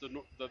fans. The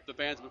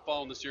fans have been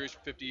following the series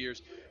for 50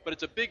 years. But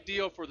it's a big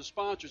deal for the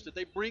sponsors that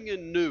they bring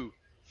in new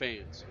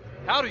fans.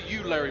 How do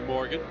you, Larry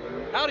Morgan,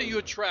 how do you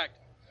attract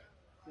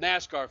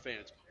NASCAR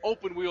fans,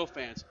 open wheel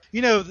fans?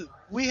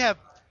 We have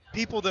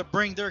people that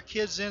bring their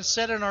kids in,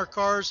 sit in our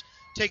cars,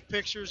 take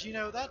pictures.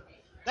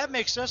 That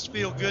makes us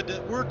feel good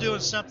that we're doing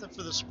something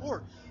for the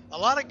sport. A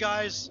lot of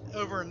guys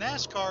over in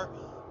NASCAR,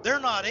 they're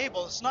not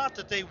able. It's not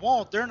that they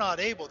won't. They're not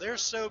able. They're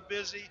so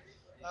busy.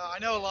 I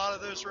know a lot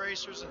of those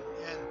racers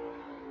and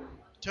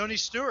Tony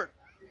Stewart.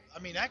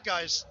 That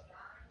guy's,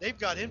 they've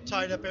got him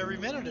tied up every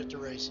minute at the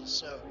races.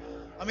 So,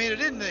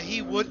 it isn't that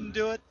he wouldn't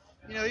do it.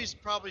 He's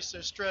probably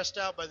so stressed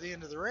out by the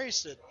end of the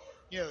race that,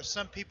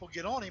 some people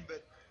get on him.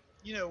 But,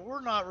 we're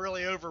not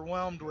really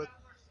overwhelmed with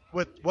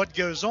with what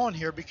goes on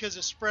here because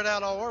it's spread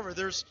out all over.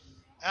 There's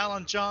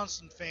Alan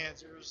Johnson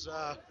fans. There's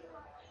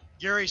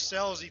Gary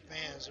Selsey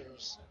fans.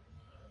 There's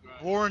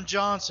Warren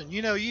Johnson.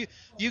 You know, you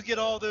get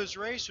all those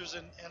racers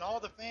and all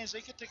the fans.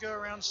 They get to go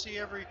around and see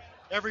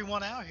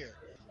everyone out here.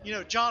 You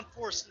know, John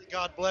Force,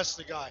 God bless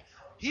the guy.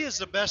 He is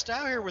the best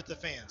out here with the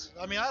fans.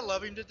 I mean, I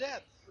love him to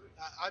death.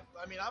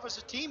 I mean, I was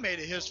a teammate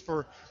of his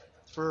for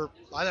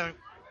I don't know,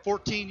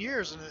 14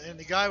 years, and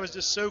the guy was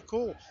just so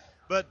cool.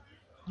 But,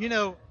 you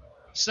know,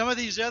 some of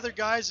these other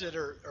guys that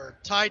are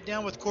tied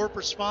down with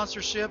corporate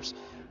sponsorships,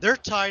 they're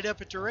tied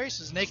up at the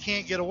races, and they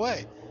can't get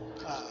away.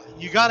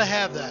 You got to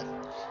have that.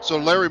 So,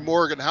 Larry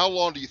Morgan, how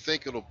long do you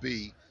think it'll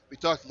be? We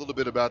talked a little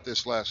bit about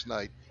this last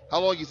night. How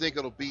long do you think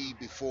it'll be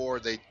before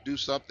they do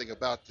something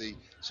about the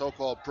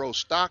so-called pro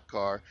stock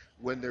car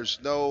when there's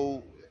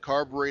no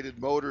carbureted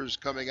motors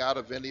coming out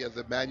of any of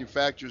the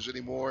manufacturers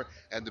anymore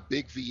and the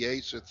big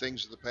V8s are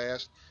things of the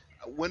past?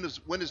 When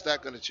is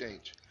that going to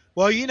change?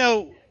 Well, you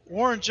know,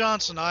 Warren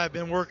Johnson and I have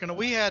been working.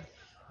 We had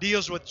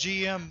deals with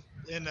GM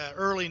in the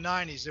early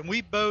 90s, and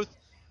we both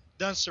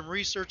done some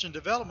research and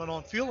development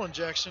on fuel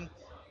injection,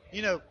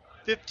 you know,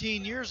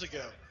 15 years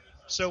ago.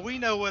 So we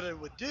know what it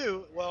would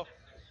do. Well,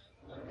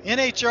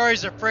 NHRA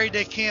is afraid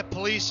they can't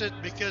police it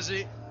because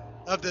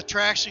of the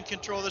traction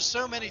control. There's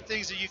so many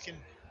things that you can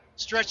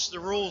stretch the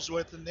rules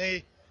with, and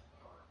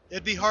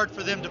it'd be hard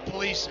for them to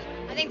police it.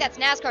 I think that's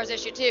NASCAR's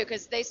issue too,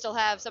 because they still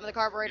have some of the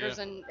carburetors,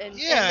 and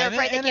they're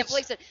afraid they can't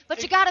police it.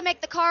 But you got to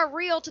make the car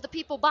real to the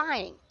people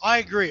buying. I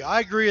agree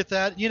with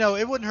that. You know,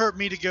 it wouldn't hurt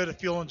me to go to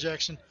fuel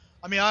injection.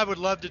 I mean, I would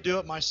love to do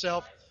it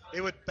myself.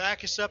 It would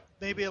back us up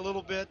maybe a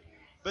little bit,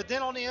 but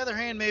then on the other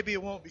hand, maybe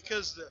it won't,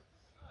 because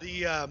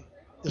the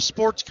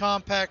sports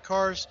compact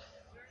cars,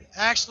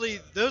 actually,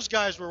 those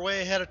guys were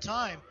way ahead of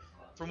time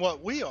from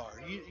what we are.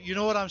 You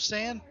know what I'm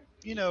saying?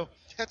 You know,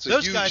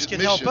 those guys can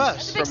help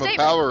us. From a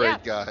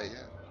Powerade guy. Yeah.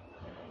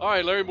 All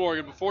right, Larry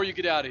Morgan, before you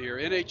get out of here,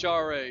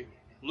 NHRA,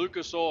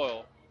 Lucas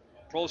Oil,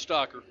 Pro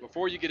Stocker,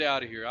 before you get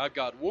out of here, I've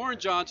got Warren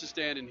Johnson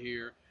standing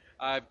here.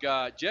 I've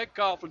got Jed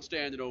Coughlin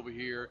standing over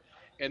here.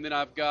 And then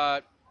I've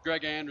got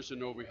Greg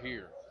Anderson over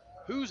here.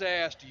 Whose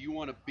ass do you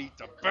want to beat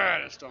the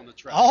baddest on the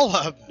track? All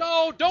of them.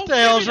 No, don't. What the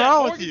hell's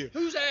wrong with Morgan. you?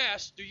 Whose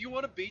ass do you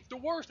want to beat the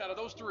worst out of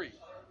those three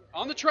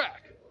on the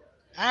track?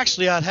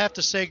 Actually, I'd have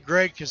to say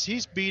Greg, because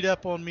he's beat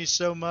up on me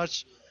so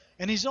much,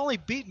 and he's only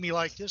beat me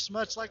like this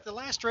much. Like the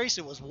last race,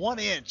 it was 1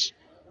 inch.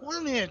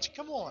 1 inch.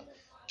 Come on.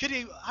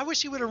 I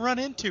wish he would have run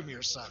into me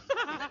or something.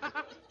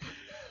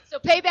 So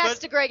paybacks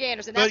to Greg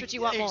Anderson. That's what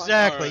you want more.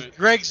 Exactly. Right.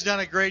 Greg's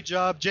done a great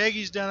job.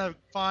 Jaggy's done a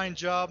fine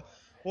job.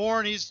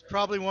 Warren, he's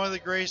probably one of the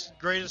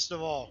greatest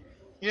of all.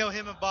 You know,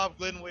 him and Bob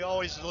Glidden, we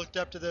always looked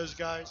up to those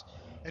guys.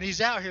 And he's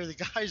out here. The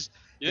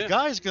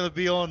guy's going to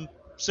be on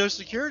Social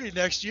Security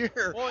next year.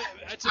 Well,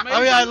 that's amazing.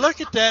 I mean, I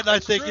look at that and I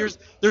think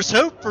there's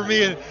hope for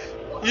me. And,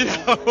 you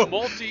know,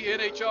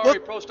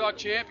 multi-NHRA Pro Stock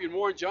champion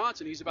Warren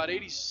Johnson. He's about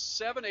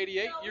 87,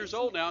 88 years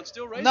old now and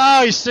still racing.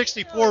 No, he's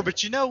 64.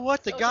 But you know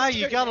what? The guy,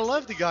 you got to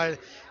love the guy.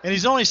 And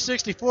he's only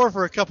 64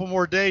 for a couple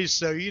more days.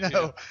 So, you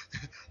know,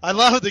 I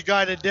love the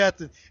guy to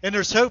death. And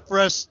there's hope for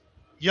us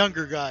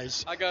younger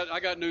guys. I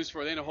got news for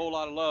you. There ain't a whole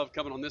lot of love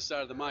coming on this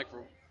side of the mic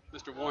for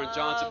Mr. Warren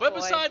Johnson. But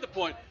beside the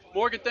point,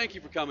 Morgan, thank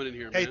you for coming in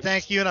here, man. Hey,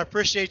 thank you. And I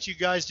appreciate you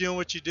guys doing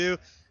what you do.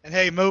 And,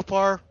 hey,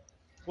 Mopar,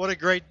 what a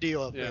great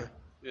deal up there.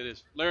 It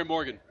is. Larry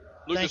Morgan,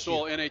 Lucas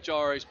Oil,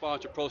 NHRA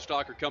sponsor, Pro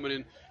Stocker coming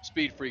in,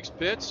 Speed Freaks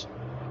pits.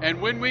 And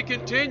when we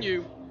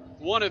continue,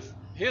 one of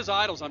his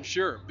idols, I'm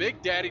sure,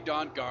 Big Daddy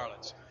Don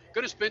Garland's.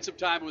 Going to spend some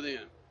time with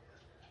him.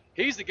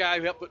 He's the guy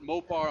who helped put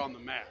Mopar on the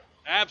map.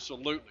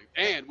 Absolutely.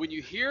 And when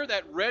you hear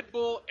that Red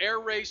Bull Air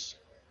Race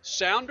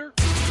sounder,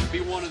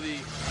 be one of the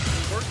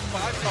first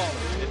 5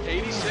 callers at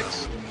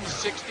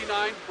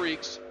 8669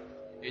 Freaks.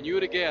 And you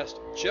would have guessed,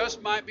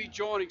 just might be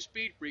joining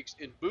Speed Freaks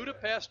in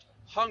Budapest,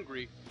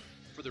 Hungary,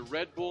 for the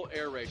Red Bull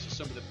Air Races.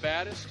 Some of the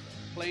baddest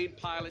plane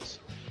pilots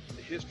in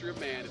the history of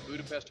man in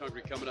Budapest,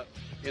 Hungary, coming up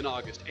in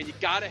August. And you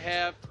got to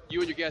have,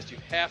 you and your guests, you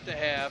have to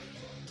have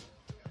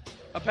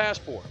a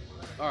passport.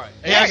 All right.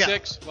 Hey,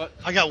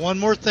 I got one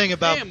more thing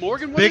about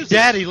Morgan, Big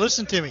Daddy.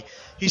 Listen to me.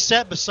 He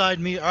sat beside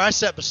me, or I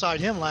sat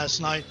beside him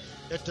last night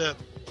at the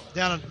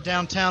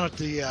downtown at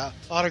the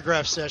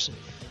autograph session.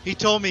 He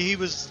told me he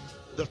was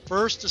the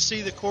first to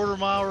see the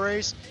quarter-mile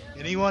race,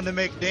 and he wanted to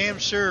make damn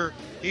sure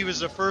he was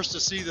the first to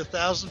see the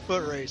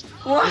 1,000-foot race.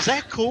 What? Is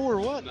that cool or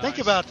what? Nice. Think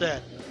about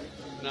that.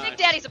 Nice. Big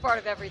Daddy's a part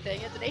of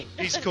everything, isn't he?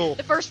 He's cool.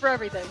 The first for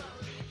everything.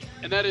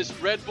 And that is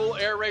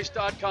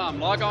RedBullAirRace.com.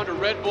 Log on to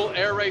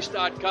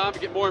RedBullAirRace.com to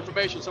get more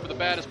information on some of the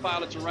baddest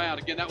pilots around.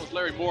 Again, that was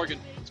Larry Morgan,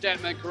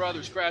 Statman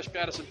Carruthers, Crash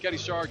Patterson, Kenny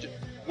Sargent.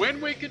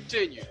 When we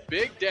continue,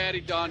 Big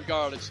Daddy Don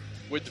Garland's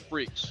with the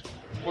Freaks.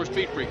 More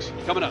Speed Freaks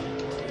coming up.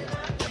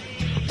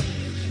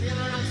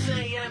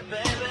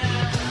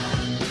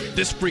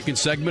 This freaking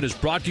segment is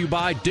brought to you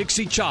by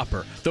Dixie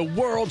Chopper, the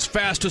world's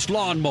fastest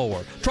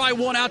lawnmower. Try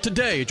one out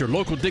today at your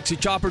local Dixie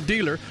Chopper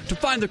dealer. To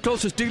find the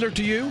closest dealer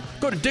to you,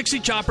 go to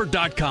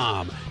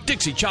DixieChopper.com.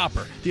 Dixie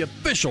Chopper, the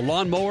official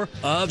lawnmower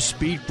of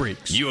Speed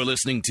Freaks. You're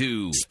listening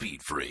to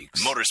Speed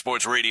Freaks,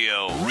 Motorsports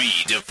Radio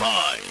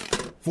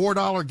redefined.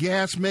 $4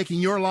 gas making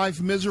your life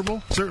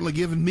miserable? Certainly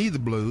giving me the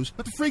blues,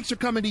 but the Freaks are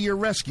coming to your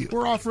rescue.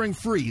 We're offering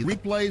free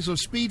replays of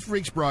Speed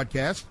Freaks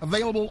broadcasts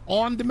available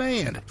on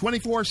demand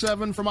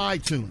 24/7 from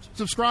iTunes.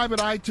 Subscribe at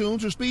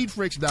iTunes or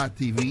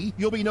speedfreaks.tv.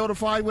 You'll be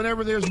notified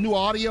whenever there's new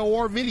audio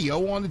or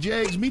video on the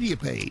JAGS media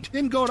page.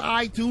 Then go to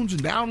iTunes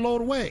and download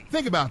away.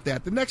 Think about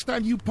that the next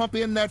time you pump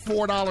in that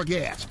 $4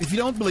 gas. If you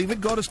don't believe it,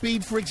 go to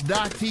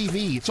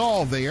speedfreaks.tv. It's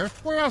all there.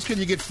 Where else can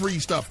you get free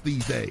stuff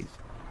these days?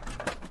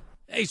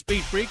 Hey,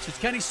 Speed Freaks, it's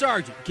Kenny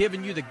Sargent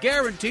giving you the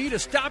guarantee to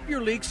stop your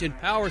leaks in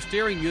power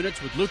steering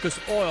units with Lucas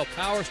Oil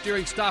Power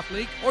Steering Stop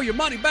Leak or your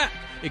money back.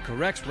 It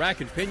corrects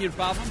rack and pinion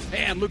problems,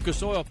 and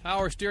Lucas Oil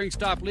Power Steering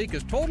Stop Leak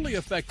is totally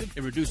effective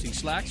in reducing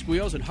slack,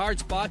 squeals, and hard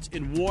spots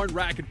in worn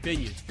rack and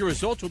pinions. Your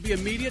results will be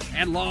immediate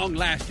and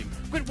long-lasting.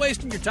 Quit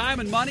wasting your time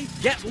and money.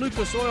 Get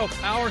Lucas Oil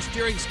Power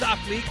Steering Stop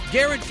Leak,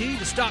 guaranteed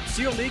to stop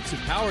seal leaks in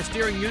power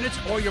steering units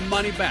or your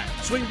money back.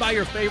 Swing by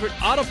your favorite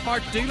auto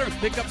parts dealer and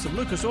pick up some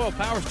Lucas Oil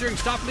Power Steering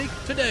Stop Leak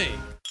today.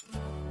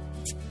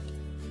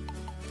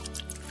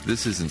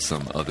 This isn't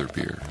some other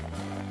beer.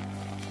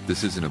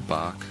 This isn't a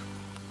bock,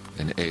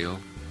 an ale,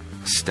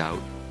 a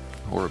stout,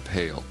 or a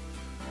pale.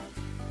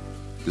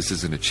 This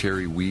isn't a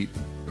cherry wheat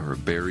or a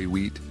berry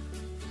wheat,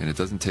 and it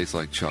doesn't taste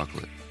like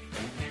chocolate.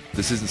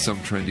 This isn't some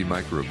trendy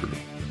microbrew.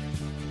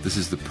 This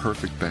is the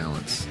perfect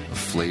balance of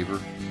flavor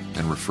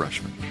and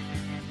refreshment.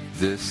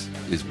 This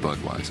is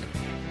Budweiser.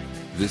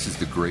 This is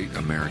the great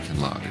American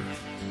lager.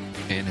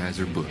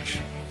 Anheuser-Busch,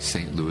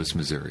 St. Louis,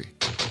 Missouri.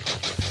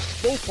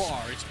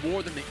 Mopar, it's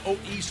more than the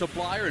OE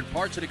supplier in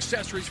parts and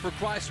accessories for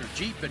Chrysler,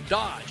 Jeep, and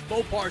Dodge.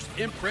 Mopar's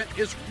imprint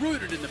is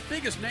rooted in the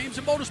biggest names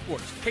in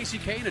motorsports. Casey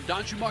Kane and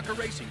Don Schumacher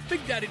Racing,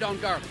 Big Daddy Don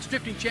Garlitz,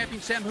 15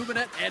 champion Sam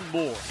Hubernet, and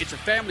more. It's a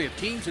family of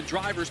teams and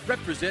drivers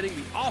representing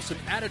the awesome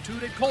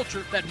attitude and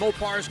culture that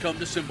Mopar has come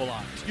to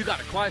symbolize. You got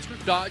a Chrysler,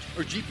 Dodge,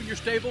 or Jeep in your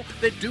stable?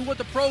 Then do what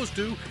the pros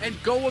do and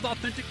go with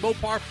authentic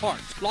Mopar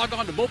parts. Log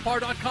on to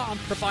Mopar.com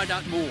to find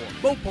out more.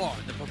 Mopar,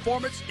 the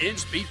performance in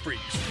Speed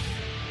Freaks.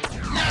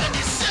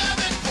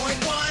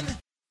 97.1.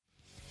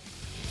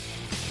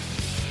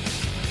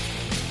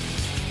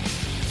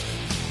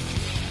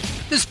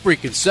 This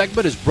freaking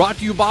segment is brought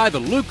to you by the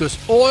Lucas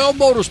Oil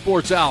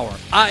Motorsports Hour,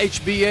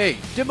 IHBA,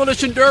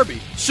 Demolition Derby,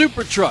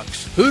 Super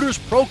Trucks, Hooters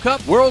Pro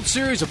Cup, World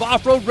Series of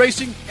Off-Road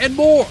Racing, and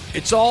more.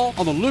 It's all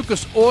on the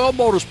Lucas Oil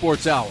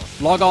Motorsports Hour.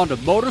 Log on to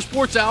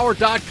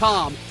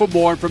motorsportshour.com for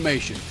more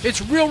information.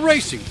 It's real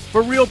racing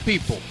for real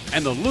people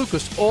and the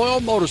Lucas Oil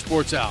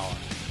Motorsports Hour.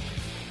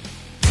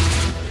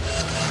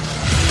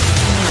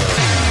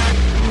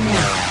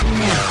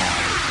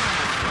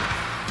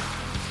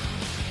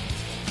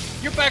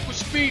 You're back with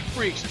Speed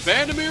Freaks,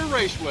 Vandermeer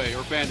Raceway,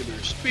 or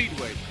Vandermeer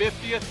Speedway,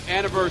 50th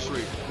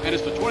anniversary. And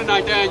it's the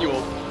 29th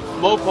annual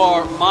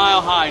Mopar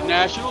Mile High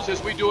Nationals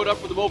as we do it up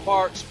for the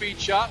Mopar Speed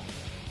Shop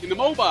in the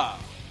mobile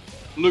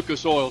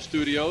Lucas Oil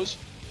Studios.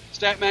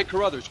 Statman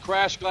Carruthers,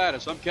 Crash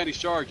Gladys, I'm Kenny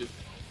Sargent.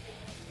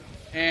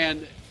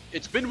 And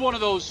it's been one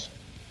of those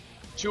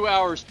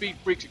 2-hour Speed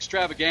Freaks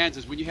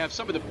extravaganzas when you have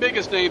some of the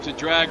biggest names in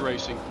drag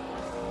racing.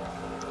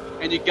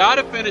 And you got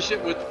to finish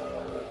it with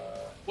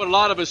what a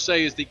lot of us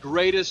say is the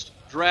greatest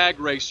drag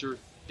racer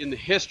in the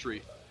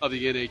history of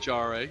the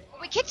NHRA.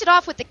 We kicked it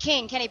off with the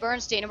king, Kenny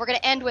Bernstein, and we're going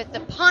to end with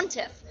the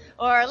pontiff,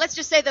 or let's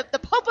just say the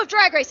Pope of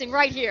drag racing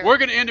right here. We're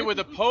going to end it with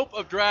the Pope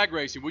of drag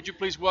racing. Would you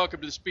please welcome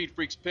to the Speed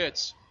Freaks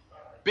pits,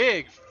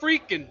 Big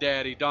freaking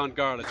Daddy Don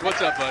Garlitz.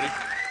 What's up, buddy?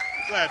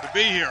 Glad to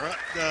be here.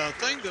 The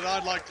thing that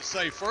I'd like to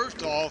say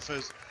first off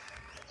is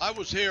I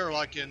was here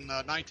like in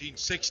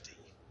 1960.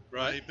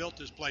 Right. They built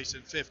this place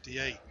in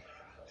 58.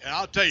 And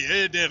I'll tell you,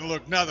 it didn't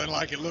look nothing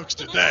like it looks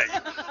today.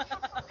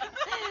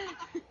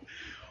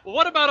 Well,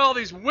 what about all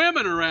these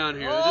women around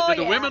here? Did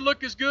the yeah. women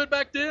look as good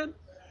back then?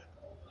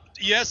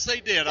 Yes, they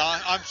did.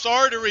 I'm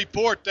sorry to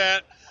report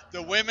that.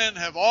 The women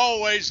have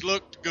always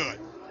looked good.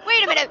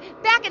 Wait a minute.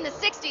 Back in the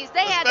 60s,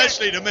 they had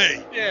Especially to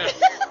me. Yeah.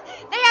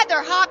 they had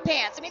their hot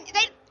pants. I mean,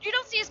 you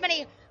don't see as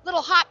many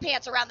little hot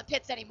pants around the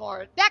pits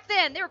anymore. Back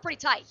then, they were pretty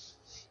tight.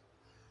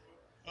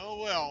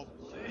 Oh, well.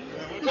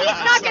 He's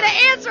not going to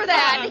answer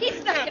that.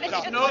 He's not going to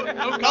answer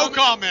that. No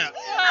comment.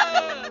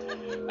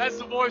 That's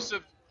the voice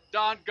of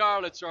Don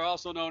Garlitz, or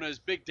also known as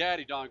Big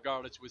Daddy Don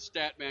Garlitz, with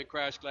Statman,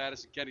 Crash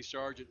Gladys, and Kenny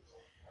Sargent.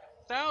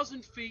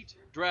 1,000 feet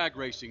drag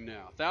racing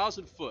now,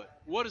 1,000 foot.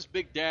 What does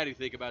Big Daddy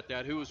think about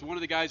that, who was one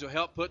of the guys who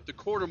helped put the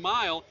quarter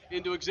mile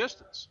into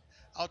existence?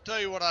 I'll tell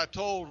you what I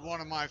told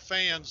one of my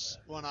fans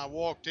when I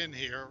walked in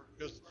here,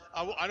 because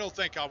I don't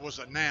think I was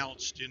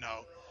announced, you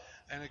know.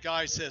 And the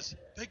guy says,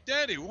 Big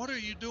Daddy, what are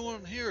you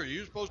doing here?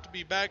 You're supposed to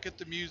be back at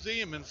the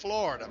museum in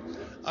Florida.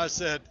 I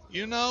said,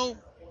 you know,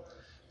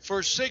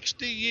 for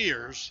 60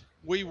 years,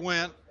 we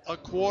went a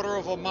quarter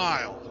of a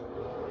mile,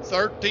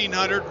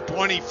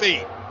 1,320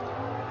 feet.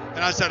 And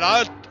I said,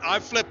 I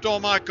flipped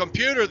on my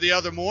computer the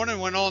other morning,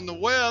 went on the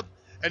web,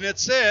 and it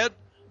said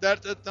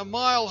that at the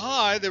mile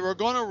high, they were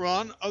going to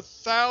run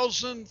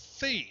 1,000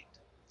 feet.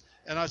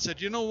 And I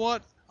said, you know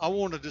what? I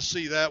wanted to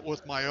see that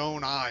with my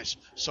own eyes.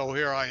 So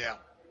here I am.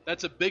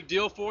 That's a big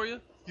deal for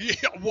you? Yeah,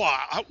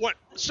 why?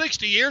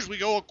 60 years we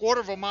go a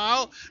quarter of a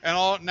mile,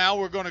 and now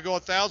we're going to go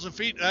 1,000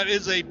 feet. That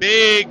is a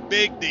big,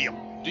 big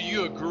deal. Do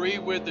you agree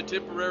with the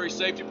temporary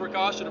safety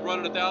precaution of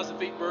running 1,000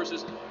 feet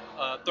versus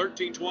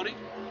 1320?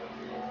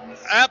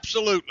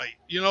 Absolutely.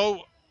 You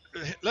know,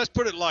 let's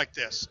put it like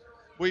this.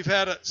 We've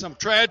had some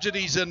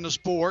tragedies in the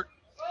sport,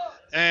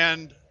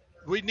 and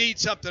we need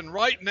something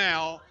right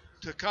now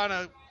to kind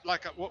of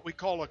like what we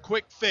call a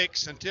quick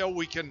fix until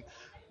we can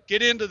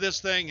get into this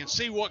thing and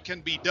see what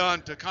can be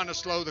done to kind of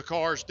slow the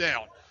cars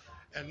down.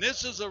 And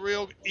this is a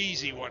real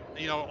easy one.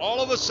 You know,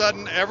 all of a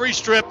sudden, every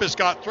strip has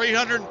got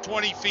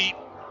 320 feet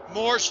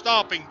more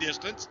stopping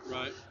distance.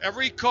 Right.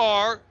 Every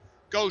car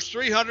goes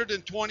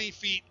 320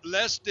 feet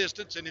less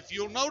distance. And if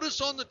you'll notice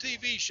on the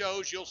TV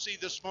shows, you'll see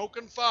the smoke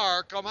and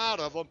fire come out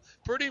of them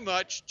pretty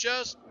much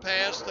just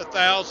past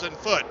 1,000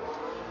 foot.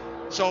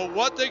 So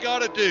what they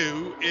got to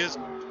do is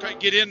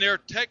get in there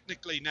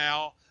technically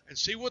now and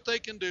see what they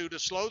can do to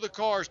slow the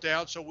cars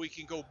down so we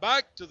can go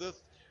back to the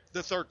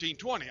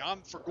 1320.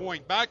 I'm for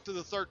going back to the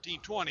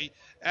 1320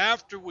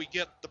 after we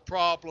get the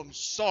problem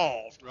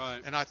solved.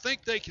 Right. And I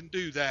think they can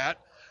do that.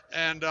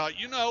 And,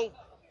 you know,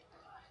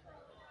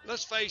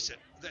 let's face it,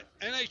 the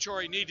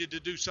NHRA needed to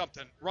do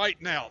something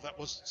right now that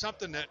was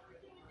something that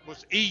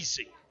was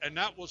easy. And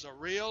that was a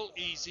real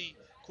easy,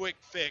 quick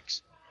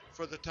fix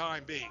for the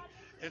time being.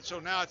 And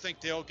so now I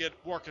think they'll get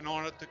working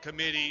on it. The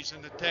committees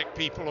and the tech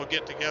people will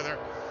get together.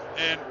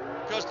 And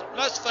because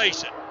let's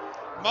face it,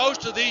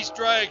 most of these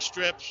drag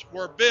strips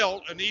were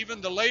built, and even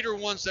the later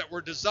ones that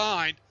were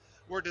designed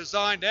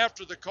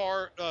after the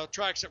car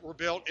tracks that were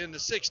built in the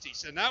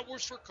 60s. And that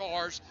was for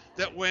cars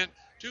that went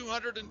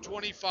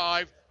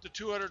 225 to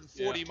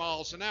 240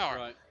 miles an hour,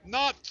 right.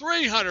 Not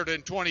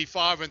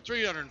 325 and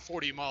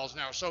 340 miles an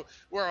hour. So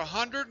we're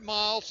 100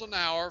 miles an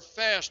hour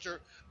faster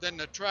than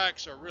the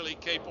tracks are really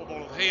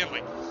capable of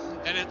handling.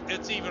 And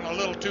it's even a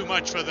little too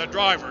much for the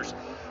drivers.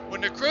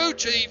 When the crew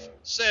chief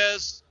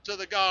says to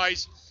the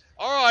guys,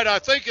 all right, I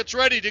think it's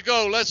ready to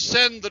go, let's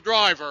send the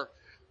driver,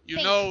 you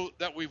know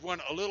that we've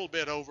went a little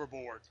bit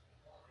overboard.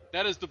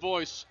 That is the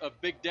voice of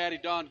Big Daddy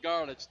Don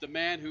Garlitz, the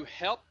man who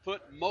helped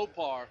put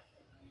Mopar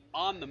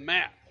on the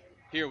map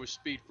here with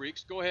Speed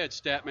Freaks. Go ahead,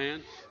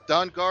 Statman.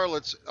 Don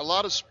Garlitz, a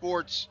lot of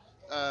sports,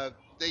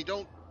 they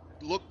don't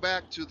look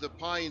back to the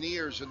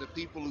pioneers and the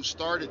people who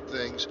started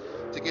things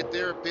to get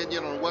their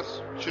opinion on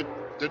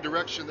the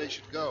direction they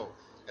should go.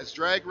 Has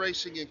drag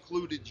racing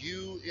included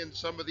you in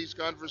some of these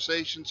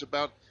conversations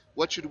about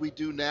what should we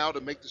do now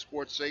to make the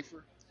sport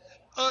safer?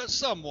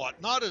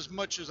 Somewhat. Not as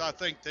much as I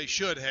think they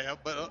should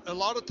have, but a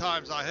lot of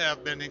times I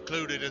have been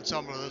included in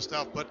some of the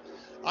stuff. But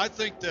I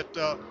think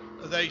that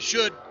they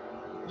should,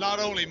 not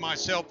only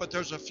myself, but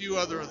there's a few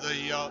other of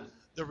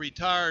the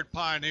retired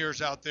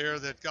pioneers out there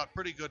that got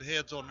pretty good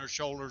heads on their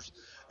shoulders.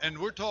 And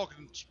we're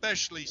talking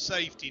especially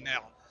safety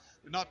now.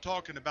 We're not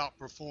talking about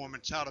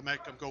performance, how to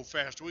make them go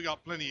faster. We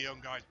got plenty of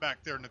young guys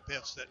back there in the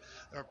pits that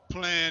are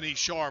plenty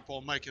sharp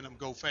on making them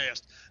go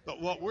fast.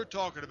 But what we're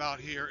talking about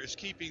here is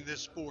keeping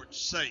this sport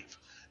safe.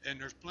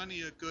 And there's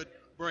plenty of good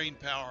brain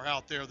power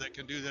out there that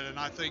can do that. And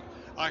I think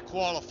I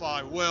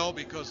qualify well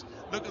because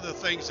look at the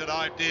things that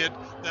I did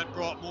that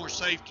brought more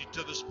safety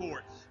to the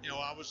sport. You know,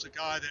 I was the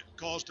guy that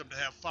caused them to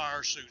have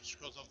fire suits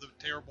because of the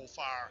terrible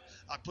fire.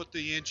 I put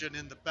the engine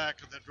in the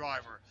back of the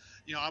driver.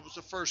 You know, I was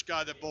the first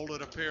guy that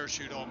bolted a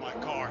parachute on my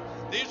car.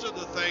 These are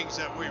the things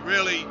that we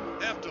really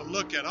have to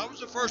look at. I was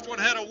the first one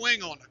that had a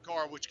wing on the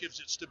car, which gives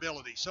it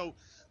stability. So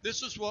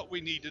this is what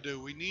we need to do.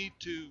 We need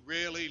to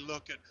really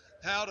look at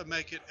how to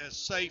make it as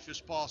safe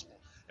as possible.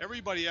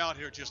 Everybody out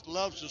here just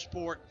loves the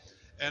sport,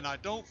 and I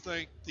don't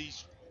think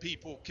these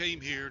people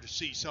came here to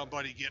see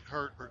somebody get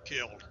hurt or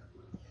killed.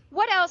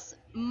 What else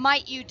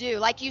might you do?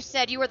 Like you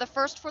said, you were the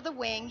first for the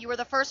wing. You were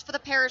the first for the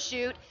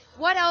parachute.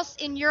 What else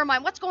in your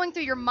mind? What's going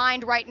through your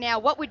mind right now?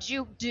 What would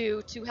you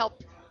do to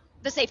help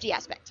the safety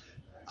aspect?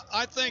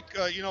 I think,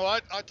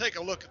 I take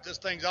a look at this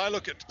thing. I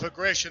look at the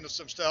progression of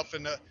some stuff,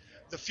 and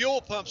the fuel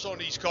pumps on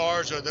these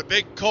cars are the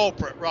big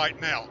culprit right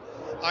now.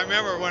 I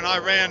remember when I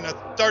ran a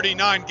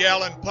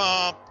 39-gallon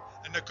pump,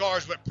 and the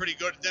cars went pretty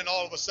good. Then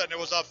all of a sudden, there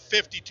was a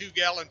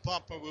 52-gallon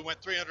pump, and we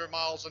went 300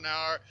 miles an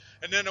hour.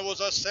 And then there was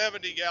a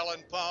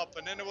 70-gallon pump,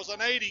 and then there was an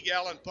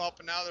 80-gallon pump,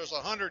 and now there's a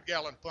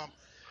 100-gallon pump.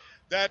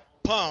 That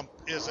pump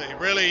is a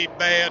really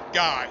bad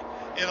guy.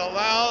 It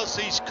allows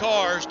these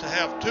cars to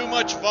have too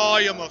much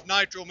volume of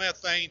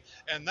nitromethane,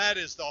 and that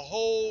is the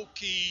whole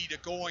key to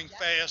going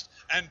fast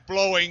and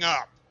blowing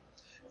up.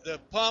 The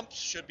pumps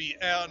should be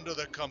under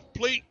the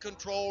complete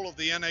control of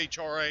the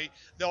NHRA.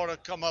 They ought to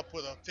come up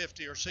with a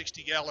 50 or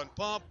 60-gallon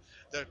pump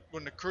that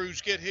when the crews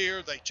get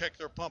here, they check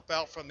their pump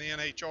out from the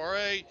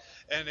NHRA,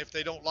 and if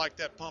they don't like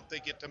that pump, they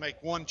get to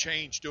make one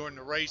change during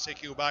the race. They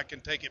can go back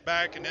and take it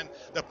back, and then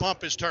the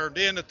pump is turned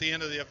in at the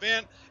end of the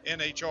event.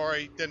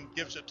 NHRA then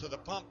gives it to the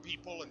pump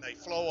people, and they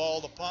flow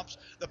all the pumps.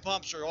 The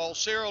pumps are all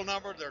serial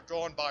numbered. They're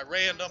drawn by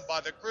random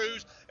by the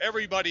crews.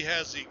 Everybody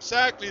has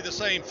exactly the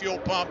same fuel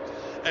pump,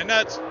 And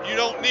you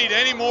don't need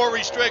any more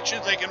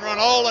restrictions. They can run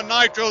all the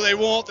nitro they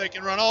want. They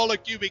can run all the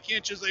cubic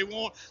inches they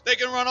want. They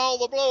can run all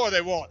the blower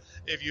they want.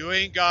 If you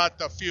ain't got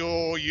the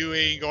fuel, you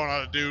ain't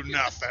going to do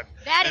nothing.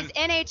 That is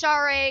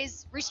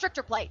NHRA's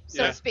restrictor plate,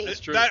 so to speak. That's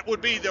true. That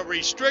would be the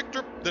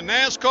restrictor. The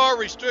NASCAR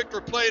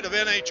restrictor plate of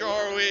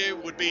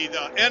NHRA would be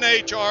the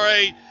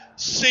NHRA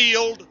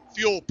sealed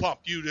fuel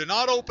pump. You do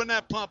not open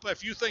that pump.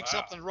 If you think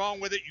something's wrong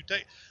with it,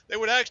 they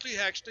would actually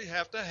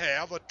have to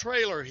have a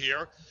trailer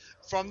here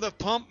from the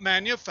pump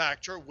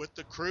manufacturer with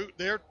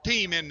their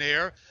team in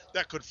there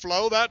that could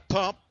flow that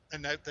pump.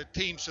 And the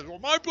team said, well,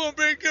 my pump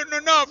ain't getting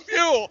enough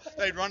fuel.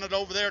 They'd run it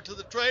over there to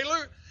the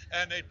trailer,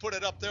 and they'd put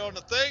it up there on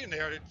the thing, and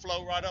it'd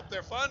flow right up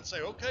there fine and say,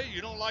 okay,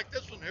 you don't like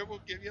this one, here,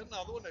 we'll give you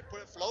another one. They'd put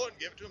it, flow it, and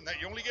give it to them.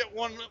 You only get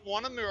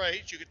one in the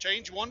race. You could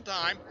change one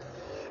time,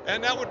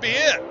 and that would be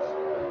it.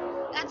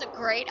 That's a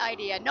great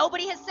idea.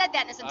 Nobody has said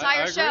that in this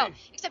entire show,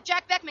 except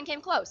Jack Beckman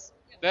came close.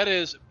 That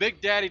is Big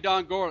Daddy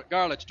Don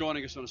Garlitz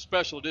joining us on a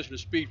special edition of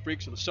Speed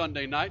Freaks on a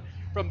Sunday night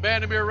from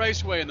Vandermeer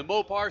Raceway in the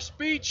Mopar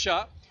Speed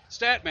Shop.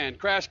 Statman,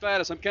 Crash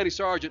Gladys, I'm Kenny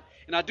Sargent,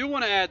 and I do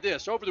want to add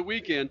this. Over the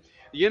weekend,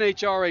 the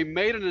NHRA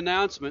made an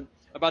announcement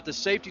about the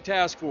Safety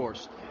Task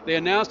Force. They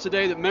announced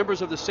today that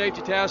members of the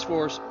Safety Task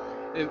Force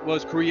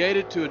was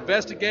created to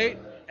investigate,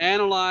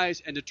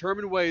 analyze, and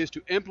determine ways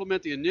to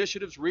implement the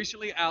initiatives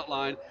recently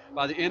outlined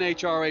by the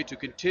NHRA to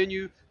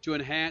continue to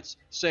enhance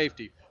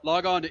safety.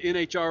 Log on to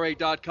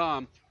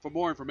NHRA.com for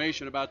more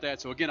information about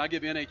that. So, again, I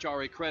give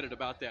NHRA credit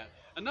about that.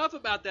 Enough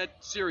about that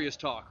serious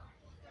talk.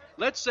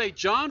 Let's say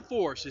John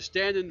Force is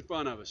standing in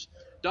front of us,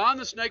 Don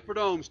the Snake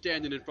Perdome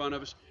standing in front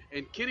of us,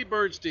 and Kenny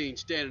Bernstein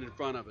standing in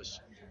front of us.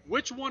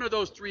 Which one of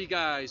those three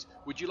guys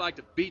would you like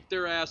to beat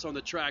their ass on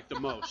the track the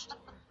most?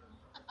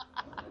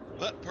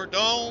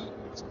 Perdome,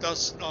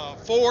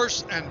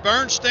 Force, and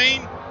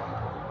Bernstein.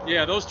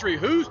 Yeah, those three.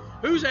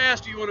 Whose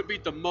ass do you want to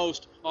beat the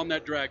most on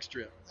that drag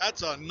strip?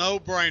 That's a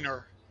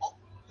no-brainer.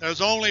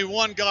 There's only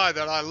one guy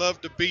that I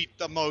love to beat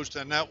the most,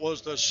 and that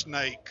was the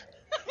Snake.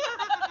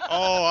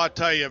 Oh, I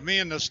tell you, me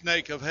and the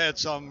Snake have had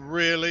some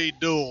really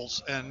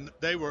duels, and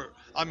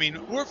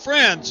we're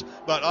friends,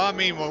 but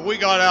when we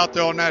got out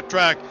there on that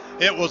track,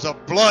 it was a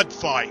blood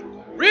fight.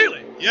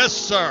 Really? Yes,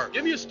 sir.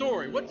 Give me a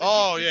story. Did you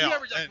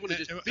ever want to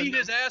just beat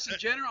his ass in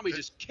general?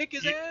 Just kick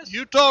his ass?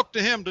 You talk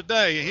to him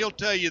today, and he'll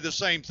tell you the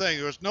same thing.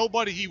 There's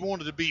nobody he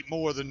wanted to beat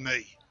more than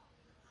me.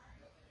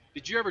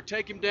 Did you ever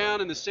take him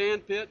down in the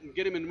sand pit and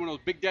get him in one of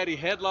those Big Daddy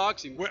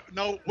headlocks?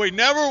 No, we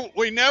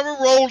never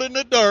rolled in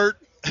the dirt.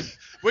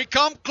 We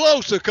come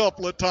close a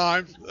couple of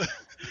times.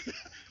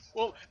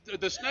 Well,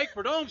 the Snake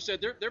Perdome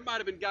said there might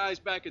have been guys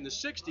back in the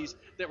 60s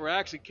that were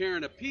actually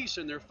carrying a piece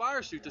in their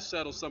fire suit to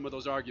settle some of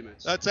those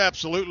arguments. That's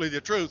absolutely the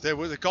truth. They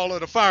call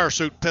it a fire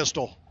suit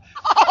pistol.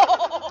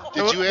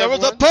 There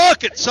was a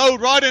pocket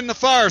sewed right in the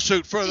fire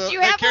suit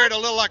they carried one?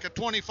 a little like a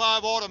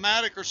 25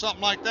 automatic or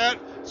something like that.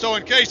 So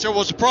in case there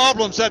was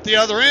problems at the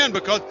other end,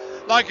 because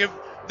if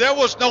there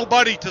was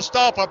nobody to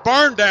stop a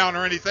burn down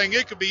or anything,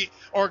 it could be,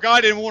 or a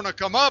guy didn't want to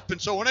come up,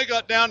 and so when they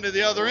got down to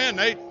the other end,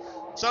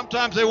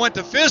 sometimes they went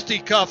to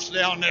fisticuffs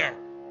down there.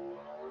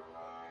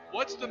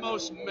 What's the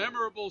most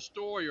memorable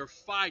story or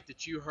fight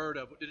that you heard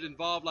of? Did it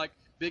involve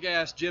big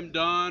ass Jim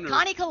Dunn or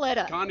Connie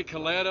Coletta? Connie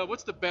Coletta.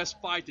 What's the best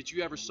fight that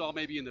you ever saw,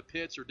 maybe in the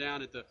pits or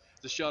down at the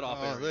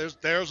shutoff area?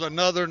 There's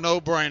another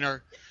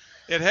no-brainer.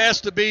 It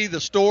has to be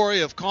the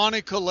story of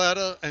Connie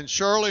Coletta and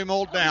Shirley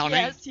Muldowney.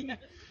 Yes.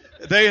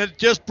 They had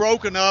just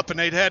broken up, and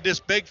they'd had this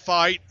big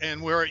fight,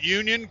 and we're at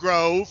Union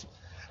Grove,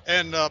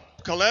 and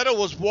Coletta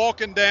was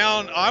walking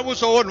down. I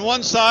was on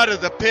one side of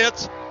the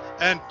pits,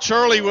 and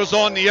Shirley was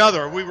on the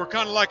other. We were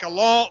kind of like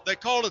they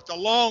called it the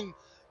long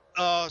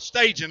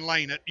staging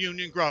lane at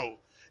Union Grove.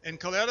 And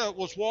Coletta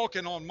was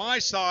walking on my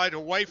side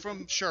away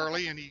from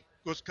Shirley, and he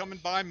was coming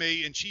by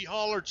me, and she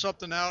hollered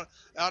something out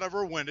of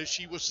her window.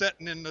 She was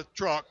sitting in the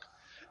truck,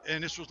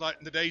 and this was like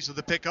in the days of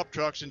the pickup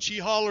trucks, and she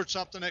hollered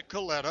something at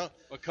Coletta.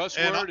 A cuss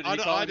and word?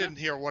 I didn't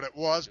hear what it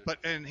was,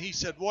 and he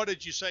said, "What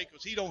did you say?"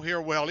 Because he don't hear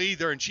well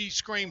either, and she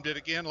screamed it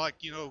again like,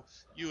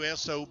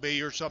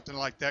 USOB or something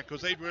like that,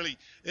 because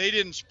they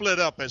didn't split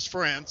up as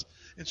friends.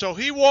 And so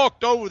he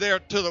walked over there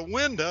to the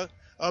window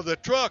of the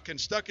truck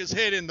and stuck his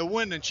head in the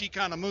window, and she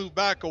kind of moved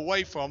back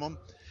away from him.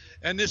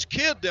 And this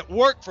kid that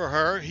worked for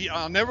her,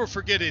 I'll never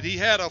forget it, he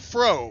had a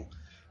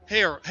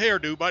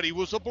hairdo, but he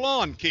was a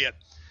blonde kid.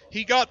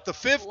 He got the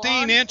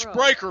 15-inch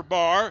breaker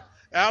bar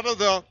out of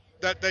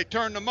that they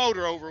turned the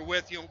motor over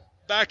with.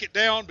 Back it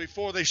down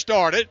before they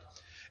started.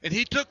 And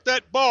he took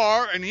that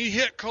bar and he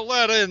hit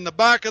Coletta in the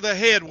back of the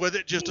head with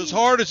it just as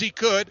hard as he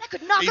could.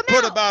 He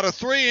put about a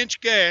 3-inch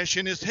gash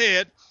in his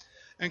head.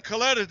 And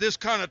Coletta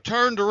just kind of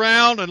turned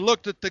around and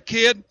looked at the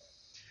kid.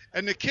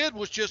 And the kid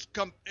was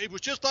it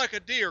was just like a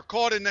deer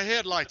caught in the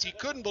headlights. He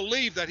couldn't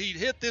believe that he'd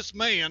hit this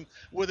man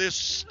with his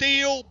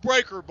steel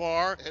breaker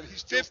bar,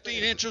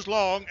 15 inches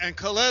long, and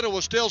Coletta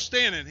was still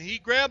standing. He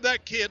grabbed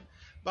that kid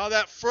by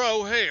that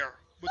fro hair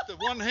with the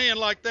one hand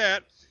like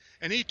that,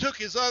 and he took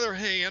his other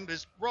hand,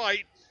 his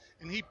right,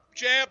 and he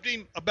jabbed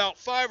him about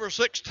 5 or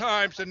 6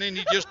 times, and then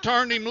he just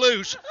turned him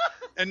loose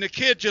and the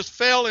kid just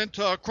fell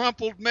into a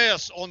crumpled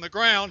mess on the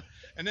ground.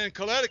 And then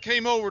Coletta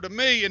came over to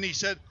me, and he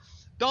said,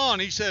 Don,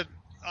 he said,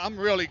 I'm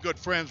really good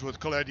friends with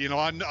Coletta. You know,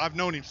 I've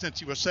known him since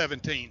he was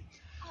 17.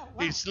 Oh,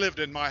 wow. He's lived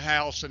in my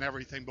house and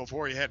everything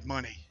before he had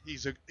money.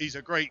 He's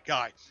a great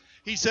guy.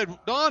 He said,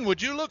 Don,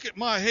 would you look at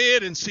my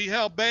head and see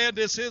how bad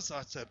this is?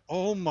 I said,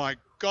 oh, my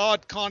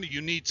God, Connie,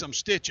 you need some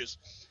stitches.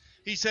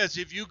 He says,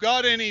 have you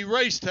got any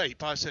race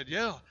tape? I said,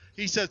 yeah.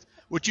 He says,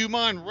 would you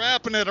mind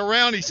wrapping it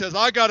around? He says,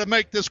 I got to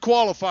make this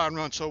qualifying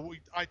run. So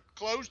I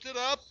closed it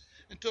up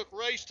and took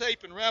race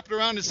tape and wrapped it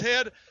around his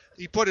head.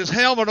 He put his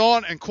helmet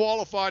on and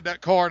qualified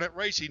that car in that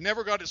race. He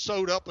never got it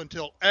sewed up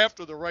until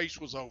after the race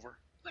was over.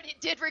 But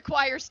it did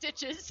require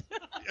stitches.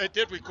 It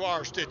did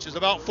require stitches,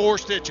 about 4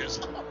 stitches.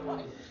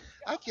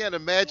 I can't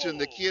imagine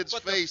the kid's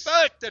face. The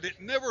fact that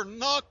it never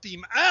knocked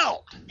him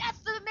out. That's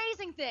the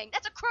amazing thing.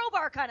 That's a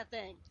crowbar kind of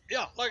thing.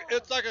 Yeah,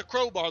 it's like a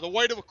crowbar, the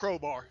weight of a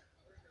crowbar.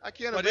 I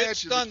can't but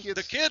imagine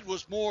the kid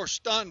was more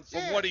stunned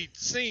from what he'd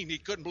seen. He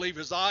couldn't believe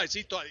his eyes.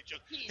 He thought he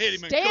just hit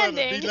him and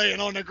couldn't be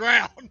laying on the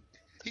ground.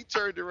 He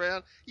turned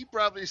around. He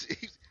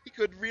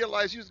couldn't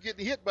realize he was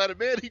getting hit by the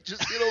man he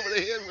just hit over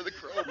the head with a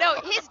crowbar. No,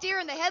 his deer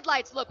in the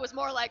headlights look was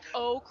more like,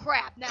 oh,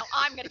 crap, now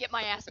I'm going to get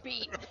my ass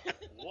beat.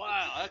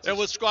 Wow. It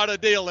was quite a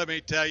deal, let me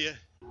tell you.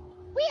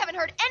 We haven't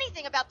heard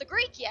anything about the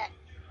Greek yet.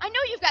 I know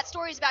you've got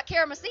stories about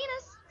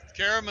Karamessinas.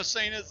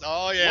 Karamessinas,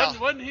 oh, yeah.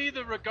 Wasn't he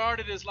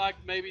regarded as like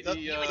maybe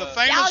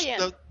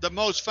the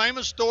most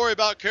famous story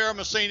about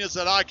Karamessinas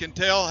that I can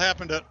tell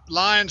happened at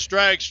Lions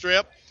Drag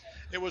Strip.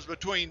 It was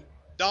between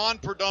Don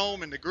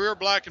Perdome and the Greer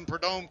Black and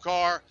Perdome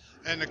car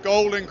and the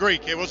Golden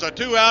Greek. It was a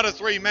 2 out of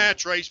 3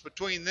 match race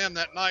between them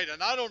that night,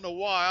 and I don't know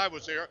why I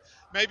was there.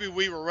 Maybe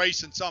we were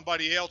racing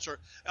somebody else, or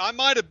I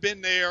might have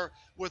been there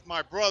with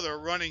my brother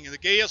running the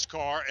Gaius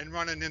car and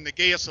running in the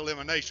Gaius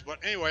elimination. But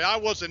anyway, I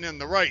wasn't in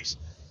the race.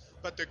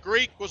 But the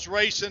Greek was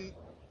racing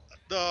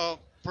the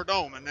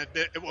Perdome, and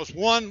it was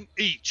 1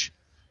 each.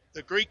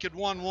 The Greek had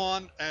won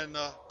 1, and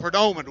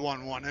Perdome had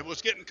won 1. It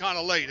was getting kind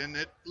of late. And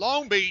at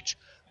Long Beach,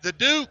 the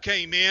dew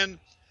came in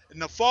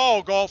the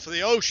fog off of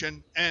the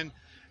ocean, and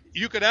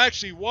you could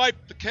actually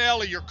wipe the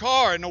cowl of your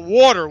car, and the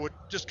water would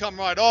just come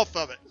right off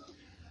of it.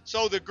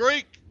 So the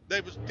Greek,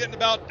 it was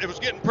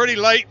getting pretty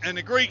late, and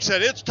the Greek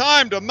said, it's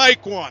time to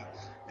make one.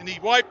 And he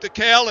wiped the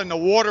cowl, and the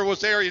water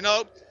was there, you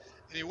know.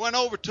 And he went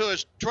over to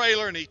his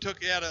trailer, and he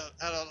had a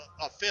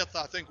 5th,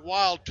 I think,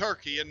 wild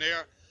turkey in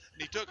there.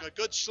 And he took a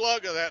good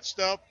slug of that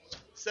stuff,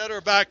 set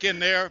her back in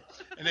there,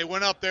 and they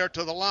went up there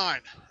to the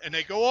line. And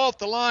they go off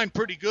the line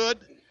pretty good,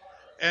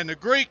 and the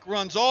Greek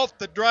runs off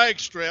the drag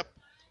strip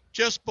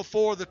just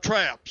before the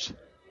traps.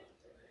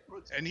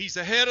 And he's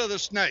ahead of the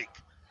snake.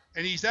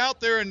 And he's out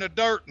there in the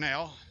dirt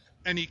now,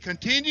 and he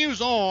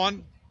continues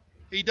on.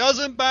 He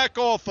doesn't back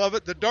off of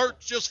it. The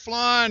dirt's just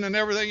flying and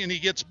everything, and he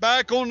gets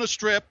back on the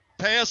strip,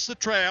 past the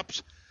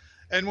traps,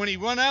 and when he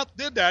went out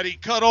did that, he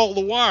cut all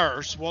the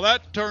wires. Well,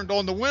 that turned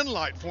on the wind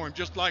light for him,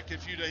 just like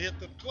if you'd have hit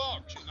the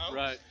clocks, you know.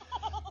 Right.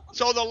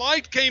 So the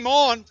light came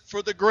on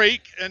for the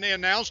Greek, and they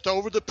announced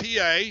over the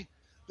PA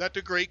that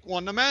the Greek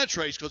won the match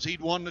race because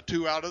he'd won the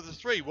 2 out of the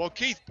 3. Well,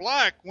 Keith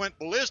Black went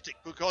ballistic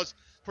because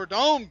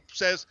Perdome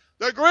says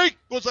the Greek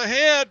was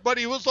ahead, but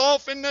he was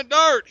off in the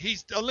dirt.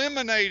 He's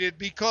eliminated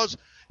because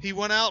he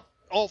went out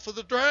off of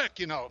the track,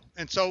 you know.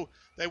 And so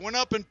they went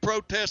up and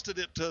protested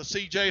it to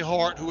C.J.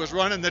 Hart, who was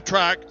running the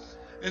track.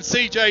 And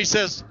C.J.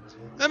 says,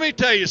 let me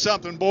tell you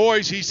something,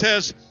 boys. He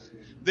says,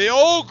 the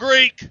old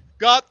Greek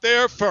got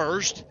there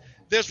first.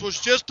 This was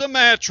just a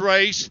match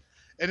race.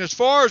 And as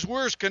far as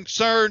we're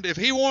concerned, if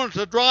he wanted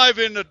to drive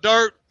in the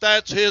dirt,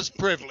 that's his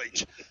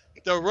privilege.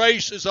 The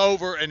race is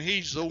over, and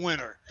he's the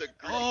winner.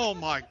 Oh,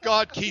 my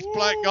God, Keith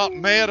Black got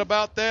mad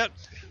about that.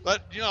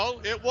 But, you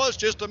know, it was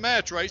just a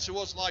match race. It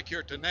wasn't like here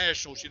at the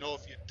Nationals, you know,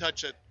 if you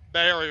touch a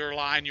barrier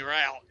line, you're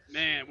out.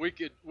 Man,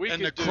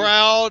 and the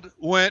crowd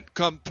went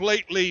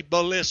completely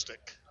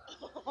ballistic.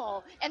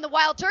 Oh, and the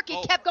wild turkey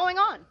kept going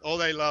on. Oh,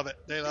 they love it.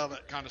 They love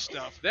that kind of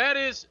stuff. That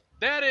is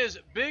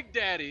Big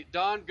Daddy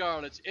Don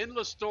Garlits.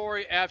 Endless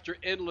story after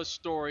endless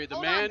story. The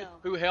man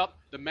who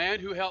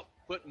helped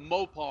put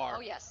Mopar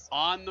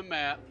on the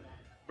map.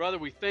 Brother,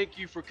 we thank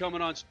you for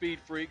coming on Speed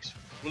Freaks.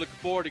 We're looking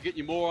forward to getting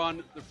you more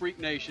on the Freak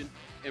Nation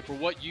and for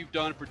what you've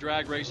done for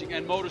drag racing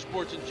and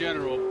motorsports in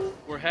general.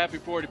 We're happy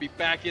for you to be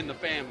back in the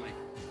family.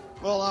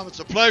 Well, it's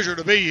a pleasure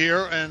to be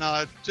here, and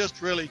I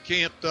just really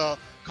can't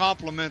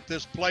compliment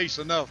this place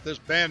enough, this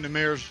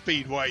Bandimere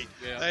Speedway.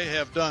 Yeah. They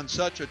have done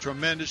such a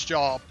tremendous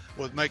job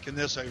with making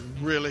this a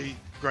really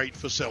great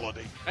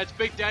facility. That's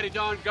Big Daddy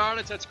Don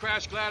Garlits. That's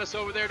Crash Gladys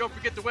over there. Don't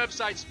forget the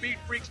website,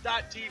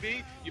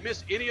 speedfreaks.tv. You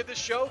miss any of this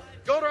show,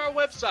 go to our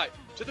website,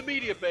 to the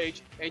media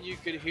page, and you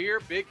can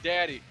hear Big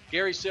Daddy,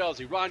 Gary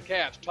Selzy, Ron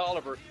Capps,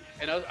 Tolliver,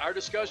 and our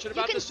discussion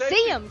about the safety.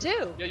 You can see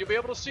him, too. Yeah, you'll be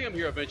able to see him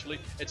here eventually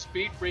at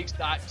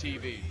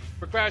speedfreaks.tv.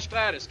 For Crash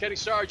Gladys, Kenny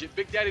Sargent,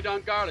 Big Daddy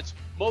Don Garlits,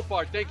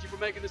 Mopar, thank you for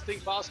making this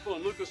thing possible,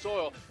 and Lucas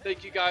Oil,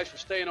 thank you guys for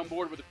staying on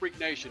board with the Freak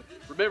Nation.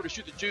 Remember to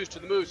shoot the juice to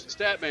the moose and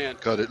Statman.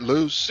 Cut it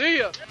loose. See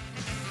ya.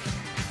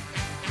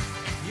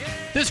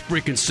 Yeah. This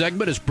freaking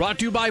segment is brought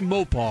to you by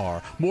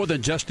Mopar. More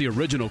than just the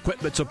original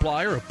equipment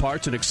supplier of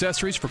parts and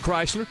accessories for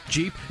Chrysler,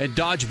 Jeep, and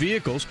Dodge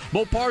vehicles,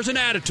 Mopar is an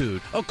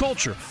attitude, a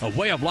culture, a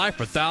way of life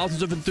for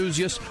thousands of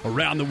enthusiasts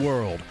around the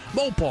world.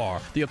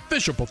 Mopar, the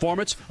official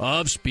performance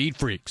of Speed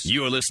Freaks.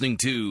 You're listening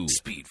to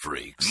Speed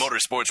Freaks,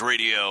 Motorsports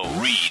Radio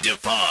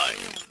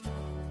redefined.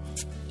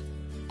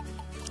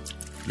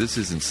 This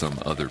isn't some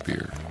other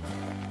beer.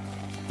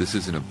 This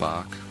isn't a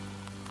bock,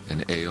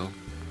 an ale,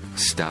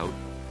 stout,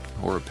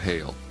 or a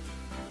pale.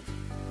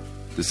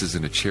 This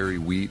isn't a cherry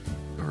wheat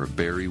or a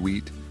berry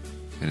wheat,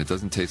 and it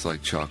doesn't taste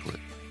like chocolate.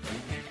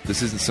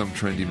 This isn't some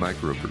trendy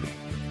microbrew.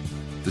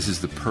 This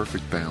is the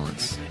perfect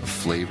balance of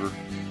flavor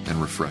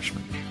and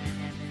refreshment.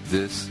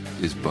 This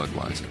is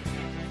Budweiser.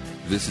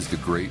 This is the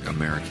great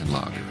American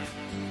lager.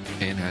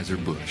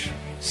 Anheuser-Busch,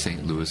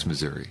 St. Louis,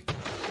 Missouri.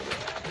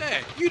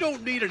 Hey, you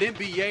don't need an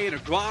MBA in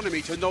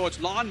agronomy to know it's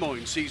lawn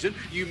mowing season.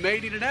 You may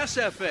need an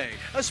SFA,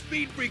 a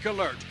Speed Freak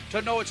alert,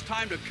 to know it's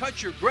time to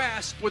cut your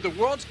grass with the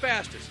world's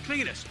fastest,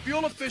 cleanest,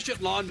 fuel-efficient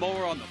lawn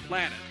mower on the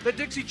planet. The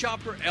Dixie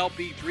Chopper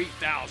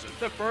LP3000,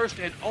 the first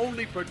and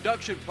only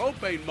production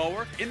propane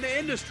mower in the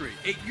industry.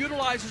 It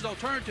utilizes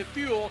alternative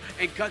fuel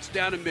and cuts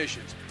down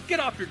emissions.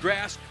 Get off your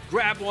grass,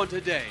 grab one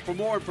today. For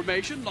more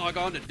information, log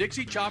on to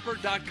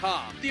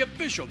DixieChopper.com, the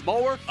official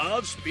mower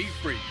of Speed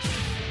Freaks.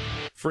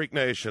 Freak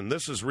Nation,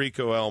 this is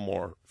Rico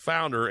Elmore,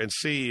 founder and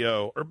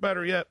CEO, or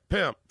better yet,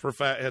 pimp for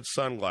Fathead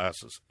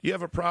Sunglasses. You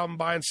have a problem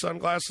buying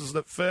sunglasses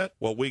that fit?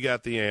 Well, we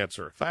got the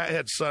answer.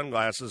 Fathead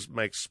Sunglasses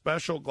makes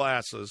special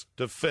glasses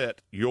to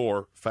fit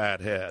your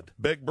fat head.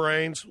 Big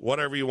brains,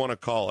 whatever you want to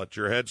call it.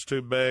 Your head's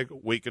too big,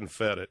 we can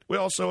fit it. We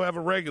also have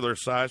a regular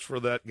size for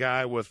that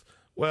guy with,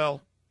 well,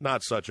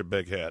 not such a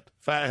big head.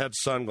 Fathead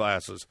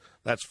Sunglasses.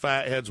 That's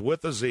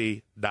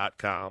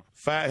fatheadswithaz.com.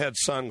 Fathead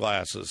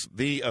Sunglasses,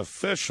 the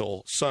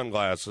official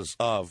sunglasses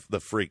of the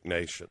Freak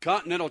Nation.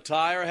 Continental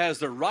Tire has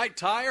the right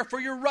tire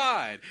for your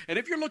ride. And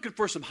if you're looking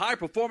for some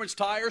high-performance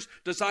tires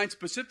designed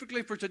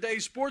specifically for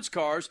today's sports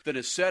cars, then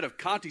a set of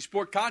Conti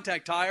Sport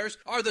Contact tires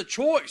are the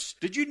choice.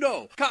 Did you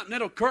know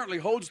Continental currently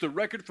holds the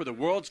record for the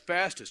world's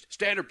fastest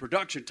standard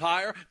production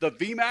tire, the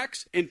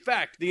VMAX? In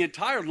fact, the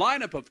entire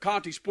lineup of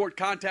Conti Sport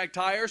Contact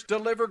tires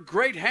deliver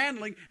great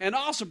handling and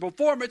awesome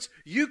performance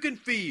you can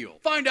feel.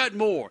 Find out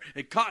more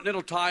at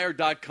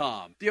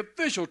ContinentalTire.com, the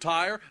official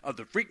tire of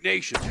the Freak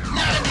Nation.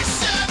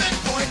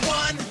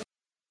 97.1